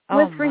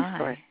 With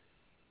resources.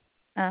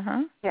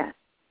 Yes,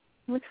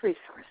 with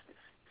resources.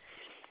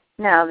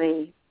 Now,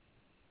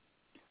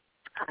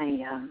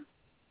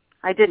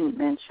 I didn't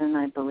mention,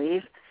 I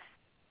believe,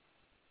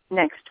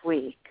 next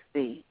week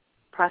the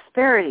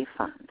prosperity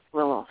funds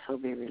will also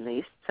be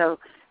released. So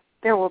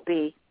there will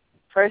be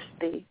first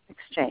the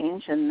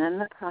exchange, and then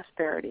the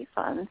prosperity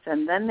funds,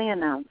 and then the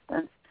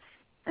announcements,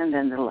 and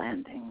then the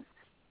landings.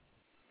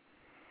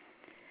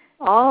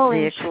 All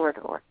in short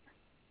order.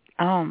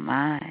 Oh,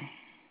 my.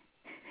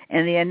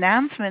 And the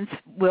announcements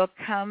will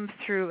come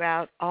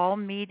throughout all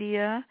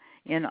media,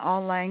 in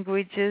all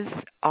languages,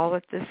 all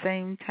at the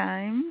same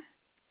time?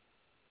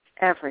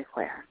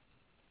 Everywhere.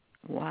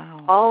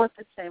 Wow. All at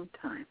the same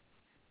time.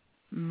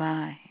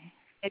 My.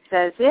 It's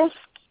as if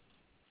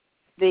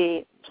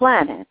the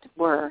planet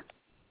were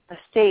a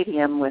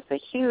stadium with a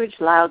huge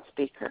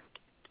loudspeaker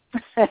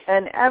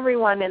and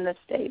everyone in the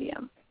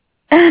stadium.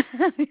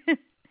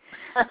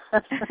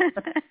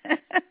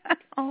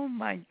 Oh,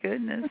 my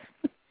goodness.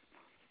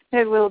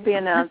 It will be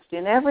announced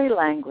in every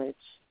language.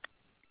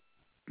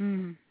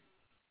 And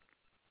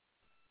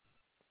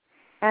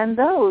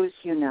those,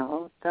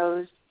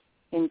 those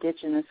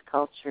indigenous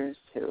cultures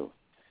who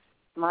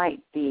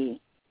might be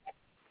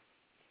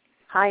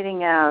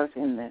hiding out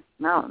in the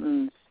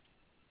mountains,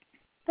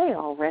 they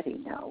already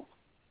know.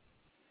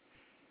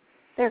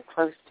 They're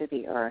close to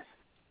the earth.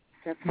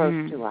 They're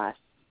close to us.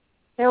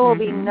 There will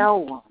be no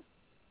one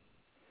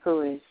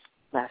who is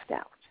left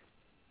out.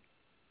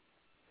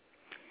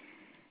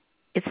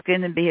 It's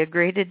going to be a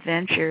great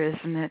adventure,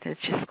 isn't it?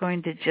 It's just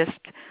going to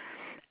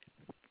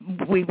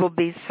we will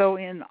be so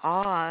in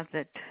awe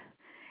that,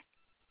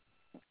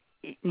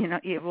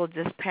 it will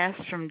just pass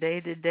from day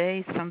to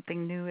day,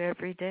 something new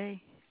every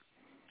day.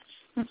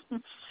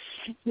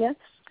 Yes.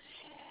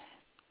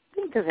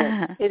 Think of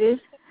it. It is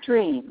a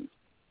dream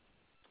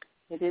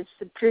It is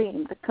the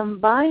dream, the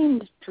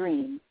combined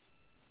dream.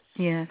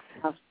 Yes.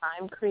 Of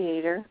Time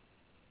Creator,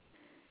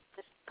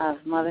 of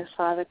Mother,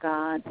 Father,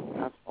 God,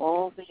 of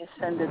all the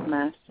Ascended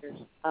Masters,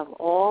 of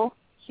all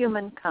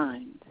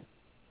humankind.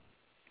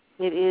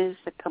 It is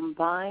the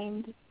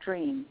combined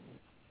dream.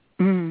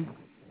 Mm.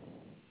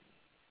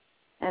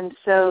 And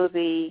so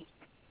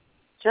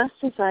just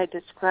as I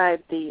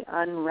described the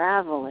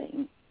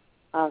unraveling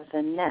of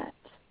the net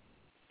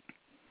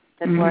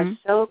that was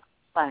so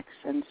complex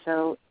and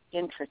so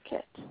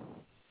intricate,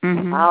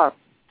 our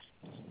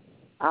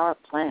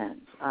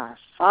plans are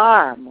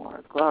far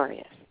more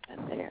glorious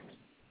than theirs,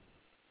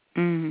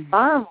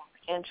 far more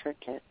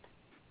intricate,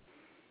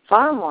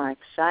 far more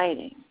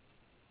exciting,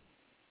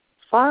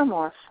 far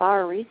more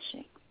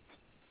far-reaching,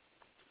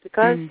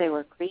 because they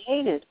were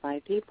created by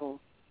people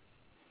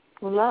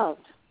who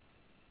loved.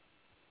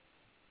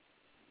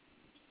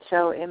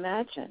 So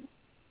imagine,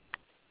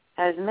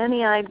 as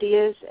many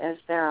ideas as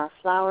there are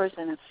flowers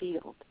in a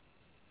field,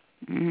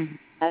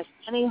 as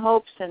many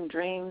hopes and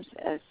dreams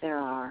as there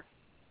are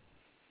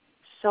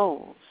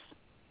souls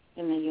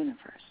in the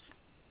universe.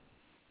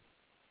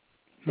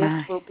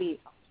 This will be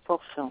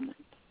fulfillment.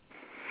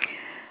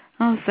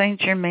 Oh, Saint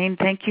Germain,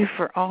 thank you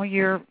for all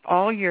your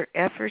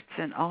efforts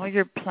and all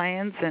your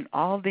plans and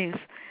all these,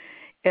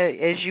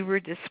 as you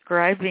were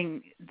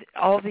describing,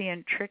 all the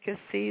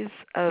intricacies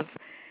of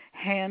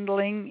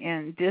handling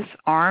and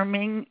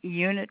disarming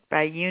unit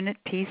by unit,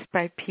 piece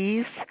by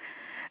piece,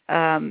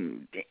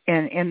 and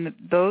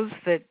those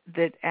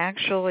that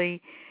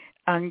actually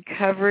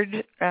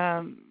uncovered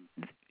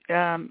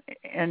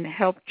and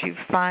helped you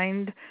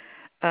find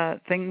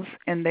things,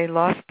 and they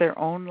lost their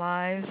own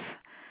lives.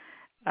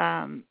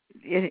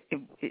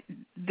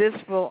 This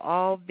will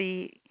all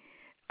be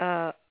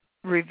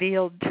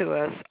revealed to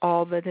us,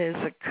 all that has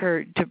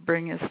occurred to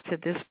bring us to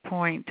this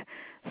point,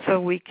 so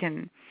we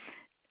can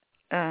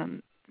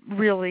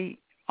really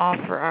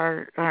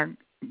offer our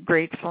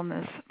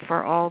gratefulness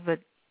for all that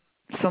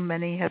so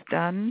many have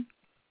done.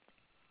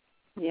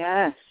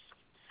 Yes.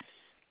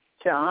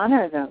 To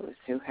honor those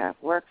who have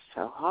worked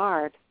so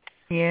hard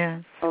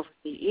over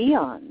the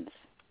eons.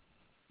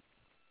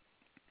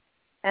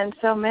 And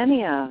so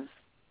many of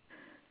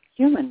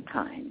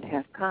humankind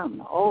have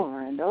come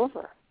over and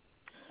over.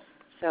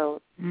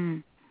 So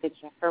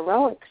it's a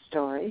heroic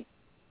story,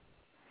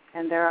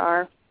 and there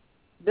are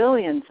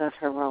billions of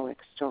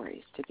heroic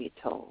stories to be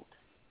told.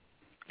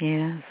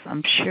 Yes,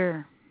 I'm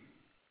sure.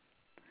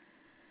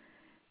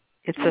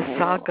 It's a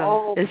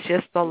saga. It's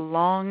just a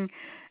long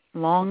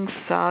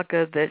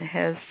saga that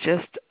has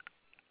just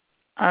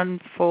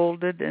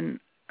unfolded and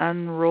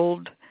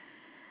unrolled,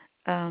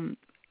 and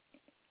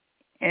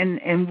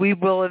we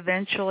will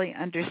eventually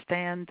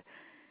understand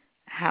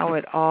how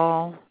it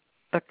all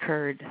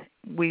occurred.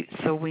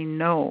 So we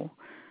know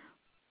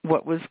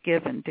what was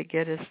given to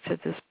get us to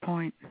this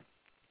point.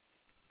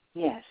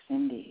 Yes,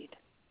 indeed.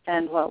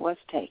 And what was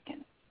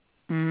taken.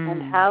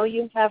 And how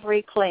you have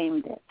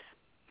reclaimed it.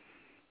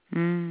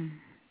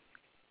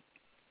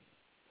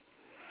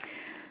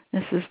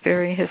 This is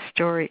very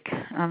historic.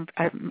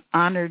 I'm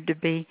honored to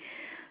be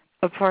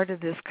a part of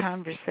this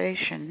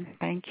conversation.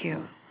 Thank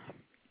you.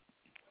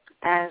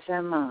 As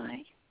am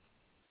I,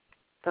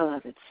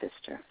 beloved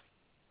sister.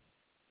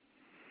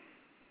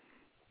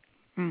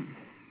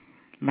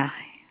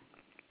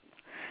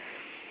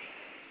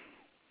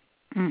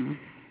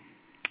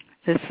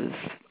 This is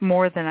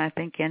more than I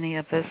think any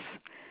of us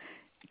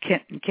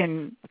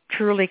can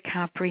truly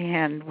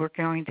comprehend. We're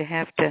going to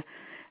have to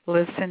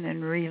listen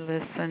and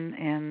re-listen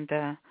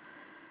and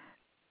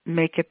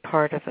make it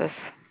part of us.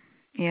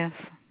 Yes.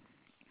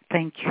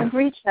 Thank you. And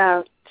reach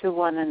out to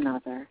one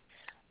another.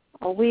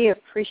 We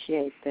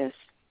appreciate this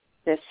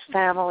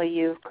family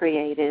you've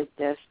created,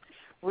 this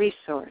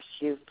resource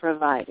you've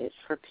provided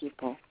for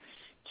people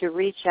to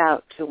reach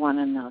out to one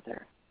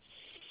another.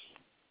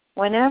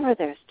 Whenever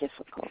there's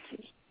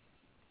difficulty,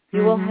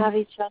 you will have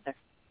each other.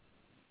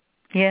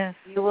 Yes.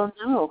 You will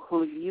know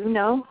who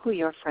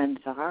your friends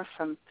are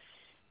from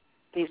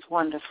these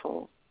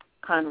wonderful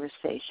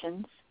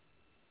conversations.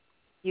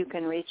 You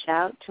can reach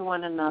out to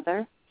one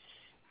another.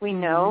 We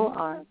know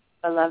our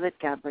beloved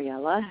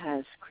Gabriella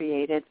has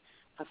created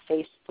a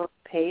Facebook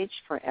page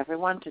for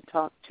everyone to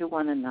talk to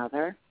one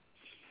another.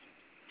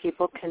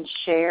 People can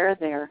share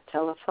their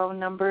telephone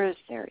numbers,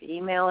 their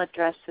email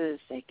addresses.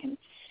 They can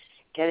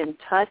get in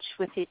touch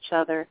with each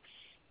other.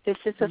 This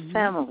is a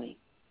family,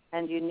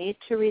 and you need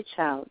to reach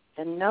out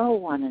and know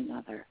one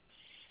another.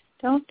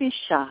 Don't be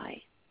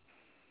shy.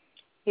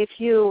 If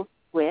you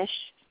wish,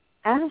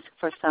 ask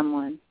for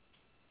someone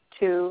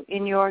to,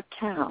 in your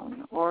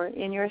town or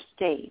in your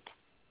state,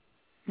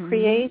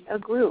 create a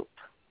group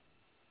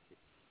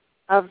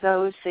of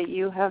those that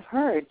you have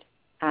heard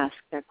ask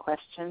their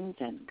questions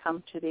and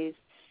come to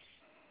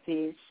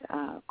these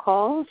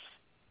calls.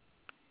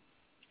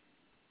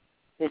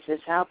 This is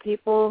how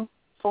people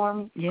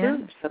form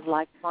groups of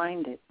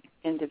like-minded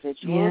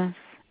individuals. Yes.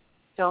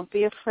 Don't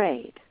be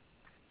afraid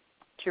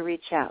to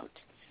reach out.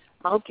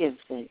 I'll give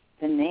the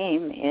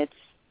name. It's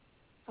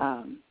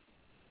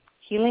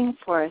Healing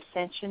for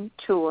Ascension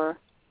Tour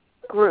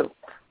group.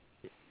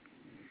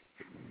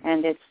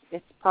 And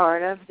it's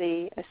part of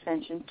the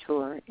Ascension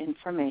Tour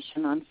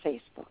information on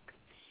Facebook.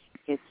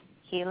 It's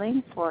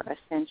Healing for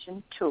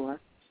Ascension Tour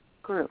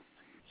group.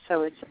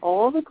 So it's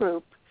all the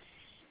group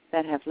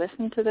that have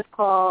listened to the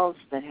calls,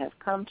 that have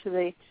come to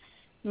the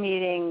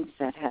meetings,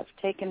 that have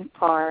taken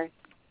part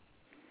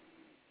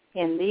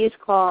in these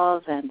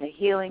calls and the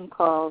healing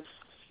calls.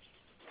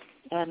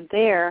 And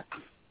there,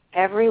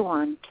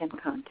 everyone can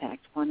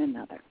contact one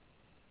another.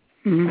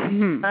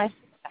 Mm-hmm. I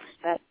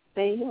suspect that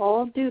they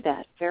all do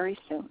that very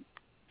soon.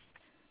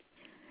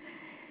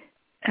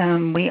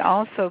 We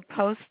also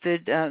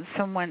posted,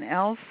 someone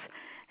else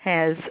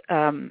has,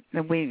 Kathryn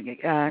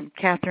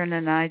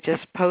and I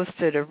just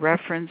posted a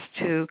reference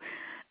to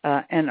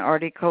an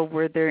article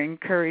where they're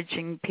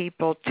encouraging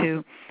people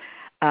to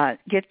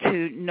get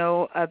to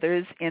know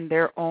others in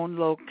their own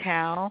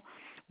locale,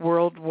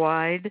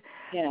 worldwide.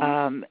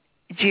 Yeah.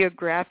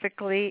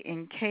 Geographically,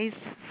 in case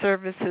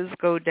services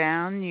go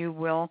down, you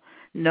will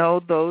know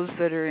those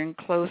that are in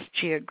close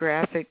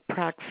geographic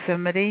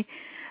proximity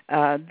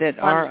that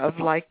are of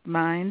like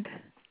mind.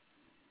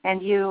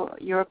 And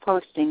you're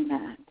posting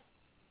that?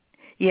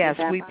 Yes,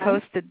 that we right?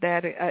 posted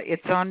that.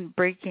 It's on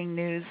Breaking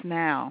News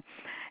now,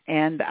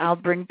 and I'll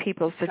bring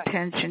people's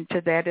attention to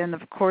that. And,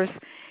 of course,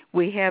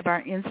 we have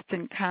our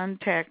Instant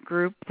Contact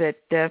group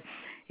that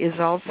is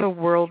also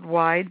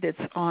worldwide, that's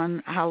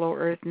on Hollow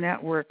Earth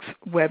Network's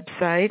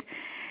website,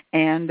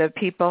 and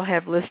people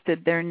have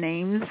listed their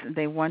names.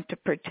 They want to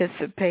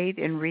participate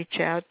and reach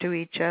out to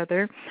each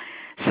other,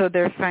 so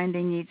they're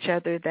finding each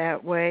other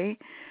that way.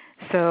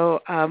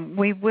 So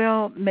we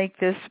will make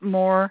this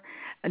more,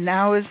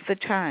 now is the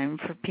time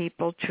for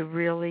people to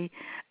really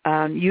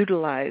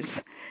utilize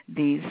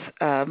these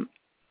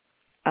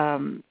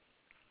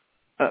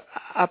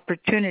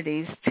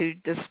opportunities to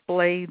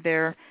display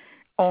their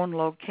own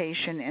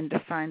location and to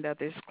find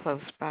others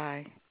close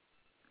by.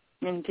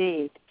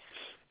 Indeed.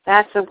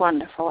 That's a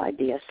wonderful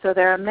idea. So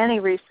there are many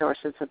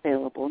resources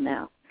available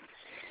now.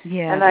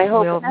 Yeah, and I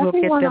hope we'll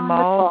get them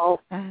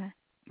all.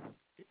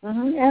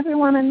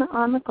 Everyone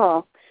on the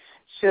call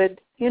should,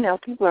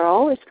 people are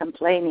always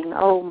complaining,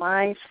 oh,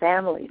 my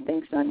family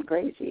thinks I'm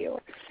crazy,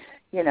 or,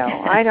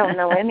 I don't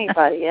know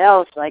anybody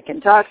else I can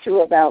talk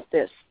to about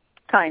this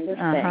kind of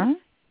thing.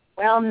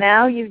 Well,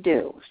 now you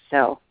do.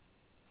 So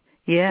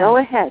go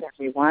ahead,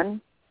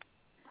 everyone.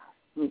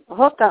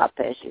 Hook up,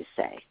 as you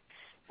say,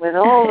 with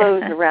all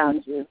those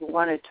around you who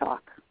want to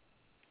talk.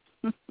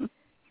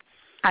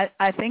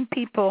 I think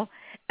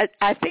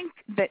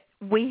that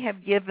we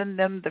have given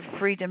them the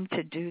freedom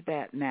to do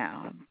that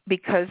now,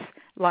 because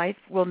life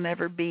will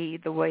never be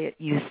the way it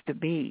used to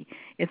be.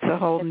 It's a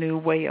whole new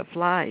way of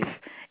life,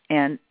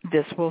 and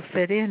this will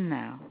fit in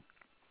now.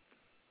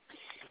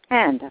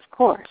 And, of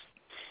course,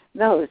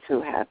 those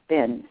who have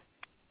been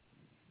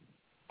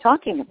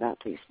talking about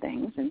these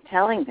things and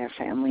telling their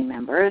family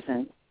members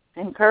and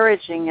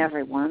encouraging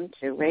everyone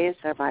to raise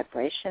their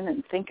vibration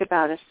and think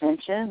about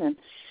ascension and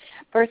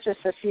purchase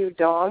a few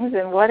dogs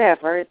and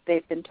whatever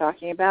they've been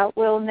talking about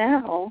will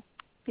now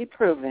be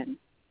proven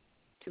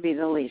to be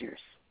the leaders.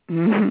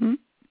 Mm-hmm.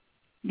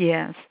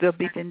 Yes, they'll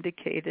be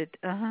vindicated.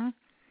 And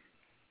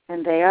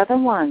they are the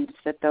ones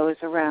that those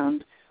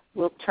around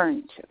will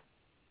turn to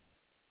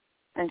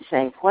and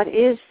say, what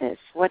is this?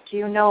 What do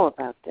you know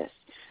about this?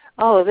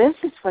 Oh, this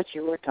is what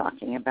you were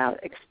talking about.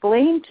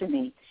 Explain to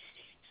me.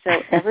 So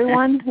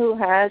everyone who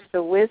has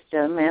the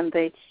wisdom and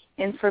the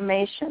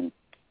information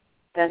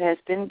that has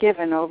been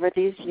given over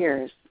these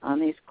years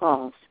on these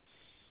calls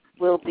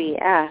will be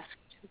asked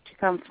to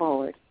come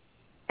forward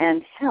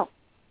and help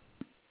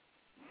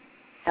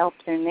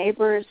their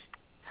neighbors,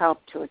 help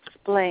to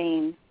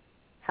explain,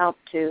 help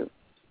to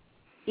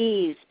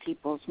ease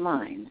people's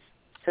minds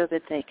so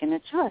that they can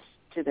adjust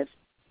to the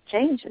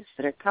changes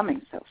that are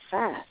coming so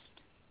fast.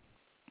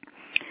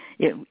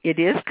 It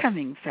is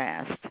coming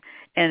fast,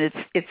 and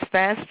it's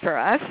fast for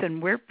us,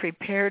 and we're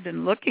prepared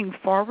and looking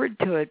forward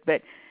to it,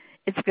 but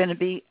it's going to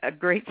be a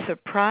great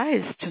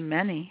surprise to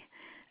many.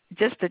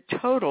 Just a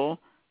total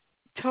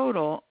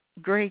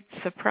great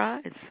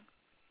surprise.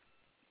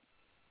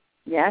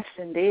 Yes,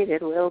 indeed,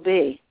 it will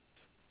be.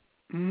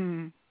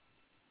 Mm.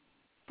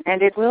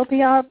 And it will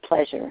be our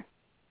pleasure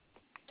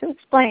to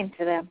explain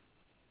to them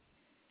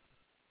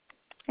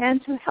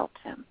and to help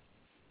them.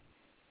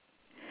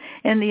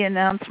 And the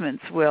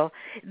announcements will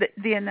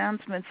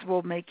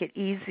make it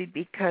easy,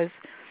 because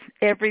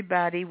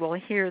everybody will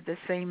hear the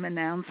same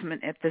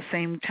announcement at the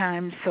same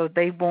time, so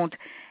they won't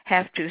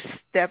have to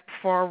step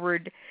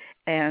forward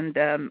and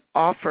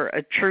offer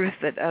a truth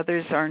that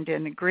others aren't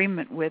in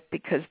agreement with,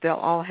 because they'll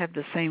all have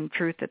the same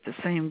truth at the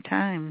same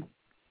time.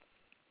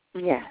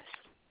 Yes.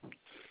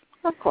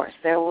 Of course,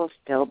 there will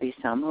still be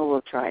some who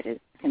will try to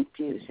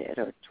confuse it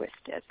or twist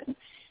it. And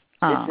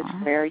this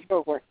is where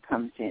your work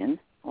comes in,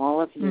 all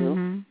of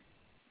you,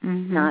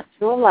 not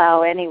to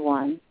allow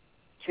anyone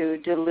to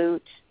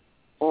dilute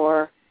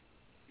or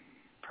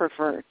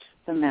pervert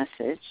the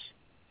message,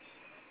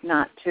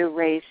 not to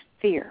raise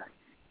fear.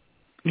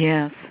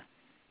 Yes.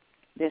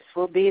 this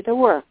will be the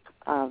work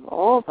of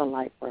all the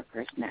light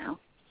workers now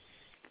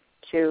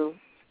to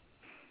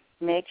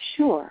make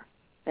sure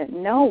that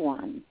no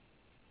one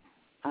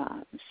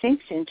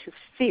sinks into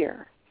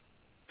fear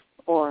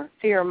or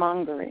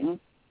fear-mongering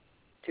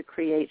to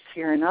create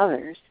fear in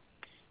others.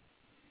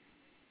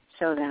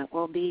 So that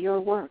will be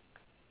your work.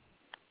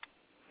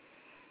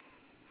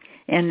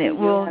 And it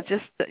will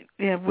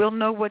we'll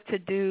know what to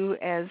do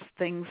as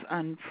things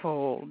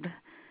unfold.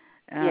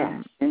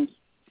 Yes.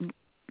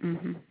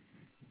 Mm-hmm.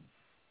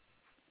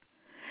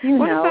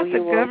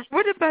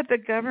 What about the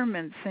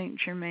government, St.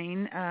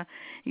 Germain?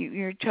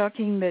 You're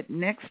talking that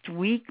next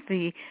week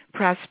the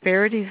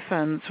prosperity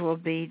funds will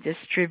be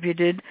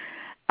distributed.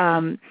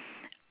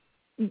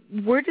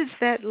 Where does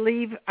that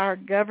leave our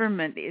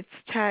government? It's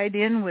tied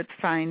in with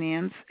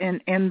finance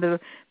and the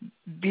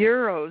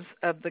bureaus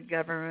of the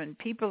government.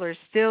 People are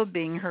still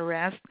being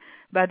harassed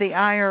by the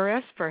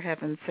IRS, for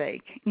heaven's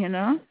sake, you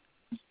know?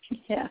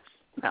 Yes.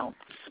 No,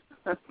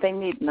 they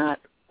need not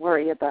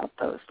worry about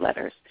those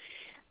letters.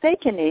 They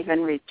can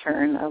even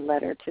return a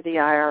letter to the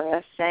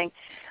IRS saying,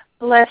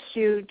 "Bless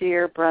you,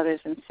 dear brothers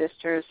and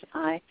sisters.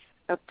 I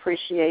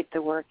appreciate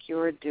the work you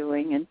are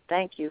doing, and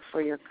thank you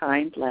for your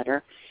kind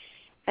letter."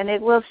 And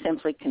it will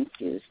simply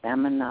confuse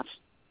them enough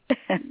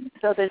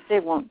so that they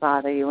won't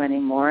bother you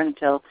anymore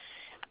until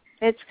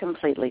it's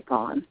completely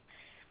gone.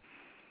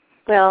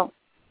 Well,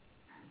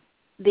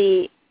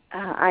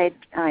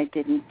 I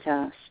didn't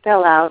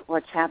spell out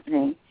what's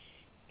happening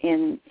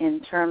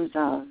in terms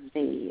of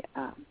the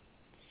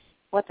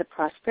what the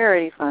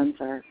prosperity funds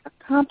are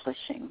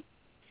accomplishing.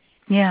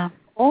 Yeah.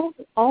 All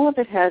of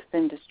it has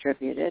been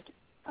distributed,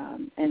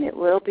 and it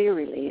will be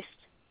released.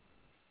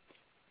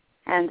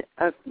 And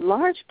a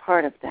large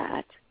part of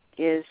that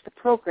is the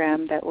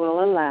program that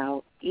will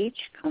allow each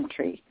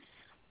country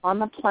on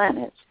the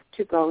planet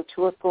to go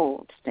to a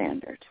gold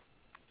standard.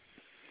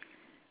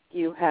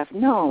 You have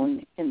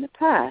known in the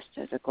past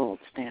as a gold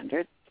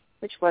standard,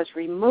 which was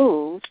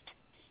removed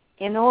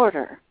in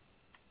order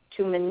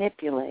to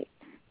manipulate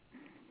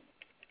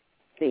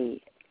the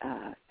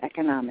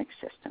economic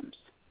systems.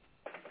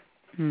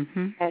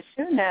 Mm-hmm. As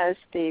soon as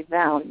the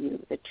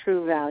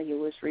true value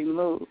was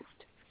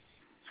removed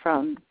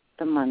from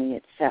the money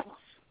itself.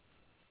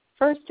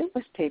 First it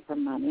was paper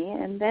money,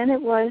 and then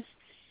it was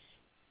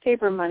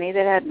paper money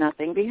that had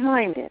nothing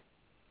behind it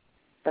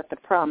but the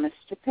promise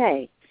to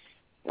pay.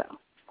 Well,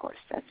 of course,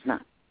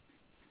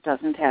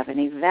 doesn't have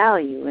any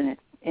value in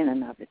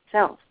and of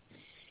itself.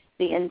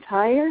 The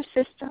entire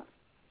system,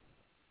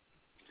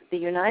 the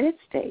United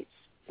States,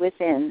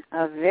 within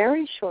a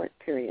very short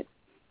period,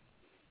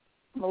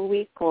 a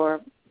week or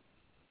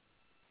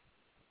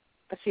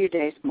a few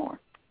days more,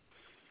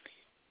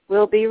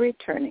 will be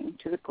returning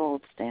to the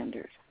gold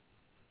standard.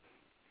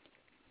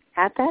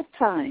 At that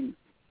time,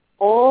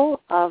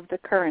 all of the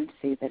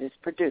currency that is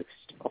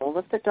produced, all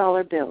of the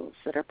dollar bills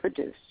that are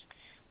produced,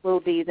 will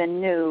be the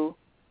new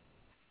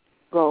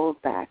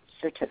gold-backed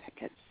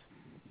certificates.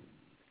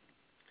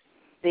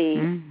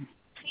 The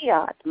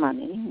fiat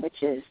money,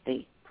 which is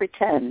the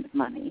pretend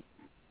money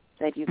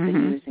that you've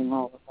been using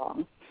all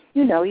along,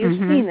 you've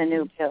seen the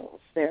new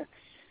bills. They're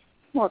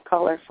more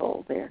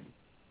colorful. They're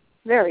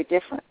very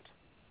different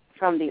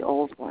from the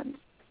old ones.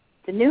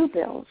 The new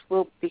bills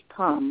will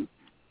become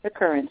the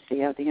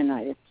currency of the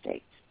United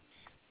States.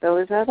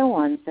 Those are the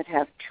ones that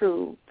have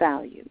true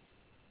value.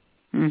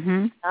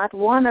 Mm-hmm. Not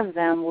one of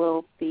them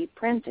will be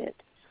printed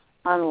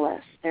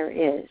unless there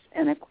is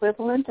an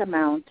equivalent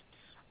amount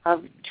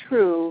of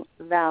true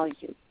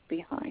value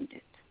behind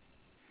it.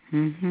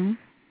 Mm-hmm.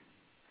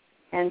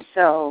 And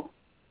so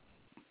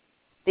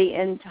the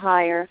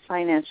entire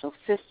financial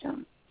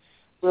system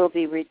will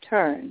be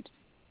returned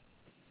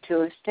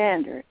to a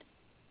standard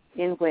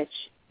in which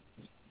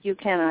you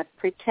cannot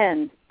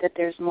pretend that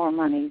there's more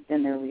money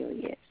than there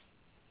really is.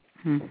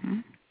 Mm-hmm.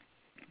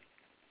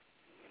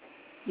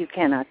 You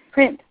cannot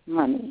print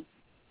money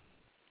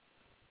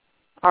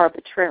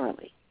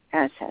arbitrarily,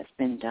 as has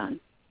been done.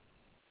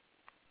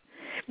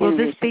 Will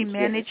this be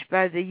managed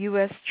by the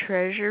US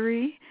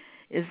Treasury?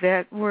 Is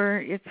that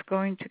where it's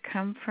going to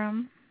come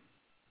from?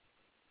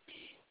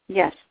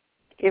 Yes,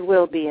 it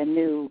will be a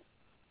new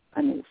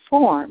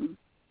form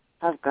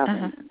of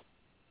government.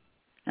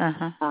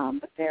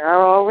 But there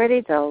are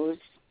already those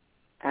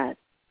at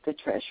the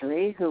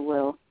Treasury who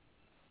will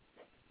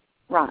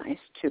rise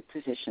to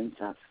positions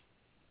of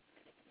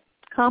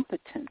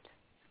competent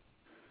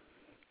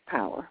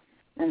power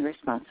and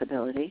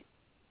responsibility,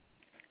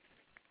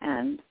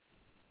 and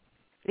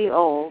the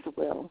old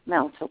will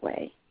melt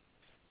away.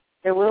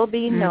 There will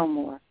be no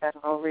more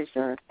Federal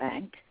Reserve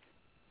Bank.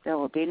 There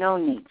will be no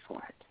need for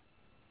it.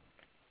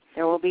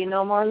 There will be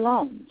no more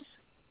loans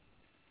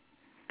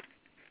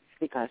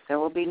because there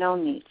will be no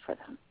need for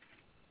them.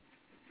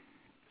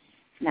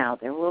 Now,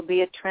 there will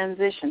be a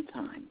transition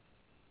time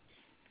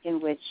in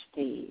which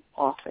the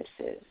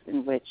offices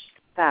in which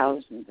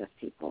thousands of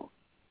people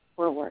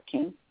were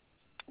working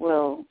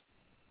will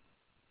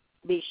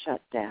be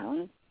shut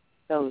down.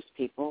 Those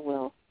people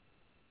will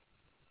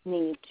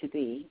need to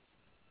be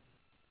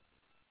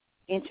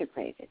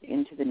integrated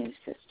into the new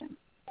system.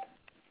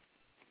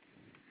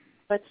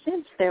 But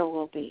since there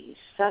will be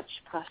such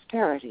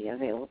prosperity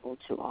available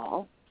to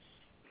all,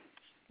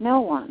 no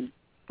one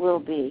will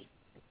be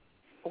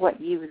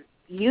what you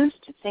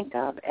used to think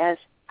of as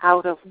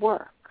out of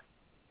work.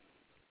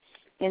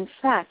 In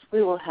fact,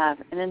 we will have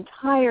an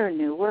entire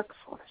new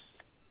workforce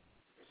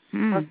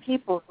of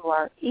people who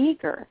are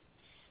eager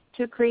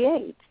to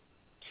create,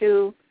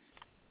 to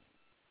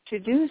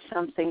do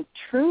something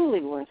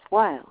truly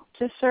worthwhile,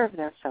 to serve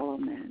their fellow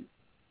men.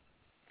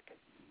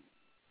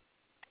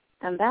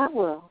 And that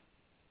will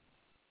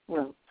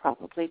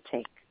probably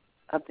take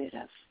a bit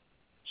of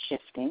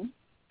shifting.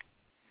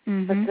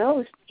 But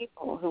those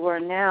people who are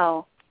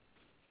now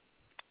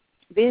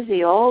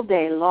busy all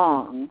day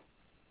long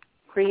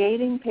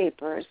creating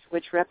papers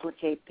which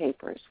replicate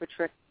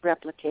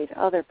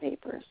other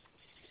papers,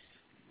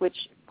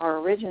 which are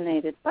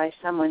originated by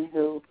someone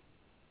who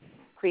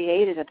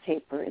created a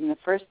paper in the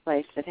first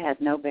place that had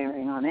no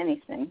bearing on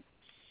anything,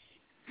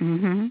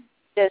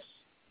 this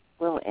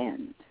will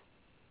end.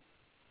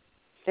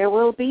 There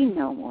will be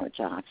no more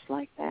jobs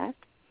like that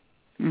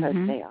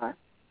because they are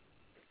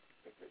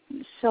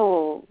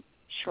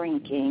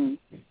soul-shrinking,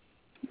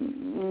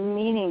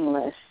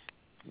 meaningless,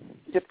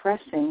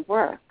 depressing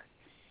work.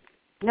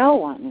 No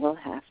one will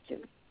have to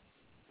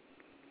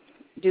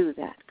do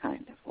that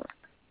kind of work.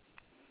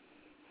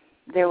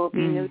 There will be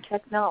new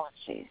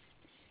technologies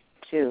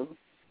to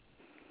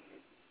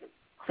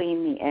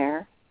clean the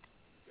air,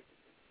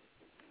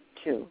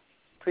 to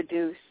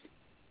produce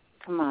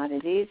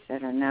commodities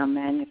that are now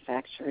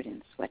manufactured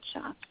in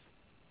sweatshops.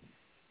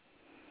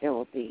 There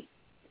will be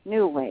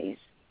new ways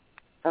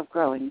of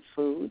growing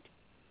food,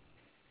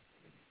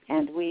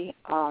 and we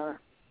are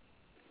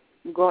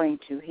going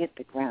to hit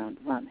the ground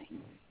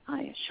running,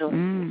 I assure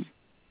you.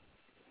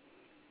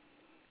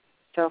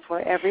 So for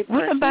every person...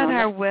 What about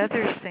our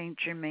weather, St.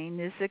 Germain?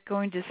 Is it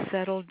going to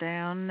settle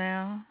down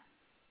now?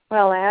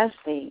 Well, as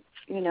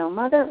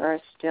Mother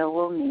Earth still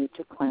will need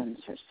to cleanse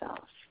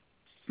herself.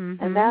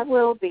 And that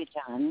will be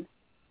done,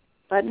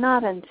 but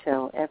not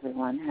until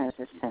everyone has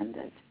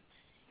ascended.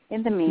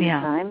 In the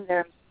meantime,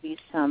 there will be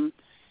some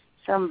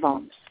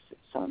bumps,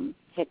 some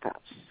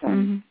hiccups,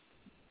 some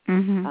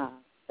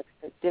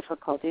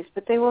difficulties,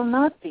 but they will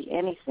not be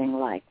anything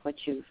like what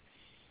you've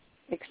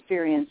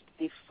experienced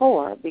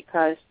before,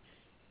 because,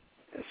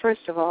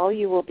 first of all,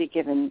 you will be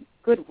given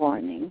good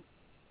warning.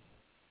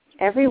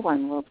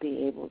 Everyone will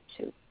be able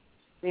to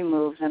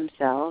remove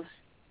themselves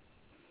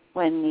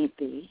when need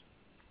be.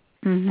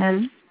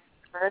 And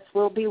Earth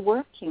will be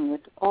working with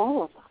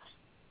all of us.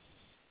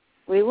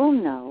 We will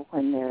know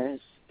when there is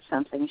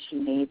something she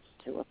needs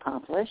to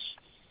accomplish,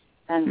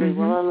 and we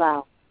will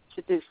allow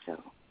her to do so.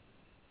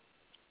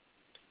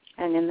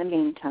 And in the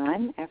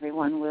meantime,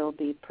 everyone will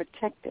be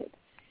protected.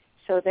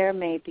 So there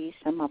may be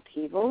some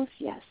upheavals.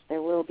 Yes,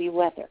 there will be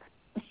weather,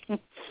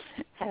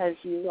 as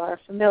you are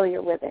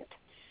familiar with it.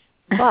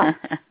 But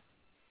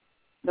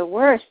the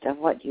worst of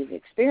what you've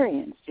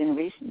experienced in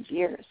recent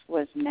years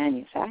was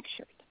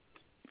manufactured.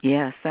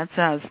 Yes, that's what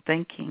I was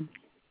thinking.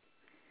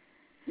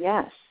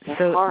 Yes.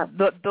 So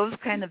those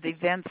kind of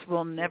events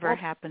will never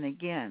happen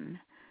again.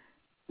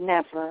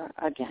 Never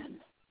again.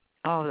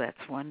 Oh, that's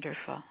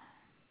wonderful.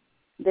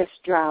 This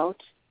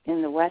drought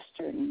in the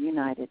western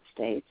United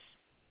States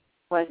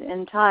was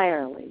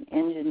entirely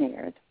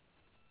engineered.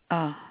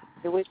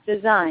 It was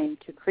designed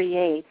to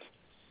create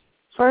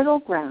fertile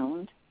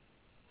ground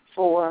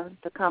for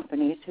the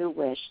companies who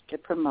wish to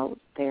promote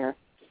their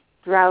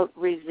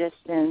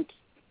drought-resistant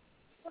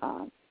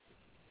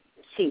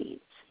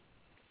seeds.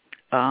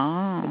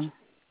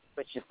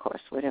 Which, of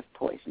course, would have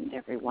poisoned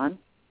everyone.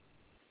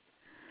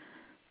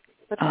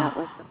 But that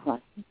was the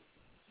plan.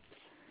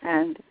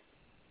 And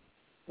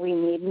we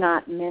need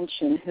not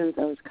mention who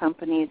those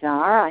companies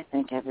are. I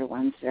think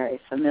everyone's very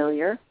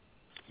familiar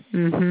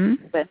with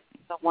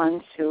the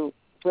ones who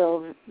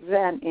will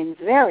then, in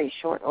very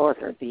short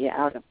order, be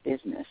out of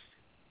business.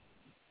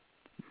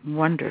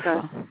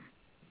 Wonderful. Because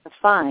the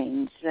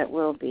fines that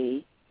will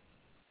be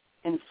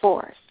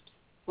enforced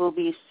will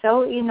be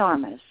so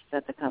enormous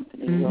that the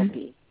company will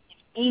be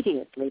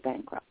immediately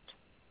bankrupt.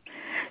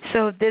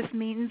 So this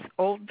means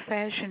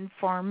old-fashioned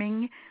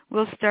farming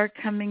will start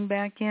coming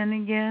back in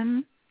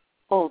again?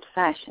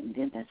 Old-fashioned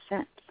in the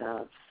sense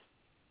of,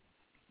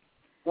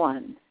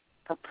 one,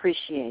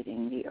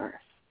 appreciating the earth.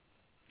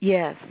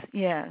 Yes.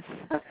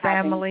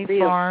 Family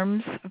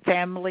farms,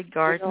 family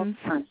gardens.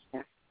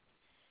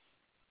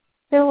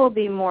 There will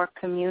be more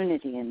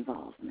community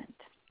involvement.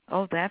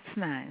 Oh, that's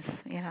nice,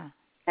 yeah.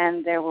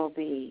 And there will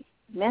be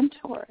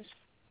mentors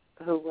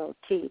who will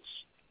teach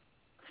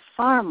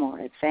far more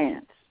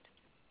advanced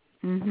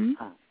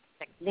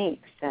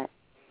techniques that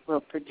will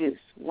produce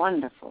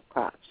wonderful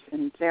crops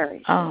in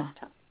very short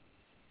time.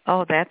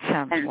 Oh, that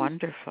sounds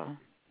wonderful.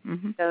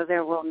 So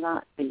there will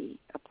not be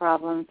a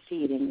problem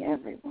feeding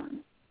everyone.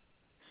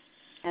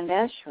 And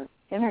as your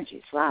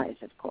energies rise,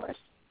 of course,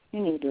 you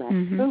need less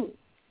food.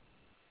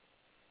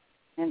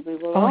 And we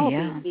will all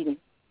be eating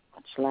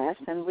much less,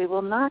 and we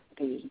will not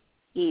be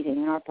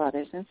eating our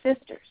brothers and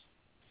sisters.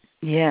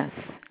 Yes.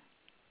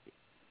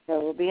 There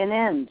will be an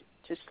end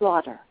to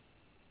slaughter.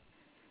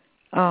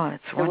 Oh,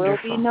 it's wonderful. There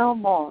will be no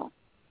more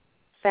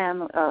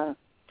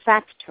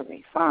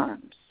factory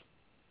farms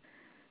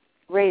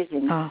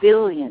raising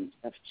billions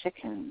of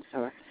chickens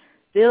or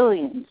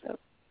billions of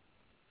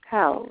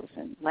cows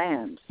and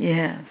lambs.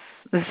 Yes.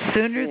 The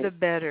sooner the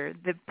better.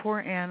 The poor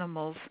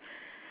animals.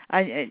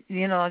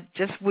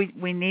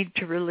 We need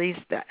to release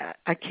that.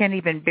 I can't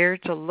even bear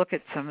to look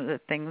at some of the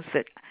things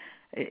that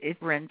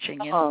it's wrenching.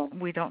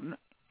 And we don't.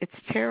 It's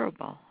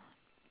terrible.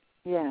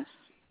 Yes.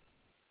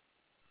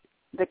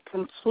 The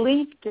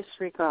complete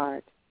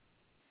disregard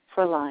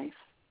for life.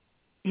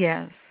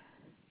 Yes.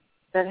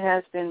 That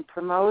has been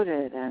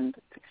promoted and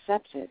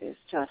accepted is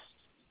just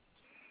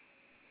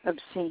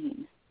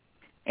obscene.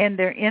 And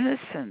their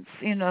innocence,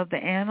 the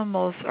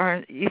animals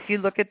are, if you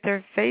look at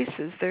their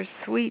faces, they're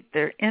sweet,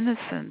 they're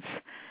innocence.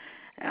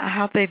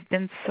 How they've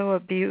been so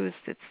abused,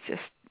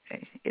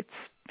 it's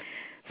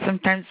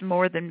sometimes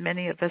more than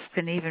many of us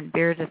can even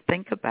bear to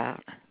think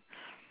about.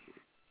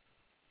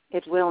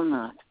 It will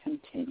not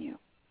continue.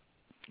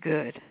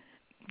 Good.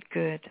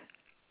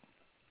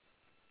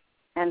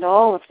 And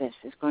all of this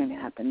is going to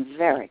happen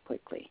very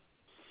quickly.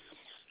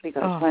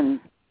 Because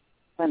when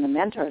the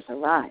mentors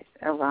arrive,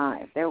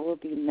 there will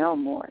be no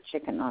more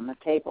chicken on the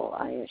table,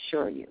 I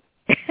assure you.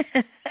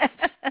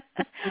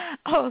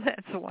 Oh,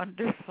 that's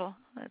wonderful.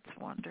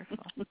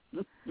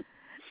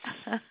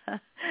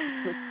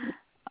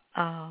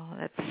 Oh,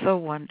 that's so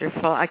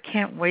wonderful. I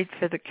can't wait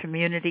for the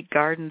community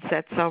gardens.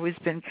 That's always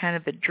been kind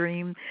of a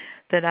dream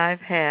that I've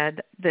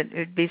had, that it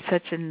would be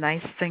such a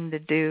nice thing to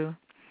do,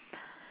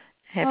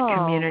 have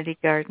community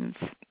gardens.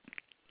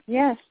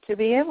 Yes, to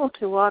be able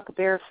to walk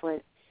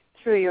barefoot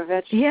through your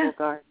vegetable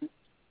garden.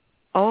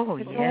 Oh,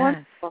 it's yes.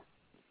 Wonderful.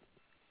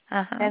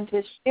 And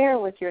to share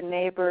with your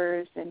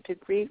neighbors and to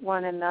greet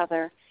one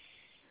another.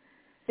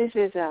 This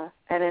is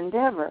an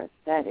endeavor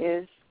that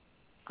is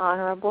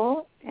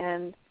honorable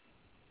and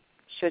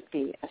should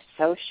be a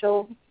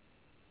social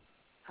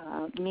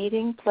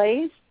meeting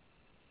place,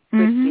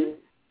 should be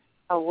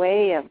a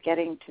way of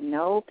getting to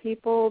know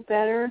people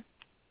better.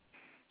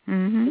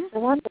 It's a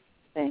wonderful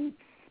thing.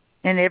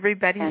 And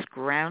everybody's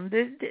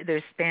grounded.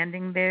 They're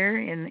standing there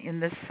in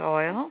the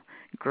soil,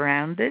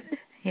 grounded.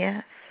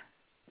 Yes.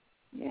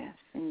 Yes,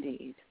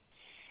 indeed.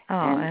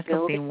 Oh, that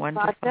will be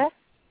wonderful. Project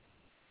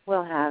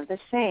will have the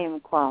same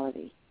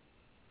quality.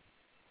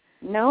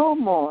 No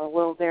more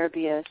will there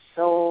be a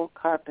sole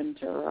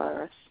carpenter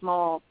or a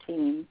small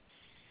team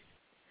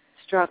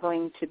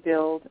struggling to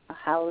build a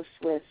house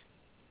with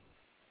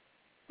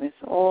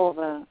all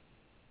the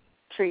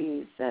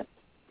trees that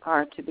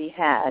are to be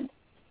had.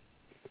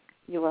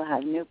 You will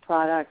have new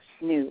products,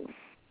 new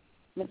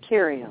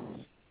materials,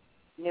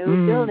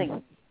 new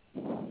buildings.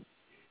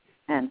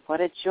 And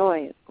what a joy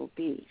it will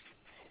be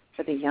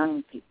for the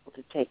young people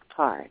to take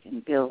part in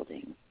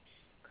building,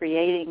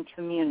 creating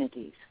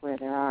communities where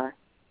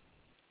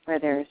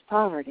there is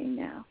poverty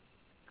now,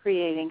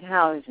 creating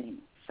housing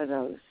for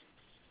those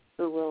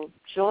who will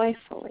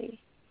joyfully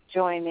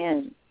join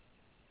in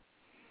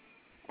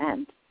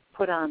and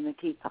put on the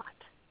teapot.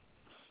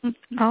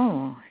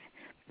 Oh,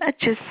 that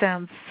just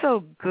sounds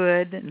so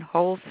good and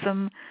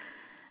wholesome.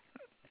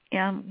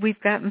 And we've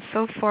gotten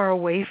so far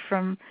away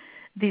from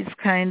these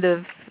kind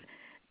of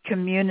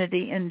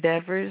community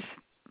endeavors.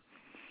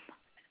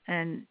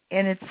 And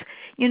it's,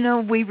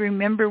 we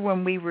remember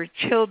when we were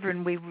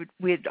children,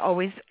 we'd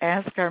always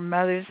ask our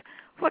mothers,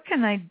 what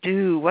can I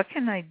do? What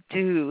can I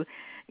do?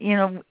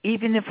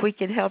 Even if we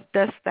could help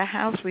dust the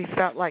house, we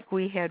felt like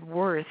we had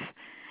worth.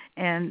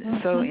 And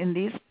so in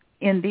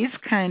these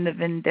kind of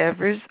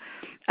endeavors,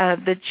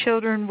 the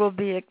children will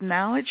be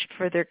acknowledged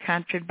for their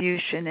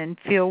contribution and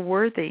feel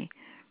worthy.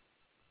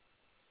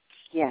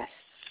 Yes,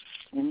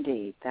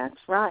 indeed, that's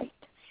right.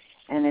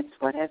 And it's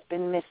what has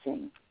been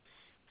missing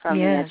from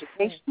the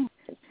education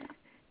system.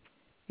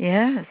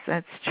 Yes,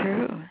 that's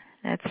true.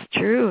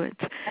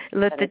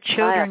 Let the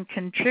children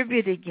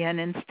contribute again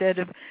instead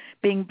of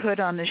being put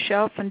on the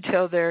shelf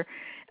until they're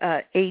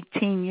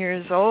 18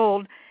 years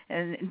old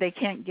and they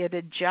can't get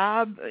a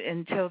job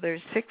until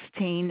they're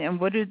 16. And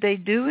what do they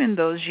do in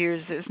those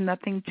years? There's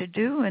nothing to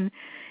do, and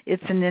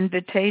it's an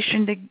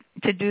invitation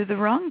to do the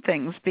wrong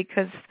things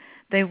because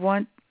they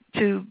want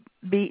to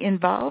be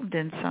involved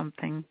in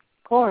something.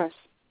 Of course.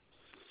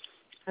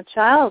 A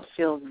child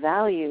feels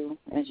value,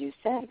 as you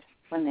said,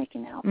 when they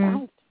can help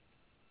out.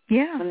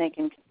 Yeah. When they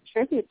can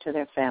contribute to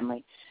their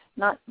family,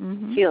 not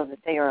feel that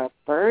they are a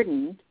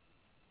burden.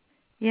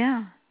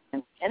 Yeah.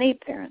 And many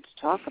parents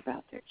talk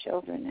about their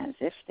children as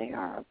if they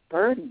are a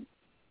burden.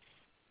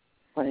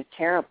 What a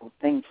terrible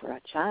thing for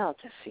a child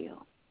to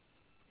feel.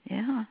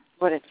 Yeah.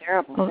 What a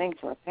terrible thing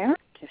for a parent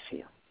to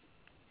feel.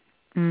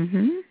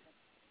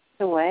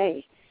 The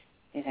way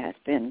it has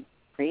been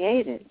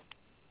created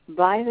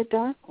by the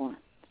Dark Ones.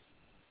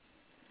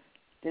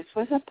 This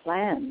was a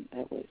plan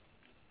that was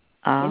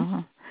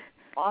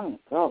long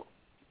ago.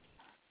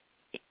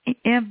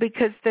 Yeah,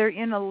 because they're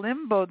in a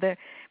limbo.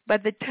 By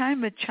the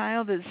time a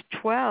child is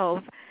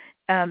 12,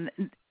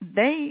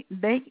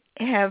 they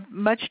have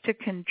much to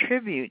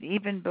contribute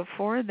even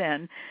before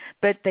then,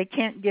 but they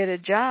can't get a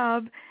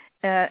job,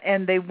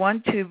 and they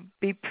want to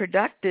be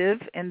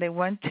productive, and they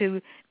want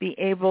to be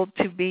able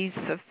to be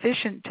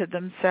sufficient to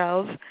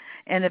themselves.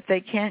 And if they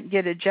can't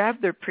get a job,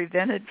 they're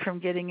prevented from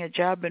getting a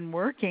job and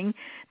working,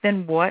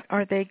 then what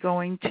are they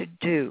going to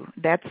do?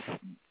 That's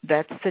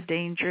the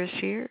dangerous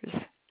years.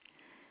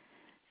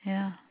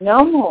 Yeah.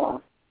 No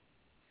more.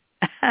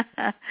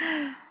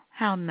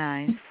 How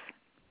nice.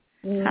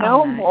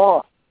 No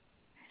more.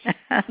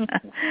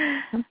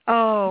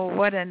 Oh,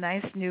 what a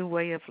nice new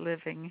way of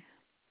living.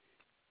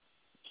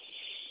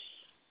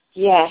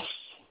 Yes.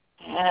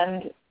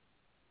 And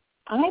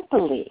I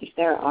believe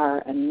there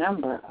are a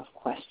number of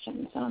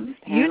questions on the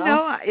panel. You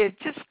know, it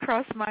just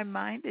crossed my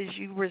mind as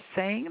you were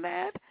saying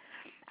that.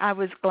 I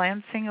was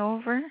glancing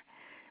over.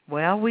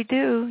 Well, we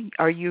do.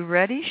 Are you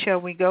ready? Shall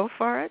we go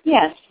for it?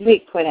 Yes,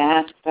 we could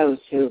ask those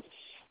who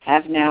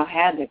have now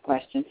had their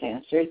questions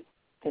answered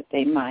that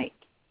they might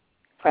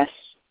press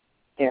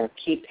their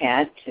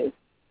keypad to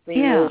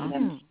remove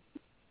them.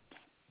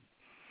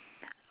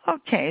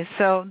 Okay,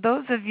 so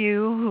those of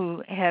you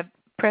who have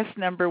pressed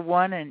number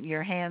 1 and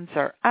your hands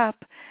are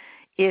up,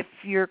 if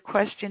your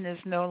question is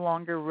no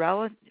longer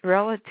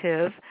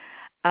relative,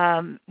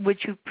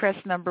 would you press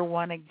number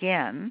 1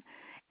 again,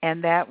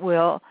 and that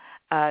will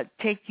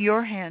take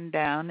your hand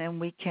down, and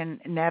we can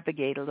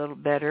navigate a little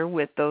better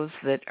with those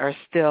that are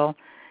still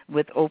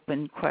with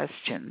open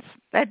questions.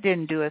 That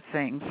didn't do a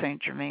thing,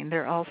 St. Germain.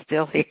 They're all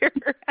still here.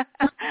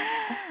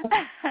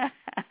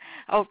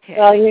 Okay.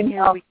 Well, you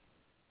know,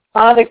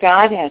 Father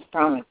God has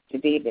promised to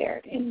be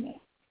there in the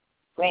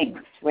wings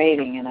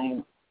waiting,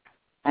 and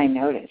I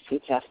noticed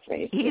he just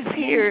raised his hand.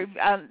 He's here.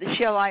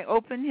 Shall I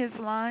open his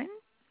line?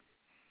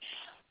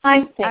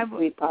 I think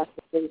we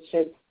possibly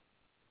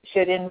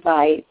should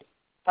invite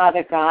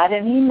Father God,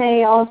 and he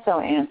may also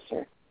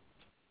answer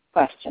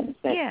questions.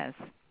 Yes.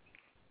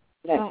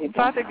 Well,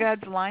 Father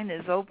God's line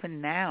is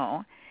open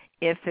now.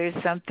 If there's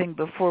something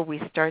before we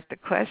start the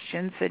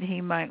questions that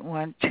he might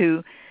want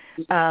to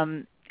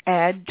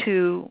add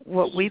to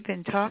what we've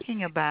been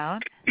talking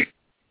about.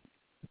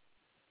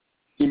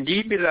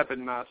 Indeed, beloved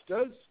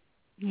masters.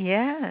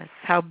 Yes.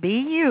 How be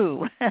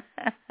you?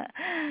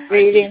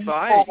 Greetings,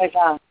 Father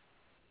God.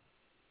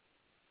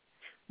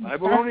 I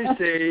will only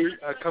say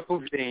a couple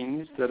of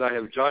things that I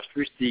have just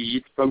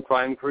received from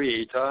Prime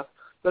Creator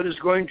that is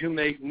going to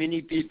make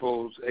many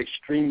peoples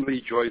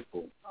extremely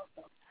joyful.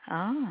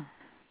 Ah.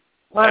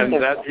 And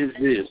that is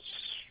this.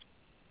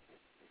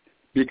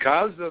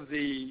 Because of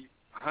the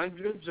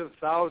hundreds of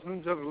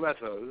thousands of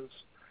letters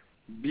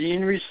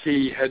being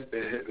received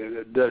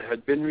that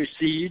had been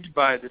received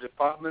by the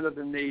Department of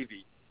the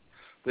Navy,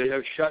 they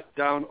have shut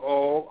down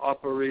all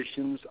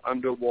operations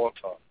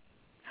underwater.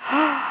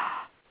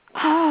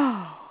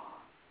 Oh.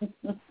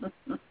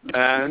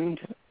 And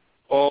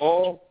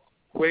all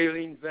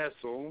whaling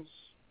vessels,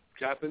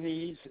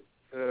 Japanese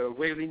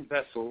whaling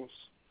vessels,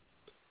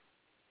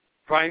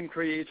 Prime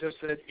Creator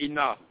said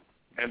enough,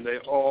 and they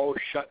all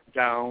shut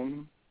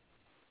down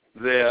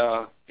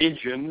their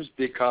engines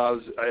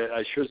because,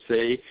 I should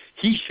say,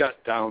 he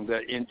shut down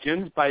their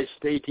engines by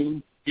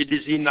stating it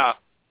is enough.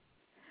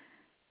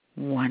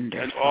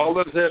 Wonderful. And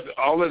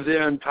all of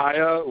their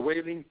entire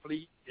whaling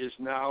fleet is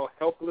now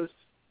helpless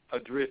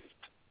adrift.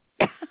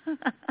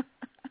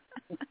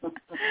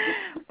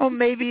 Well,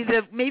 maybe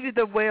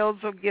the whales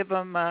will give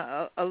them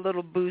a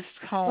little boost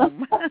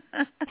home.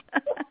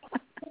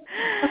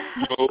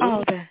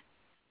 No.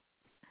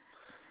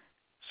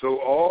 So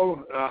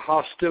all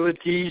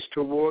hostilities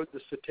toward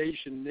the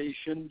Cetacean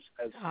Nations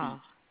has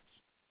ceased.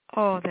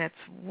 Oh, that's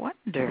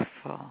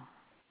wonderful.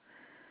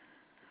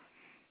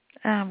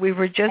 We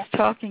were just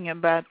talking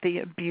about the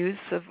abuse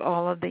of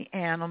all of the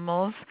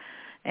animals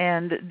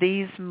and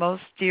these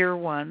most dear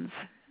ones.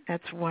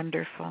 That's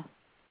wonderful.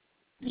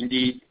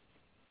 Indeed.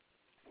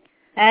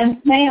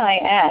 And may I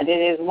add,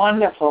 it is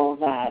wonderful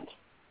that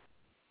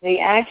the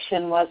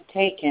action was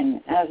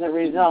taken as a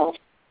result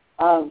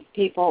of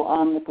people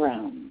on the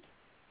ground.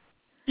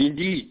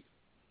 Indeed.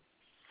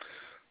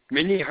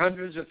 Many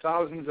hundreds of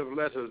thousands of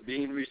letters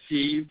being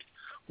received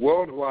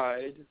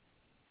worldwide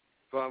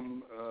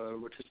from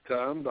what is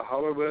termed the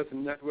Hollow Earth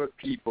Network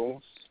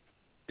peoples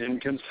in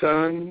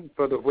concern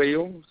for the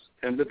whales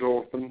and the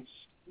dolphins.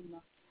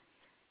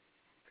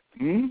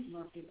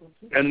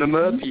 And the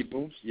Mer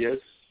Peoples, yes.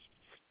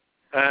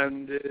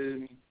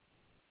 And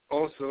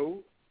also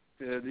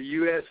the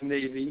U.S.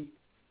 Navy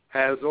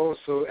has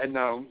also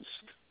announced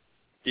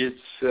its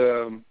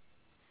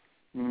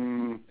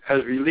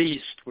has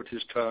released what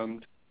is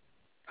termed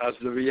as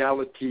the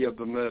reality of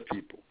the Mer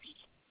Peoples.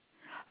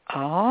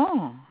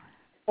 Oh.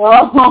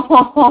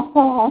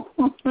 Oh,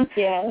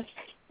 yes.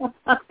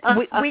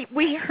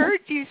 we heard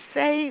you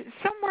say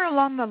somewhere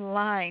along the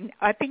line.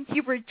 I think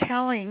you were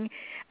talking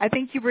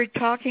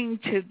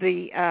to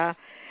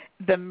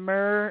the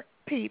Mer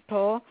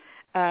People,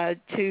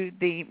 to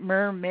the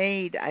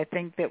mermaid, I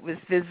think, that was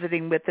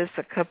visiting with us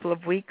a couple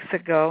of weeks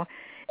ago,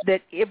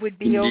 that it would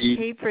be Indeed.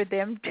 okay for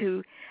them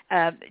to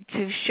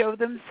show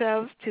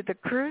themselves to the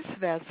cruise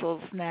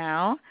vessels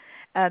now.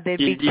 They'd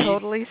Indeed. be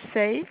totally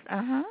safe.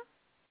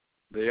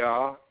 They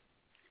are.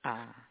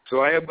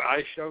 So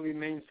I shall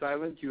remain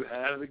silent. You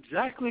have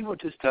exactly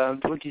what is time,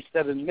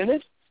 27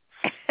 minutes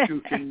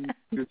to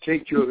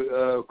take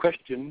your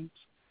questions.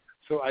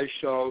 So I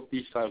shall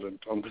be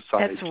silent on the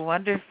side. That's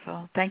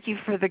wonderful. Thank you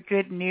for the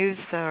good news,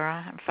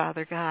 Zorra,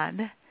 Father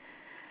God.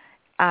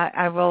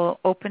 I will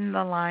open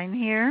the line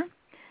here,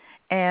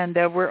 and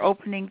we're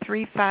opening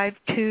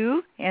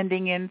 352,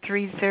 ending in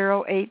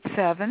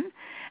 3087.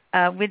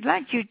 We'd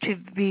like you to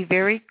be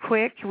very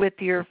quick with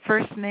your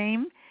first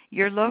name,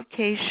 your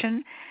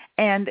location,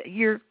 and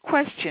your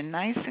question,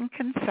 nice and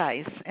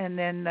concise. And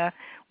then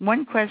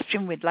one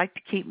question we'd like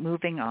to keep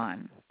moving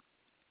on.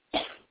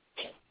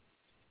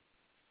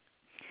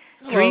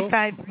 Hello.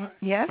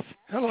 Yes?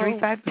 Hello.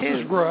 352. This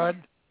is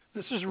Rod.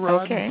 This is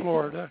Rod Okay. in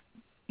Florida.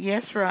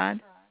 Yes,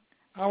 Rod.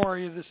 How are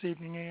you this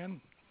evening,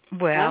 Ann?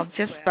 Well,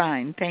 just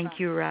fine. Thank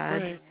you, Rod.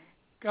 Great.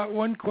 Got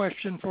one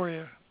question for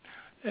you.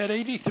 At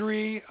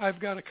 83, I've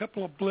got a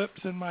couple of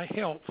blips in my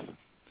health.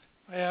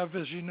 I have,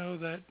 as you know,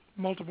 that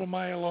multiple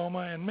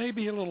myeloma and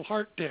maybe a little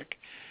heart tick.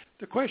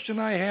 The question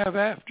I have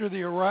after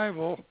the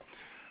arrival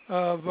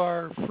of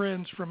our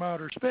friends from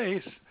outer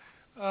space,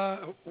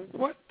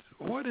 what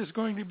is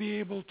going to be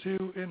able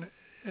to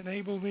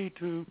enable me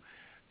to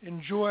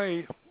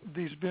enjoy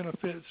these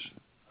benefits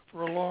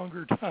for a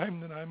longer time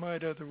than I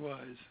might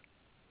otherwise?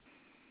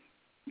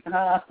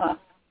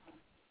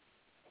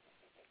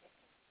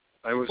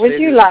 I will Would say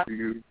you this like- to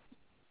you.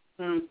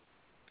 Mm.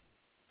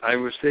 I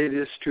will say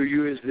this to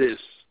you is this.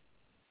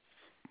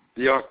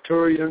 The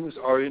Arcturians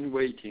are in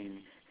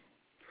waiting,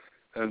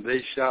 and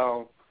they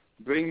shall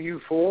bring you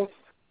forth,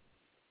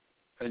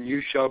 and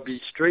you shall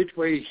be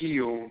straightway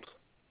healed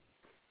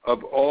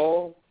of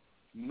all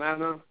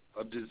manner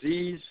of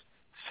disease,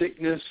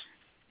 sickness,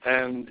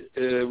 and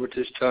what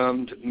is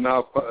termed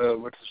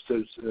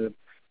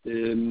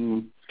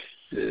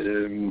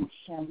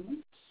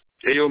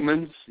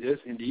ailments. Yes,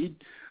 indeed.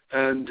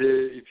 And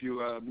if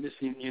you are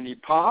missing any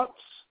parts,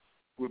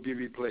 will be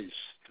replaced.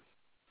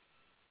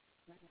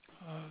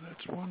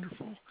 That's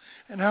wonderful.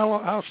 And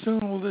how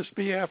soon will this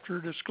be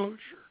after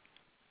disclosure?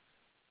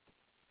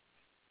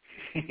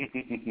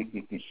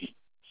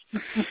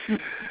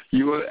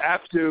 You will,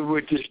 after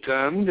what is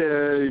termed,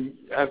 the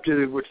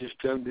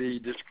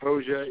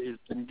disclosure is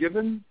been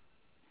given,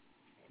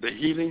 the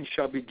healing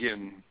shall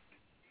begin.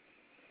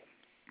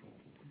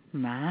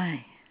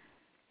 My.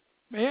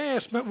 May I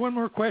ask one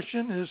more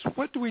question? Is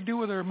what do we do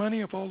with our money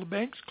if all the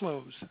banks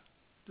close?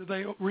 Do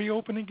they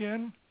reopen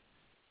again?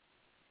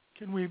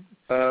 Can we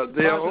They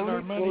deposit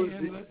our money?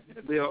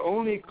 They are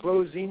only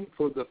closing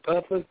for the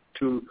purpose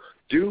to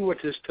do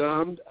what is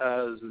termed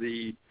as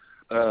the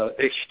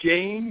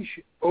exchange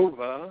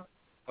over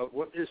of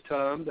what is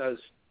termed as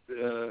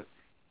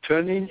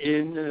turning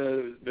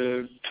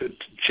in,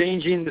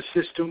 changing the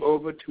system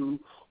over to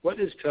what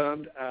is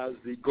termed as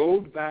the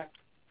gold-backed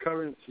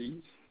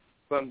currencies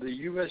from the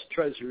US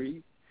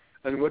Treasury,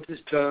 and what is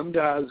termed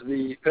as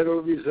the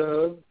Federal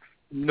Reserve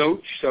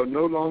notes shall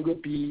no longer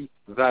be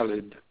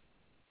valid.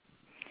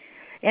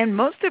 And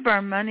most of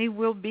our money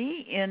will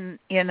be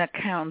in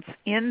accounts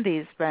in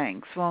these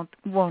banks, won't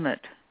it?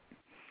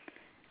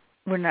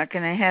 We're not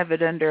going to have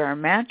it under our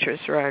mattress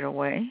right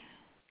away.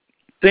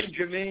 St.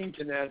 Germain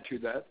can add to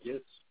that,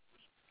 yes.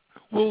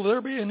 Will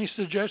there be any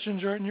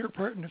suggestions on your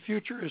part in the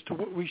future as to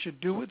what we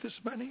should do with this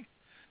money?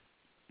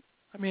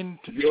 I mean,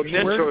 Your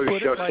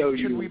mentors shall tell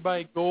you. Should we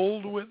buy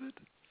gold with it?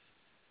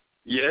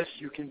 Yes,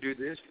 you can do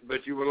this,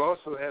 but you will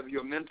also have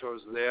your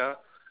mentors there,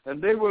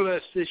 and they will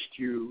assist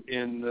you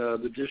in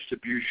the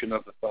distribution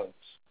of the funds.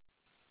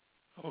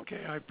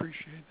 Okay, I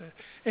appreciate that.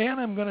 And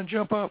I'm going to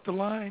jump off the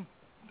line.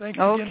 Thanks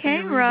again for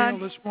your Rod.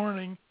 email this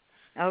morning.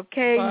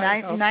 Okay,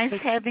 Bye. nice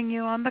having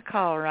you on the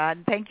call,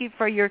 Rod. Thank you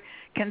for your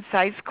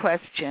concise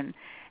question.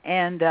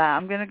 And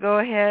I'm going to go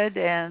ahead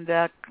and,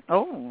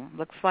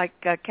 looks like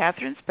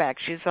Kathryn's back.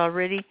 She's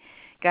already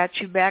got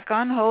you back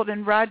on hold.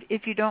 And, Rod,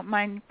 if you don't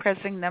mind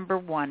pressing number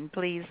 1,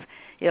 please.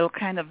 It'll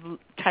kind of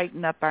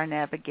tighten up our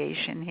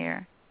navigation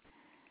here.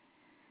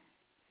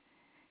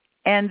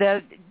 And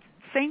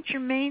St.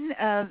 Germain,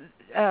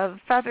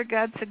 Father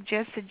God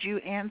suggested you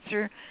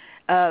answer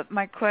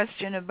my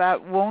question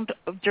about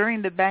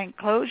during the bank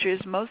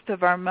closures, most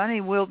of our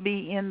money will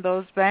be in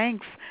those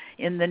banks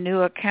in the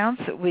new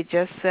accounts that we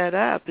just set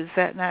up. Is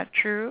that not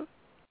true?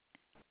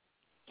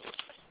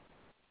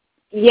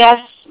 Yes,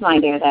 my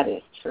dear, that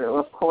is true,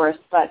 of course,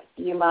 but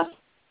you must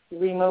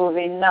remove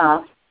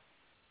enough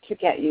to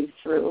get you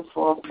through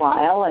for a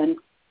while and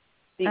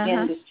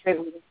begin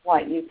distributing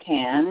what you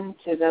can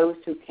to those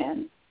who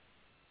can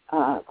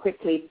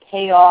quickly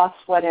pay off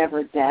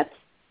whatever debts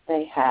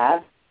they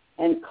have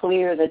and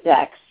clear the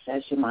decks,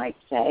 as you might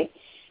say.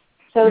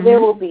 So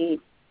there will be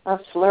a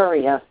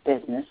flurry of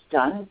business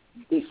done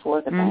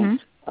before the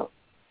banks close.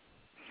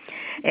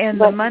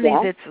 And the money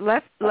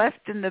that's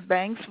left in the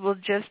banks will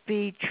just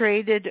be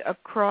traded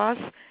across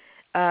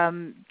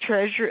Federal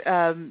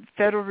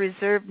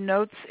Reserve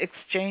notes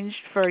exchanged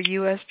for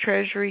US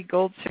Treasury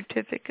gold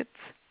certificates?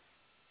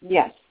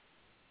 Yes.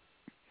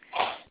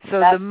 So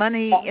the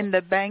money in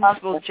the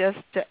banks will just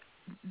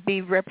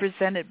be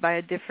represented by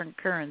a different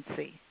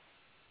currency.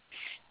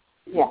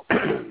 Yes.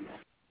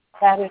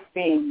 That is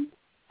being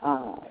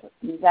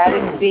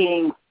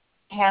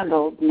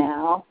handled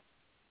now.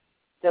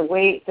 The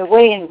way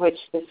in which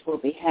this will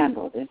be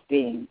handled is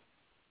being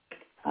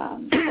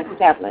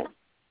established.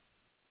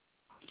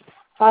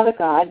 Father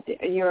God,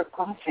 you're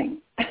coughing.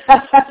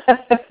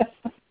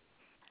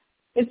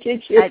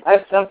 Did you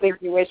have something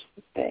you wish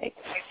to say?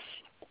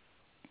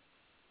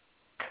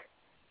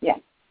 Yes.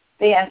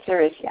 The answer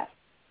is yes.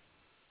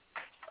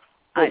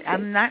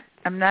 I'm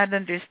not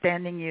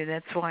understanding you.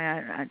 That's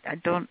why I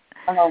don't.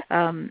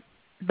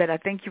 But I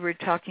think you were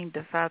talking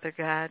to Father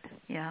God.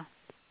 Yeah.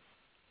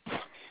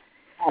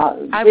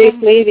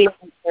 Briefly, the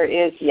answer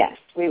is yes.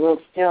 We will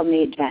still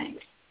need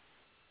banks.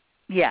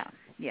 Yeah.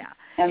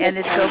 And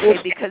it's okay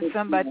because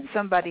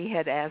somebody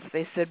had asked.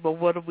 They said, "Well,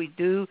 what do we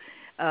do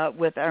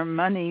with our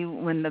money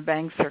when the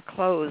banks are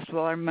closed?"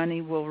 Well, our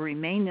money will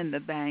remain in the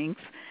banks,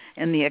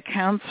 and the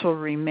accounts will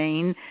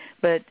remain,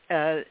 but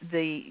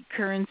the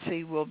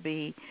currency will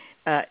be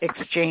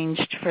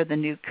exchanged for the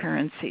new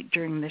currency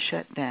during the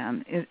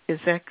shutdown. Is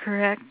that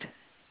correct?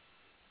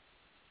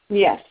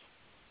 Yes.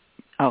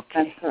 Okay.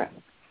 That's correct.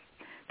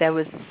 That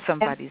was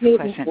somebody's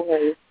question.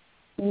 You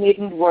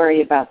needn't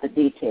worry about the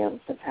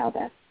details of how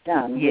that's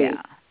done.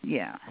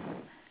 Yeah.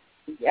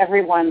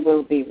 Everyone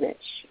will be rich.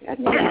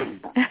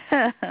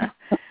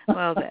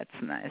 Well,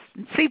 that's nice.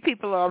 See,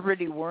 people are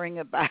already worrying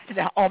about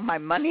all my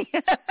money.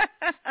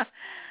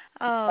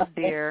 Oh,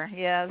 dear.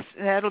 Yes,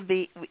 that'll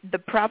be the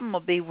problem. Will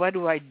be what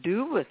do I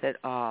do with it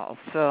all?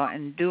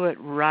 And do it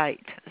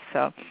right.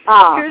 So,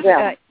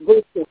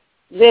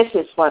 this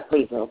is what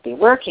we will be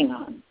working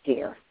on,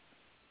 dear.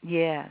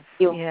 Yes.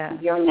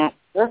 Your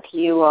network,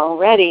 you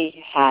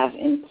already have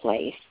in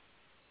place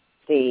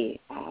the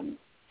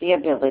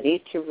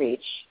ability to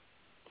reach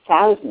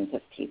thousands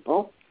of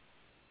people.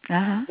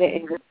 Uh-huh.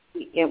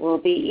 It will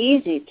be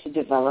easy to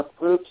develop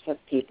groups of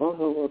people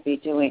who will be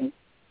doing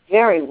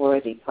very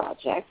worthy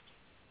projects.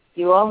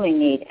 You only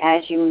need,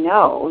 as you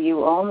know,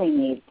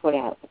 put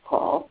out the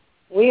call.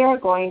 We are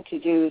going to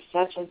do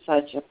such and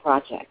such a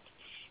project,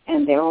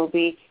 and there will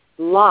be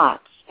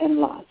lots and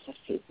lots of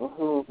people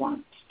who will want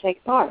to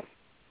take part.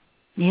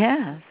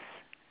 Yes.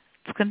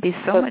 It's going to be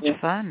so much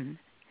fun.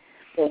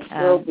 This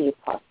will be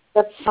part.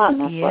 That's fun.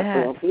 That's what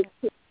we'll be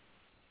doing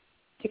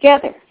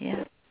together.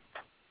 Yeah.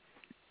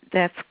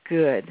 That's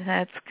good.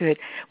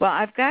 Well,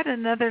 I've got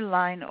another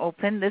line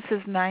open. This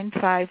is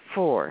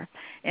 954,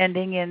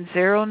 ending in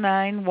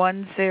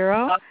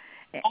 0910.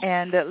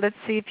 And let's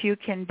see if you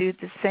can do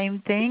the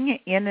same thing,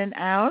 in and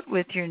out,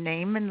 with your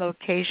name and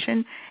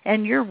location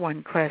and your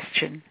one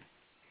question.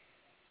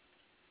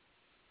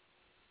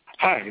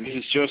 Hi, this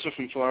is Joseph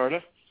from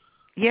Florida.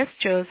 Yes,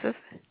 Joseph.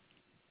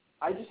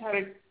 I just had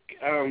a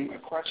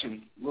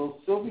question. Will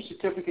silver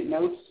certificate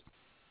notes,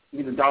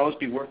 the dollars,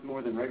 be worth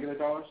more than regular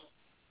dollars?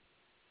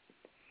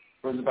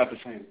 Or is it about the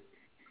same?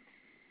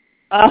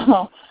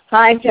 Oh,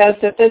 hi,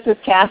 Joseph. This is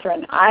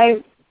Kathryn.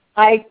 I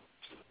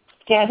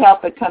can't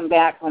help but come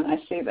back when I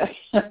see the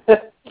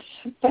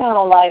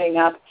panel lighting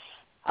up.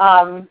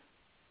 I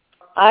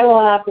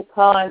will have to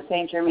call on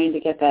St. Germain to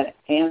get that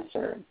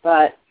answer,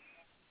 but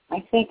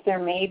I think there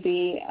may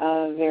be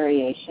a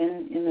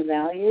variation in the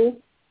value.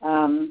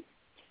 I'm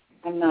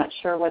not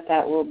sure what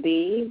that will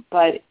be,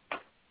 but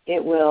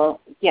it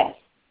will, yes.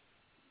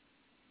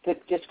 The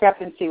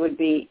discrepancy would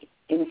be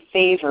in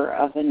favor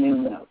of the new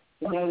notes.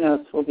 The new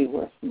notes will be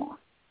worth more.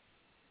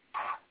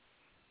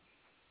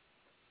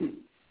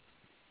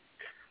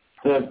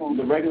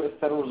 The regular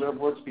Federal Reserve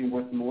notes be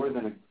worth more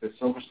than the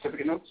silver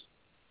certificate notes?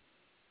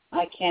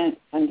 I can't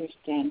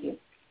understand you.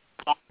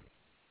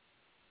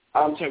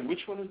 I'm sorry,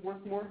 which one is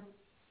worth more?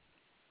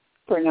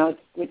 For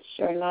notes which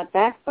are not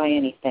backed by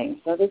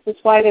anything. So this is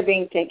why they're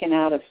being taken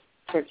out of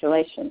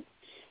circulation.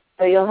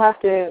 So you'll have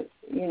to,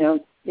 you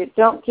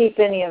don't keep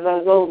any of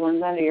those old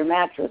ones under your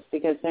mattress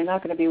because they're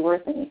not going to be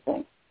worth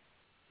anything.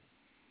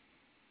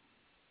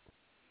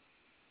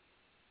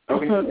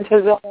 Okay.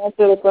 Does that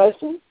answer the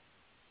question?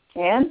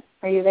 Ann,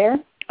 are you there?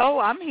 Oh,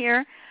 I'm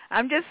here.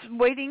 I'm just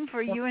waiting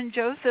for you and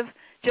Joseph.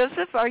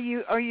 Joseph, are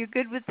you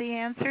good with the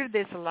answer?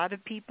 There's a lot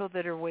of people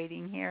that are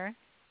waiting here.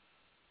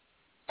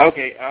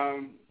 Okay.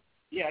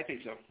 Yeah, I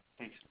think so.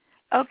 Thanks.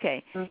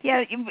 Okay.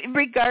 Yeah,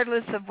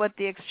 regardless of what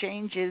the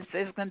exchange is,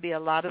 there's going to be a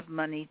lot of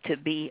money to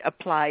be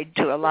applied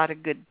to a lot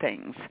of good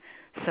things.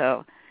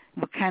 So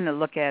we'll kind of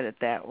look at it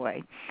that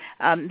way.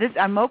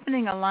 I'm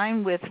opening a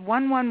line with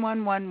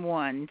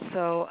 11111.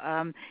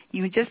 So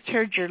you just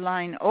heard your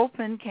line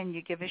open. Can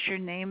you give us your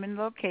name and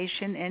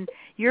location and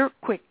your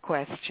quick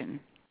question?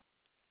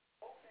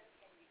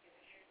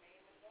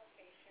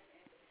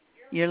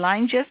 Your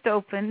line just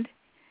opened.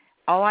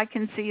 All I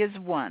can see is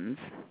ones.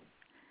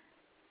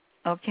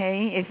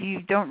 Okay, if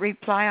you don't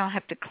reply, I'll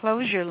have to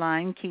close your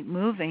line, keep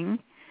moving,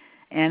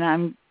 and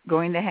I'm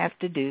going to have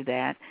to do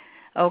that.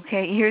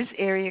 Okay, here's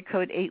area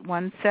code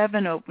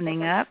 817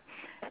 opening up.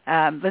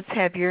 Let's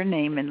have your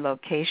name and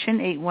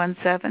location,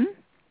 817.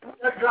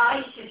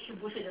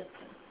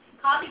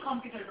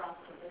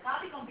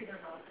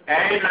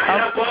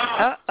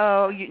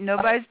 Uh-oh,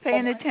 nobody's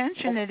paying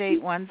attention at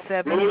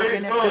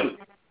 817.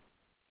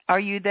 Are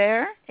you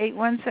there,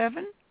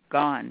 817?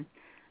 Gone.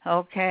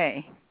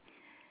 Okay.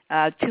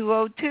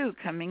 202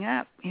 coming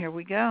up. Here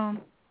we go.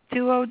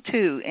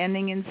 202,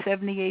 ending in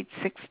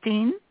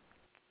 7816.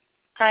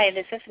 Hi,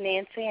 this is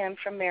Nancy. I'm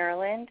from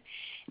Maryland.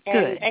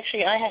 And Good.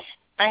 Actually, I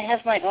have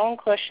my own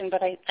question,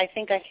 but I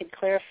think I could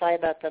clarify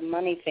about the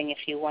money thing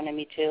if you wanted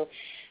me to.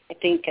 I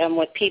think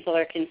what people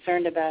are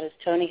concerned about, as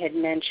Tony had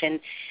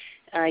mentioned,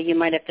 you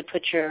might have to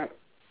put your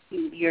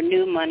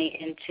new money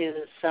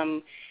into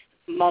some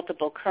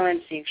multiple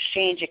currency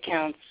exchange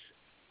accounts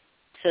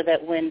so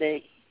that when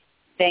the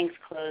banks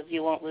close,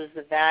 you won't lose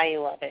the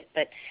value of it.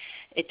 But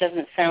it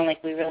doesn't sound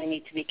like we really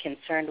need to be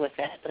concerned with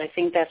that. But I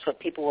think that's what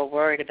people were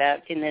worried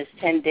about in those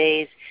 10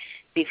 days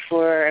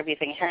before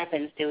everything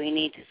happens. Do we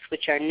need to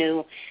switch our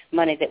new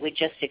money that we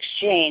just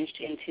exchanged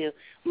into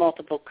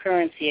multiple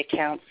currency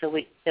accounts so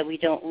that we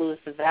don't lose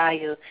the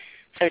value,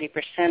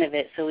 30% of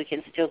it, so we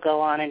can still go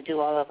on and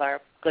do all of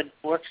our good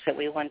works that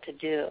we want to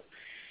do?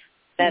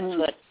 That's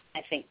what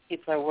I think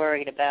people are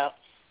worried about.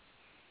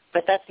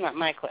 But that's not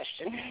my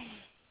question.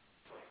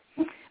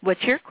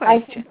 What's your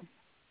question?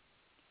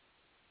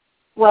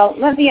 Well,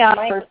 let me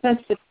offer, since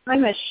the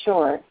time is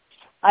short,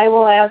 I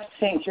will ask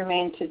St.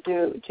 Germain to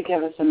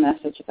give us a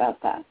message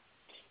about that,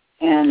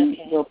 and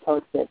we'll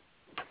post it.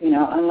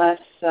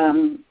 Unless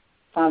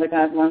Father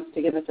God wants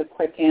to give us a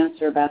quick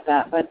answer about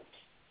that, but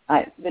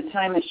the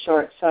time is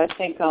short, so I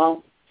think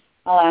I'll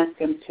ask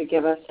him to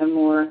give us a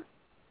more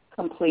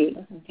complete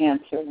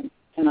answer,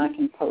 and I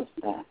can post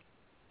that.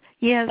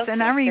 Yes,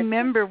 and I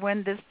remember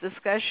when this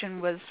discussion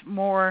was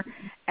more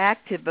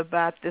active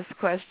about this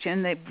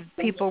question, that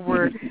people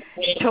were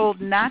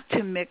told not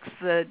to mix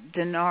the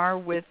dinar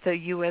with the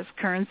U.S.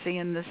 currency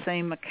in the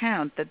same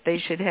account, that they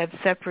should have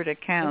separate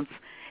accounts.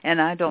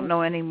 And I don't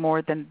know any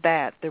more than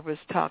that. There was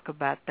talk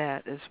about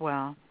that as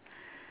well.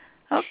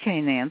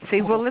 Okay,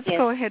 Nancy. Well, let's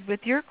go ahead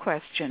with your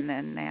question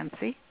then,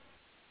 Nancy.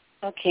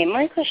 Okay,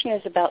 my question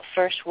is about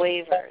first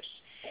waivers.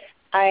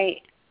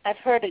 I've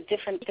heard of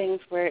different things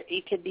where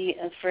you could be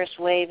a first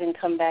wave and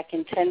come back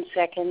in 10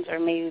 seconds, or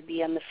maybe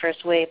be on the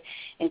first wave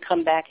and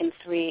come back in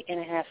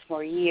 3.5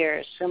 more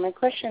years. So my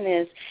question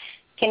is,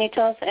 can you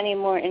tell us any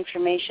more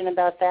information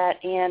about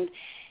that? And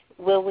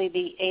will we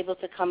be able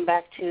to come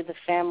back to the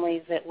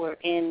families that we're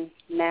in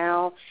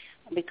now?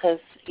 Because,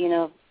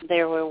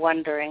 they were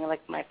wondering,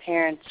 like my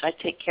parents, I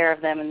take care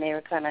of them, and they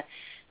were kind of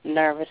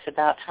nervous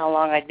about how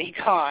long I'd be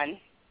gone.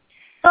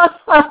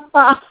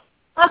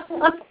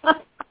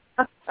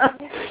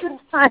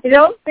 I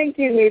don't think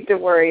you need to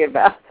worry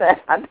about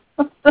that.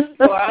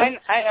 Well, I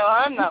know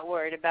I'm not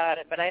worried about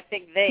it, but I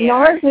think they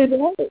are.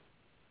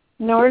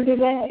 Nor do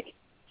they.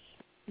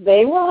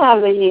 They will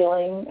have the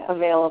healing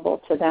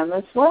available to them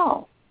as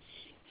well.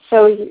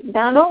 So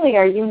not only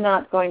are you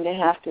not going to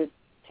have to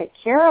take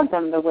care of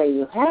them the way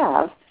you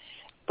have,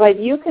 but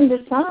you can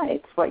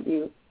decide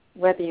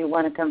whether you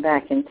want to come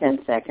back in 10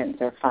 seconds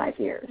or 5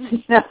 years.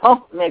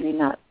 Maybe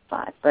not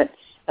 5, but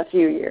a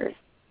few years.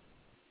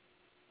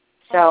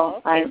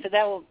 So so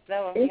that will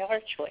be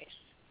our choice.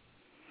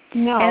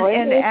 No,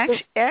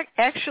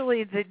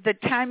 actually, the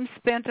time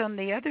spent on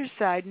the other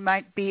side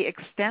might be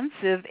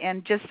extensive,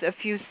 and just a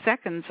few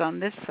seconds on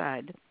this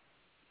side.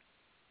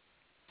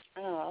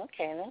 Oh,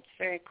 okay, that's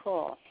very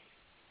cool.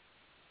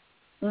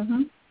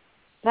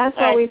 That's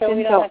what we've been told. So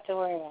we don't have to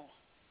worry about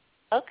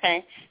it.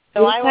 Okay,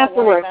 so I won't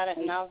worry about it,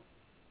 and I'll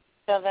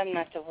tell them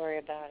not to worry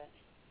about it.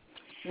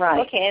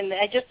 Right. Okay, and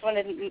I just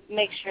wanted to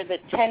make sure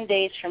that 10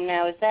 days from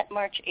now, is that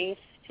March 8th?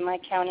 Am I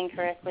counting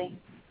correctly?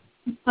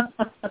 I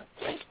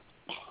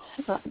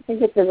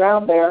think it's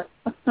around there.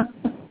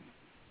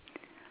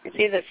 It's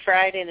either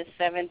Friday the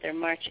 7th or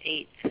March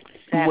 8th.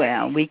 Saturday,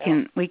 well, we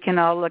can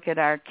all look at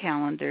our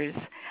calendars.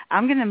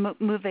 I'm going to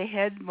move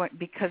ahead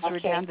because we're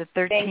down to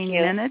 13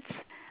 minutes.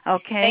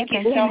 Okay, thank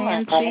you so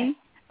Nancy. Much.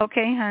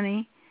 Okay,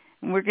 honey.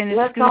 We're going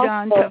to scoot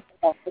on to...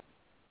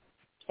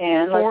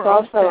 And let's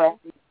also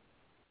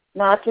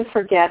not to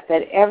forget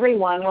that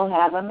everyone will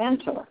have a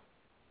mentor.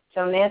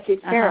 So Nancy's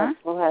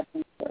parents will have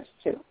mentors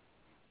too.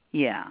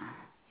 Yeah.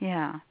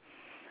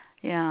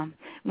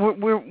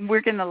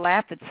 We're going to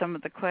laugh at some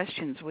of the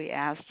questions we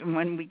asked, and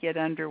when we get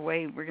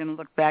underway, we're going to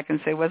look back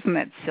and say, "Wasn't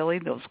that silly?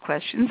 Those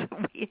questions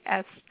that we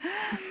asked."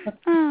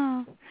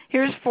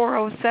 Here's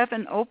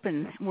 407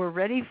 open. We're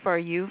ready for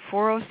you.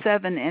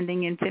 407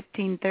 ending in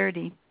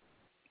 1530.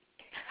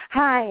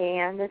 Hi,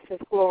 Ann. This is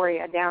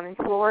Gloria down in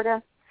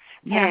Florida.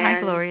 Yeah, hi,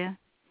 Gloria.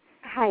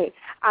 Hi.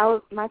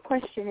 My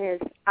question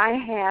is, I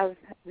have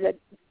the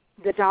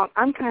dong.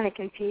 I'm kind of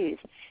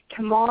confused.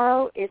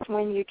 Tomorrow is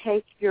when you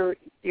take your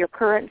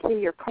currency,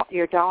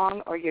 your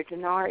dong or your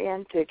dinar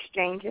in to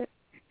exchange it?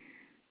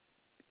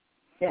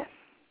 Yes.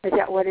 Is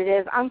that what it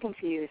is? I'm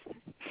confused.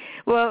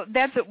 Well,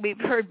 that's what we've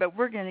heard, but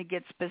we're going to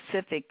get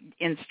specific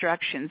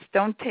instructions.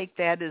 Don't take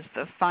that as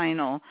the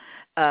final,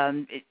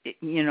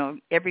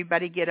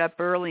 everybody get up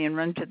early and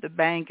run to the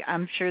bank.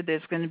 I'm sure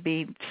there's going to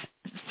be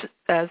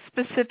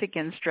specific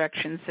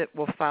instructions that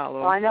will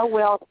follow. Well, I know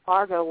Wells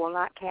Fargo will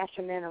not cash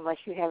them in unless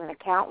you have an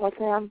account with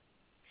them,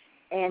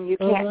 and you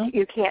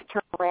can't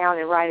turn around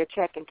and write a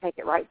check and take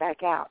it right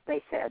back out,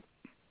 they said.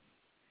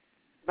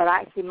 But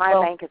I see my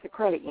bank is a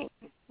credit union.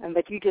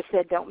 But you just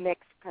said don't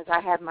mix, because I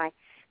have my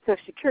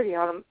Social Security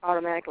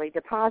automatically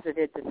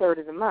deposited the third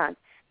of the month.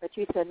 But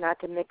you said not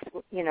to mix,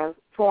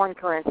 foreign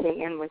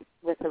currency in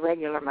with the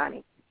regular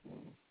money.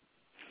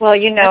 Well,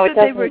 that's what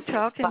they were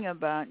talking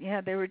about.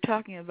 Yeah, they were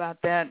talking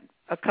about that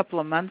a couple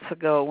of months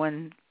ago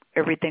when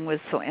everything was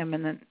so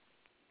imminent.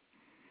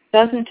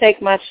 Doesn't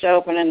take much to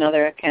open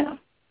another account.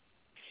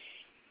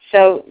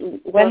 So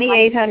when the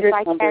 800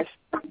 numbers...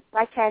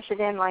 I cash it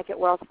in like at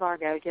Wells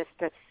Fargo, just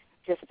to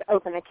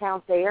open an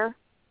account there.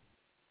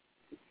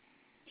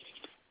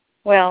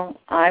 Well,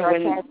 I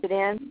would cash it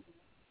in.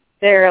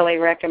 Thoroughly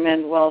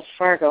recommend Wells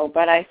Fargo,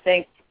 but I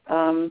think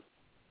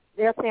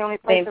that's the only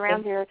place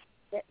around here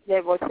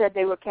that said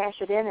they will cash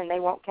it in, and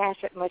they won't cash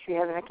it unless you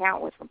have an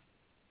account with them.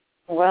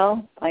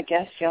 Well, I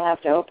guess you'll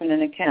have to open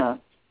an account,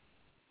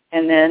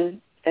 and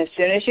then as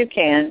soon as you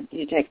can,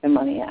 you take the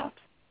money out.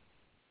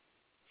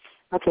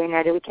 Okay,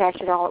 now do we cash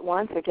it all at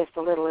once or just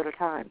a little at a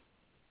time?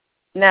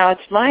 Now,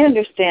 it's my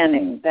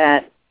understanding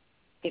that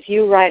if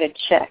you write a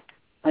check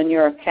on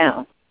your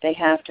account, they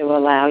have to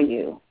allow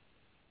you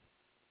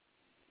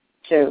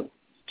to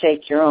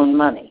take your own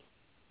money.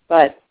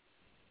 But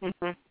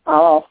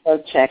I'll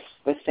also check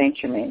with St.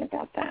 Germain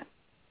about that.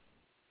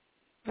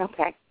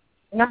 Okay.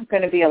 You're not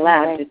going to be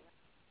allowed to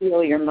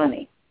steal your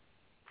money.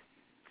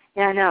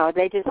 Yeah, no,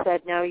 they just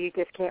said, no, you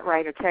just can't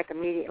write a check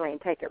immediately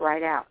and take it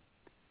right out.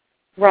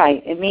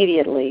 Right,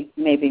 immediately,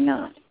 maybe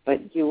not,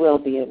 but you will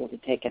be able to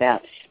take it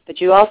out.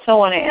 But you also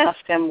want to ask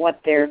them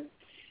what their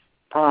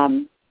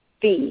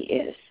fee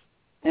is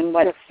and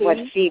what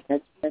fee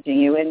they're charging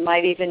you. It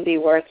might even be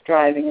worth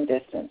driving a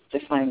distance to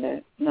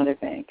find another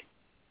bank.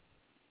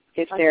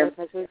 If they're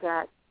because we've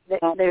got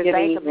there's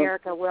Bank of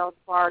America, Wells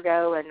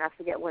Fargo, and I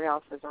forget what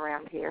else is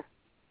around here.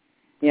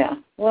 Yeah,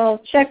 well,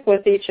 check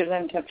with each of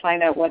them to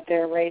find out what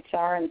their rates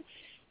are and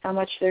how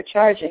much they're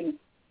charging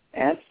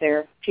as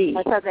their fee.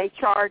 So they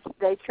charge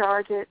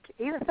it.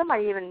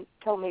 Somebody even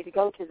told me to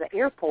go to the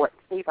airport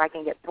and see if I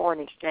can get foreign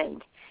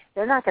exchange.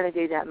 They're not going to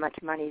do that much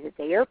money at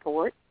the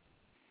airport.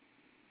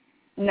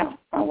 No,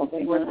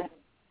 probably not.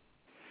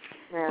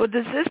 Yeah. Well,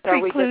 does this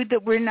preclude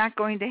that we're not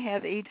going to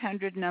have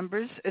 800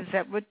 numbers? Is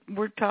that what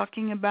we're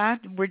talking about?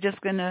 We're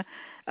just going to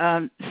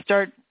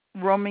start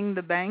roaming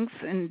the banks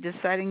and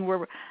deciding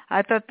where...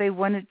 I thought they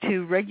wanted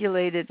to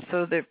regulate it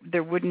so that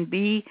there wouldn't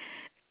be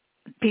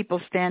people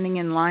standing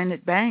in line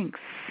at banks.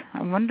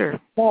 I wonder.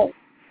 Well,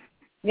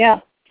 yeah,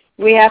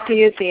 we have to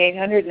use the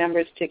 800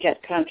 numbers to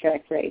get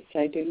contract rates.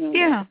 I do know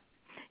that.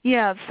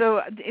 Yeah,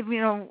 so,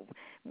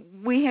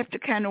 we have to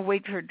kind of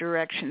wait for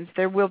directions.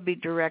 There will be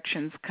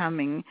directions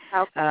coming.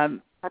 Okay.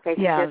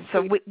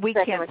 So we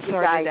can't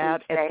sort it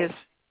out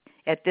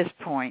at this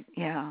point.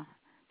 Yeah,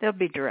 there'll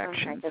be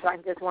directions. Because I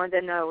just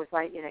wanted to know, was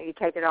like, you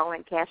take it all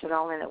in, cash it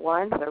all in at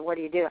once, or what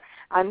do you do?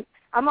 I'm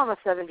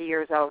almost 70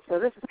 years old, so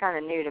this is kind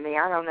of new to me.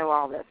 I don't know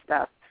all this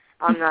stuff.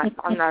 I'm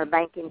not a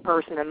banking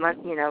person,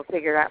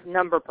 figure out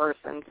number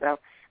person. So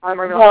I'm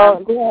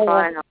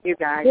relying on you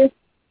guys.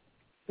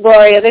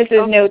 Gloria, this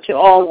is new to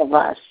all of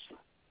us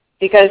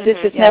because this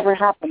has never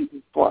happened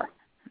before.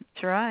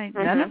 That's right.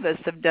 None of us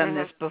have done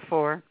this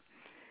before.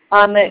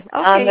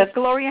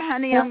 Gloria,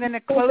 honey, I'm going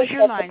to close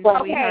your line,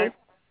 sweetheart.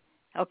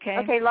 Okay.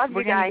 Okay, love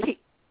you guys.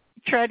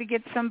 Try to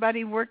get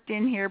somebody worked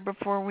in here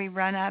before we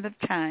run out of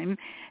time.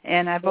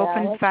 And I've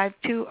opened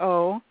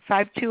 520.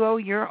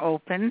 520, you're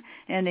open,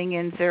 ending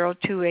in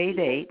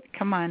 0288.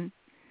 Come on.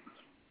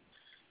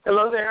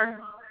 Hello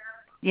there.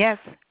 Yes.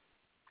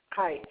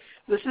 Hi.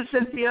 This is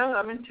Cynthia.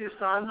 I'm in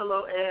Tucson.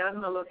 Hello, Ann.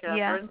 Hello, Kathryn.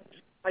 Yeah.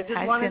 I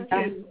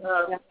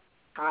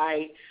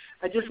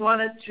just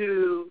wanted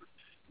to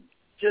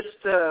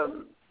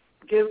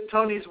give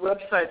Tony's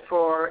website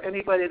for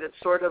anybody that's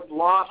sort of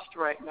lost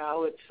right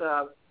now. It's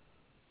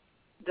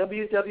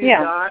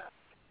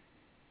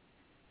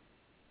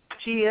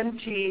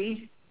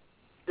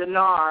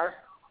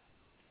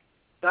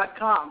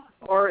www.tntdinar.com,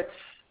 or it's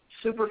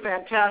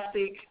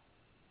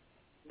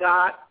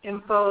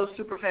superfantastic.info,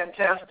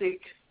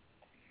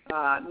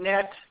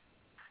 superfantastic.net,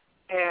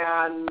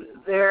 and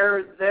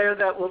there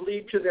that will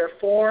lead to their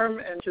form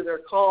and to their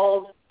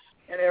calls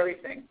and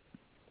everything.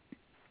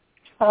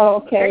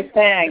 Okay,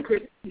 thanks.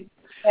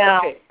 Yeah,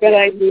 good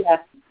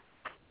idea.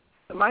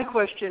 My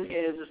question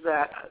is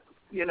that,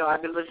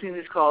 I've been listening to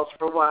these calls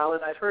for a while,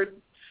 and I've heard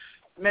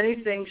many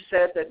things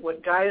said that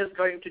what Gaia is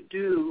going to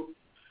do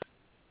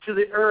to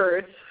the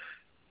earth,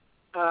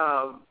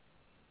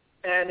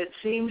 and it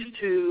seems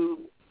to,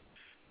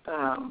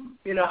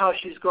 how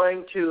she's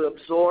going to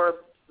absorb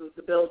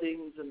the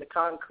buildings and the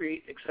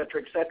concrete, et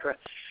cetera, et cetera.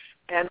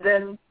 And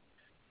then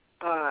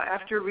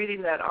after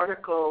reading that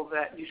article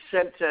that you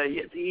sent,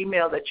 the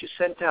email that you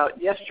sent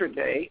out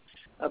yesterday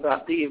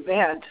about the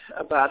event,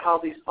 about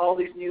how all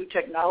these new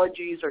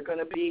technologies are going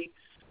to be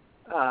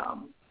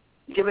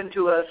given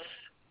to us,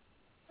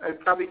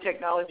 probably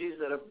technologies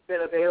that have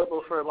been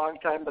available for a long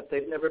time, but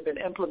they've never been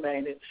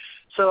implemented.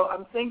 So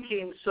I'm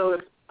thinking, so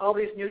if all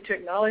these new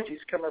technologies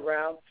come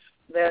around,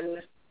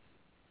 then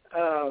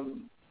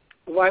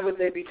why would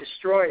they be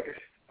destroyed?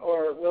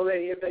 Or will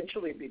they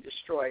eventually be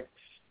destroyed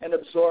and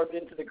absorbed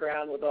into the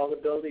ground with all the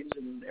buildings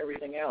and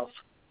everything else?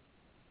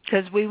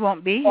 Because we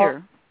won't be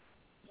here.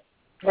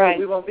 Right.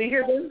 We won't be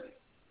here then?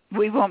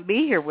 We won't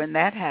be here when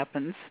that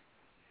happens.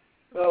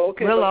 Oh,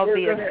 okay. We'll all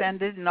be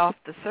ascended and off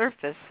the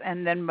surface,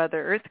 and then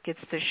Mother Earth gets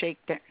to shake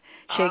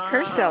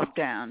herself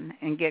down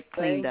and get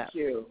cleaned up. Thank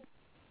you.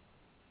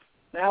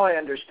 Now I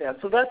understand.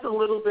 So that's a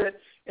little bit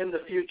in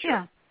the future.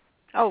 Yeah.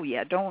 Oh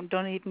yeah. Don't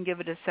even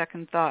give it a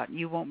second thought.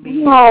 You won't be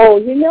here. No,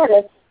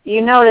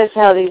 you notice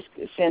how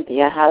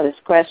Cynthia, how this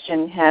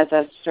question has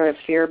a sort of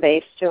fear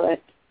base to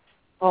it.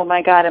 Oh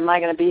my God, am I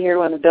going to be here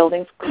when the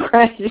buildings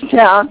crash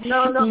down?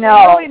 No.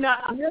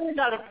 I'm really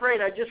not afraid.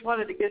 I just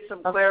wanted to get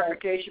some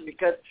clarification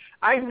because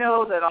I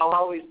know that I'll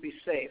always be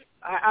safe.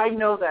 I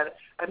know that.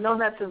 I've known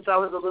that since I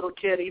was a little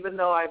kid, even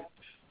though I've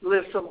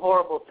lived some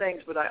horrible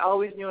things, but I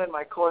always knew in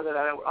my core that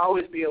I would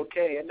always be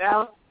okay. And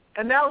now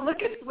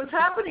look at what's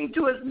happening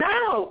to us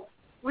now.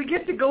 We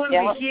get to go and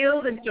be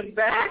healed and come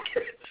back.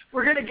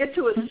 We're going to get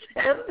to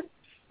ascend.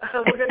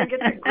 We're going to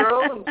get to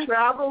grow and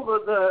travel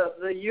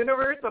the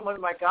universe. Oh,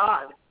 my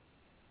God.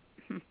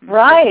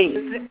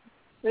 Right.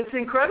 It's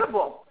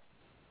incredible.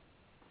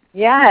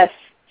 Yes.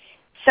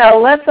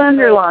 So let's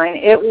underline,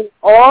 it will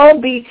all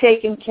be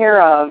taken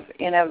care of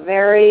in a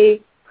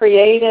very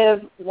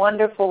creative,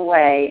 wonderful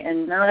way,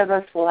 and none of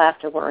us will have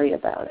to worry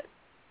about it.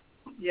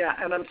 Yeah,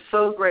 and I'm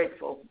so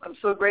grateful. I'm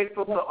so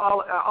grateful for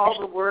all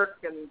the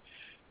work and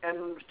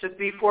to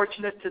be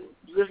fortunate to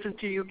listen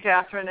to you,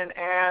 Kathryn and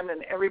Anne,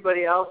 and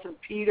everybody else, and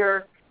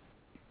Peter,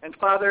 and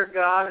Father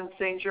God, and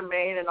Saint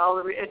Germain, and all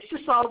it's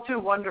just all too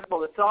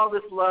wonderful. It's all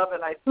this love,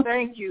 and I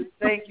thank you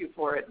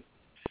for it.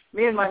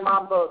 Me and my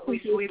mom both.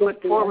 We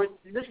look forward.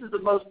 This is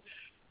the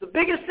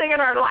biggest thing in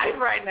our life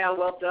right now.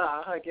 Well,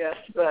 duh, I guess.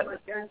 But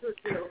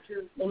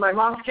my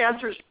mom's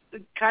cancer's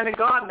kind of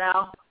gone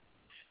now.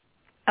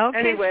 Okay,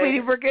 anyway,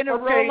 sweetie, we're going to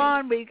roll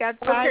on. We got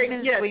 5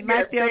 minutes. Yes, we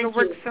might be able to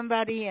work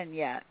somebody in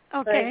yet.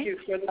 Okay. Thank you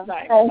for the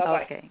time.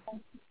 Bye-bye. Okay.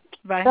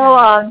 Bye. Go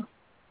on.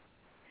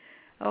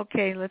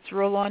 Okay, let's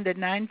roll on to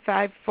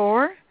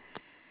 954.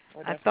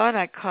 I thought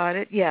I caught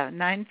it. Yeah,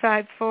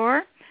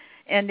 954,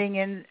 ending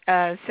in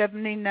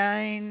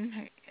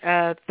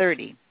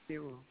 7930.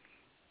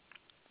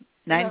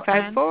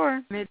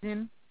 954.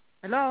 Nadine.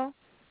 Hello.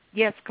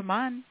 Yes, come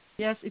on.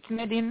 Yes, it's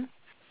Nadine.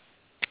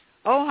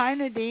 Oh, hi,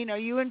 Nadine. Are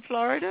you in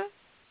Florida?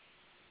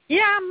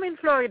 Yeah, I'm in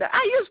Florida.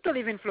 I used to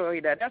live in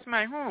Florida. That's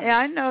my home. Yeah,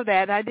 I know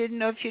that. I didn't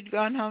know if you'd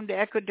gone home to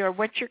Ecuador.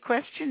 What's your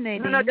question,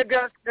 Nadine? No, the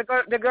girls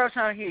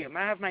are here.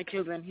 I have my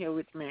children here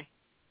with me.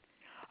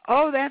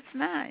 Oh, that's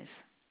nice.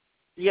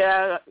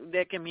 Yeah,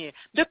 they came here.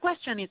 The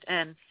question is,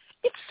 Anne,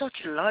 it's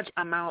such a large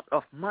amount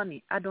of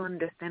money. I don't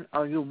understand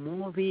how you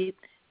move it,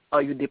 how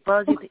you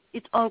deposit it.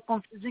 It's all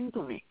confusing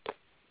to me.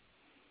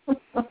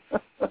 Isn't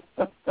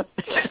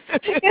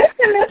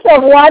this a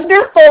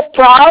wonderful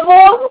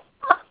problem?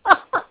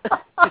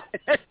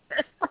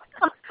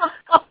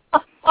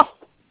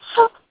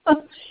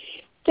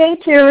 Stay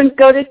tuned.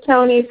 Go to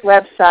Tony's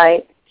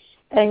website,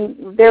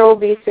 and there will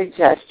be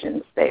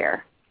suggestions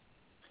there.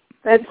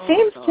 It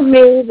seems to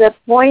me the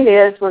point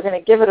is we're going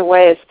to give it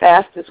away as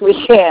fast as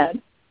we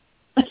can.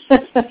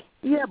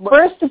 Yeah,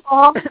 First of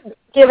all,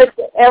 give it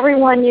to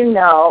everyone you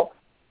know.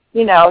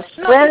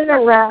 Spread it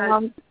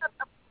around.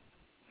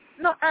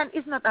 No, and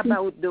it's not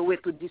about the way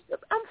to disturb.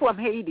 I'm from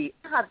Haiti.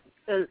 I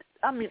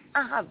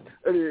have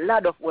a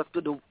lot of work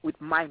to do with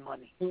my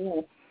money.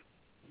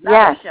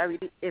 Yes.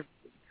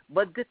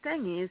 But the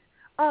thing is,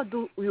 how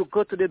do you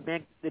go to the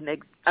bank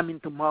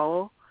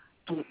tomorrow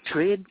to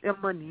trade your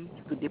money,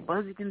 to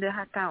deposit in the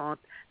account,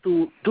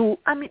 to do,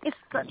 it's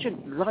such a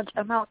large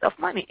amount of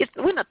money.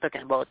 We're not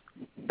talking about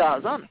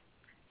thousands.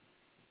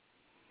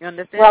 You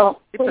understand?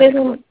 Well, put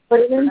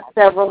it in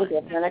several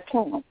different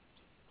accounts.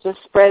 Just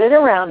spread it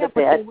around a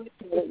bit.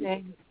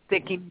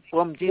 Taking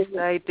from this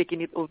side,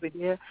 taking it over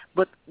there.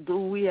 But do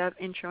we have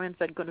insurance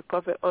that's going to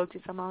cover all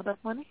this amount of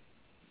money?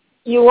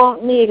 You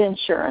won't need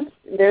insurance.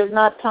 There's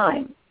not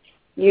time.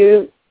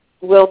 You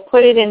will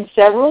put it in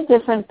several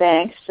different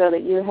banks so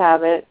that you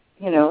have it,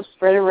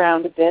 spread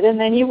around a bit, and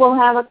then you will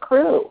have a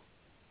crew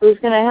who's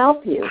going to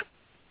help you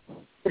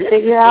to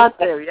figure out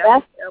the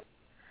best.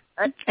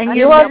 And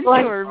your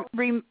mentor,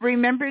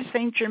 remember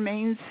St.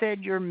 Germain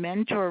said your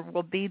mentor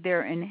will be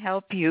there and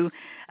help you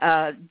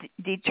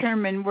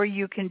determine where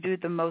you can do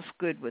the most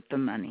good with the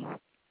money.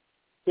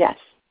 Yes.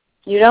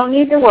 You don't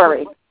need to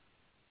worry.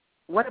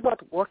 What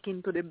about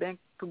walking to the bank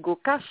to go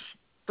cash,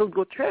 to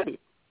go trade it?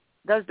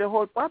 That's the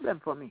whole problem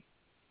for me.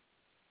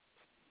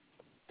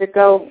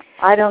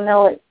 I don't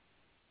know it.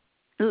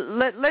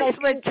 Let's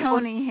let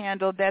Tony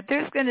handle that.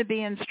 There's going to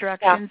be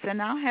instructions,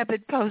 and I'll have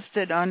it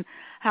posted on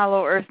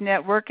Hollow Earth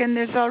Network, and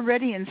there's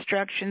already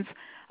instructions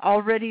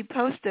already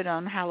posted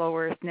on Hollow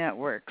Earth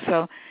Network.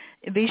 So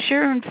be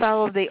sure and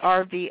follow the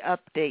RV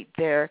update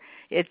there.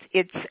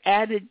 It's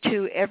added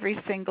to every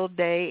single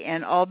day,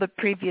 and all the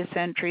previous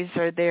entries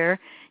are there.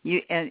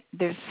 And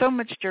there's so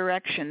much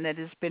direction that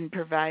has been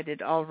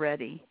provided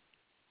already.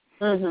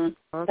 Okay.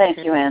 Thank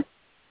you, Ann.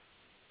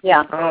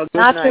 Yeah. Good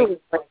night.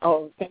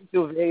 Thank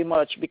you very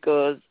much,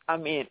 because,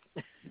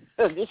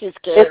 this is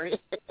scary.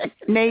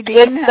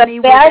 Nadine, honey,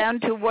 we're down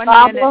to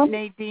 1 minute,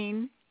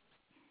 Nadine.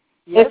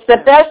 Yes, it's the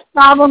best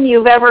problem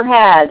you've ever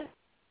had.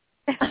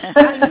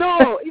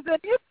 No,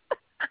 isn't it?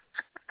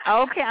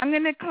 Okay, I'm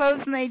going to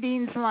close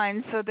Nadine's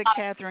line so that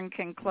Kathryn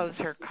can close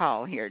her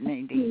call here,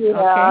 Nadine.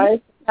 Yeah, okay?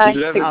 It's nice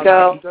to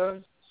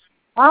go.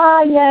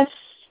 Yes,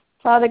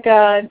 Father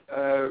God.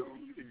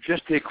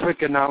 Just a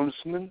quick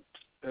announcement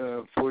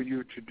for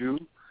you to do.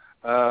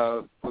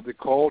 For the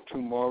call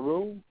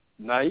tomorrow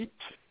night,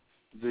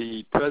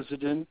 the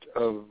president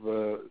of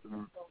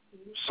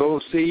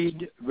Soul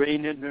Seed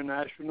Rain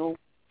International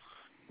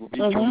will be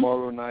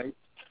tomorrow night.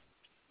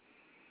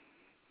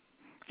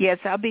 Yes,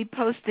 I'll be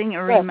posting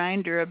a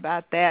reminder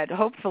about that,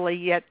 hopefully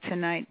yet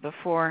tonight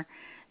before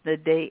the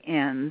day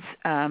ends.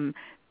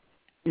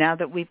 Now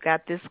that we've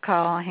got this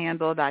call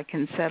handled, I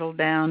can settle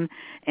down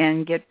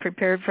and get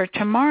prepared for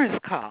tomorrow's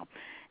call.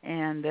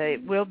 And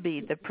it will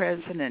be the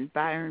president,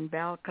 Byron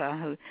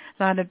Balka, who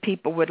a lot of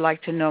people would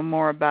like to know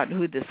more about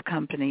who this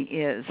company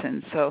is.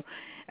 And so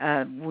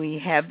we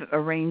have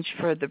arranged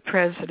for the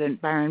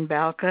president, Byron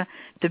Balka,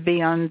 to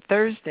be on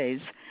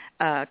Thursday's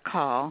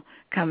call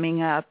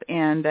coming up,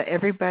 and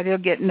everybody will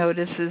get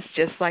notices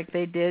just like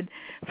they did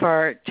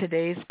for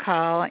today's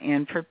call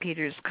and for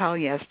Peter's call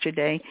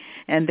yesterday,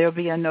 and there'll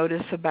be a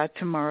notice about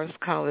tomorrow's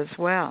call as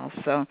well.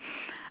 So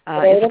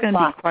it's going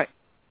to be quite...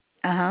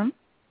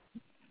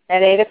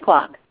 At 8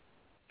 o'clock.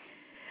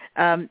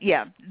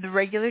 Yeah, the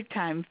regular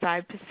time,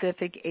 5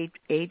 Pacific,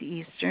 8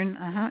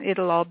 Eastern.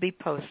 It'll all be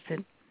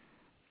posted.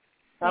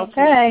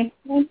 Okay.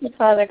 Thank you,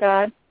 Father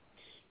God.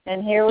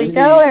 And here we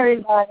go,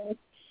 everybody.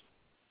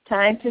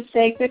 Time to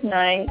say good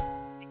night.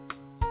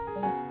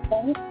 And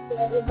thanks to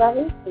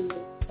everybody for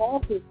your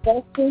help, your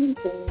questions,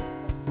 and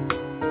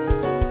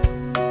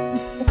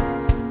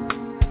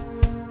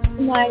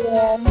good night,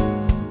 Ann.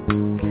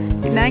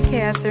 Good night,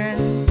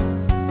 Kathryn.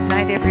 Good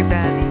night,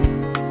 everybody.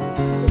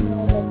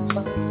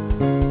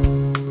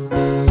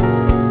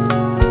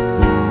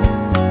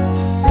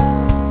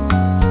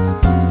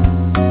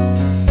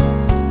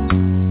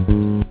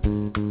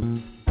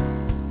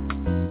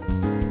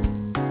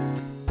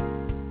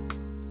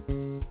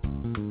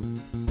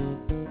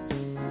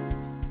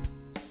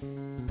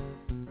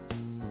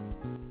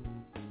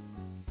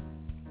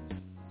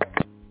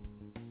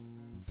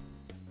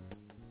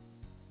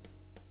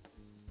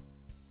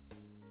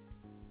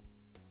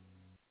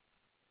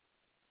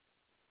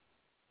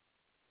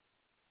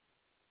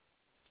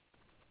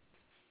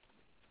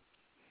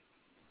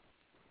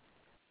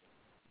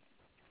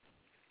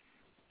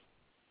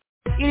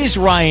 It is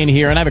Ryan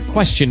here, and I have a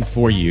question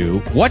for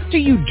you. What do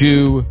you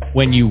do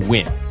when you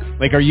win?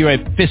 Like, are you a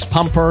fist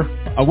pumper,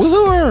 a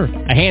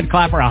woohooer, a hand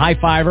clapper, a high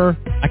fiver?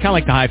 I kind of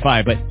like the high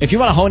five, but if you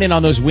want to hone in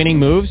on those winning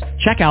moves,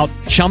 check out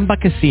Chumba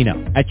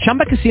Casino. At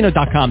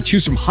ChumbaCasino.com,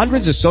 choose from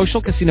hundreds of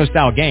social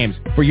casino-style games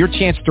for your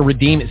chance to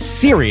redeem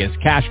serious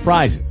cash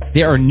prizes.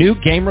 There are new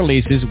game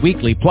releases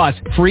weekly, plus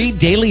free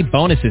daily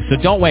bonuses. So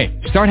don't wait.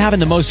 Start having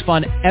the most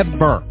fun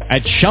ever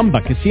at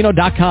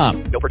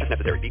ChumbaCasino.com. No purchase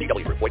necessary.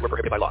 VGW. Void where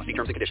prohibited by law. See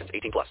terms and conditions.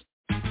 18+.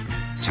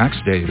 Tax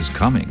day is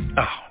coming.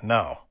 Oh,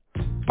 no.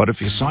 But if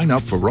you sign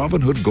up for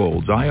Robinhood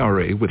Gold's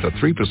IRA with a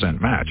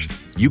 3% match,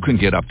 you can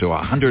get up to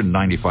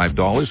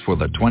 $195 for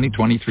the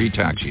 2023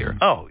 tax year.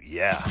 Oh,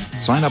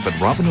 yeah. Sign up at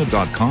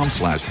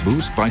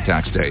Robinhood.com/boost by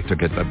tax day to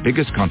get the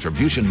biggest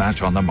contribution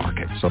match on the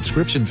market.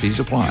 Subscription fees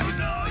apply.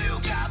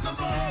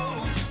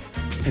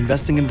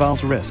 Investing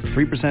involves risk.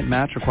 3%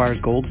 match requires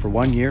gold for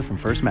 1 year from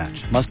first match.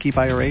 Must keep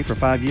IRA for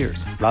 5 years.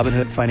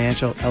 Robinhood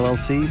Financial,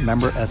 LLC,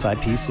 member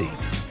SIPC.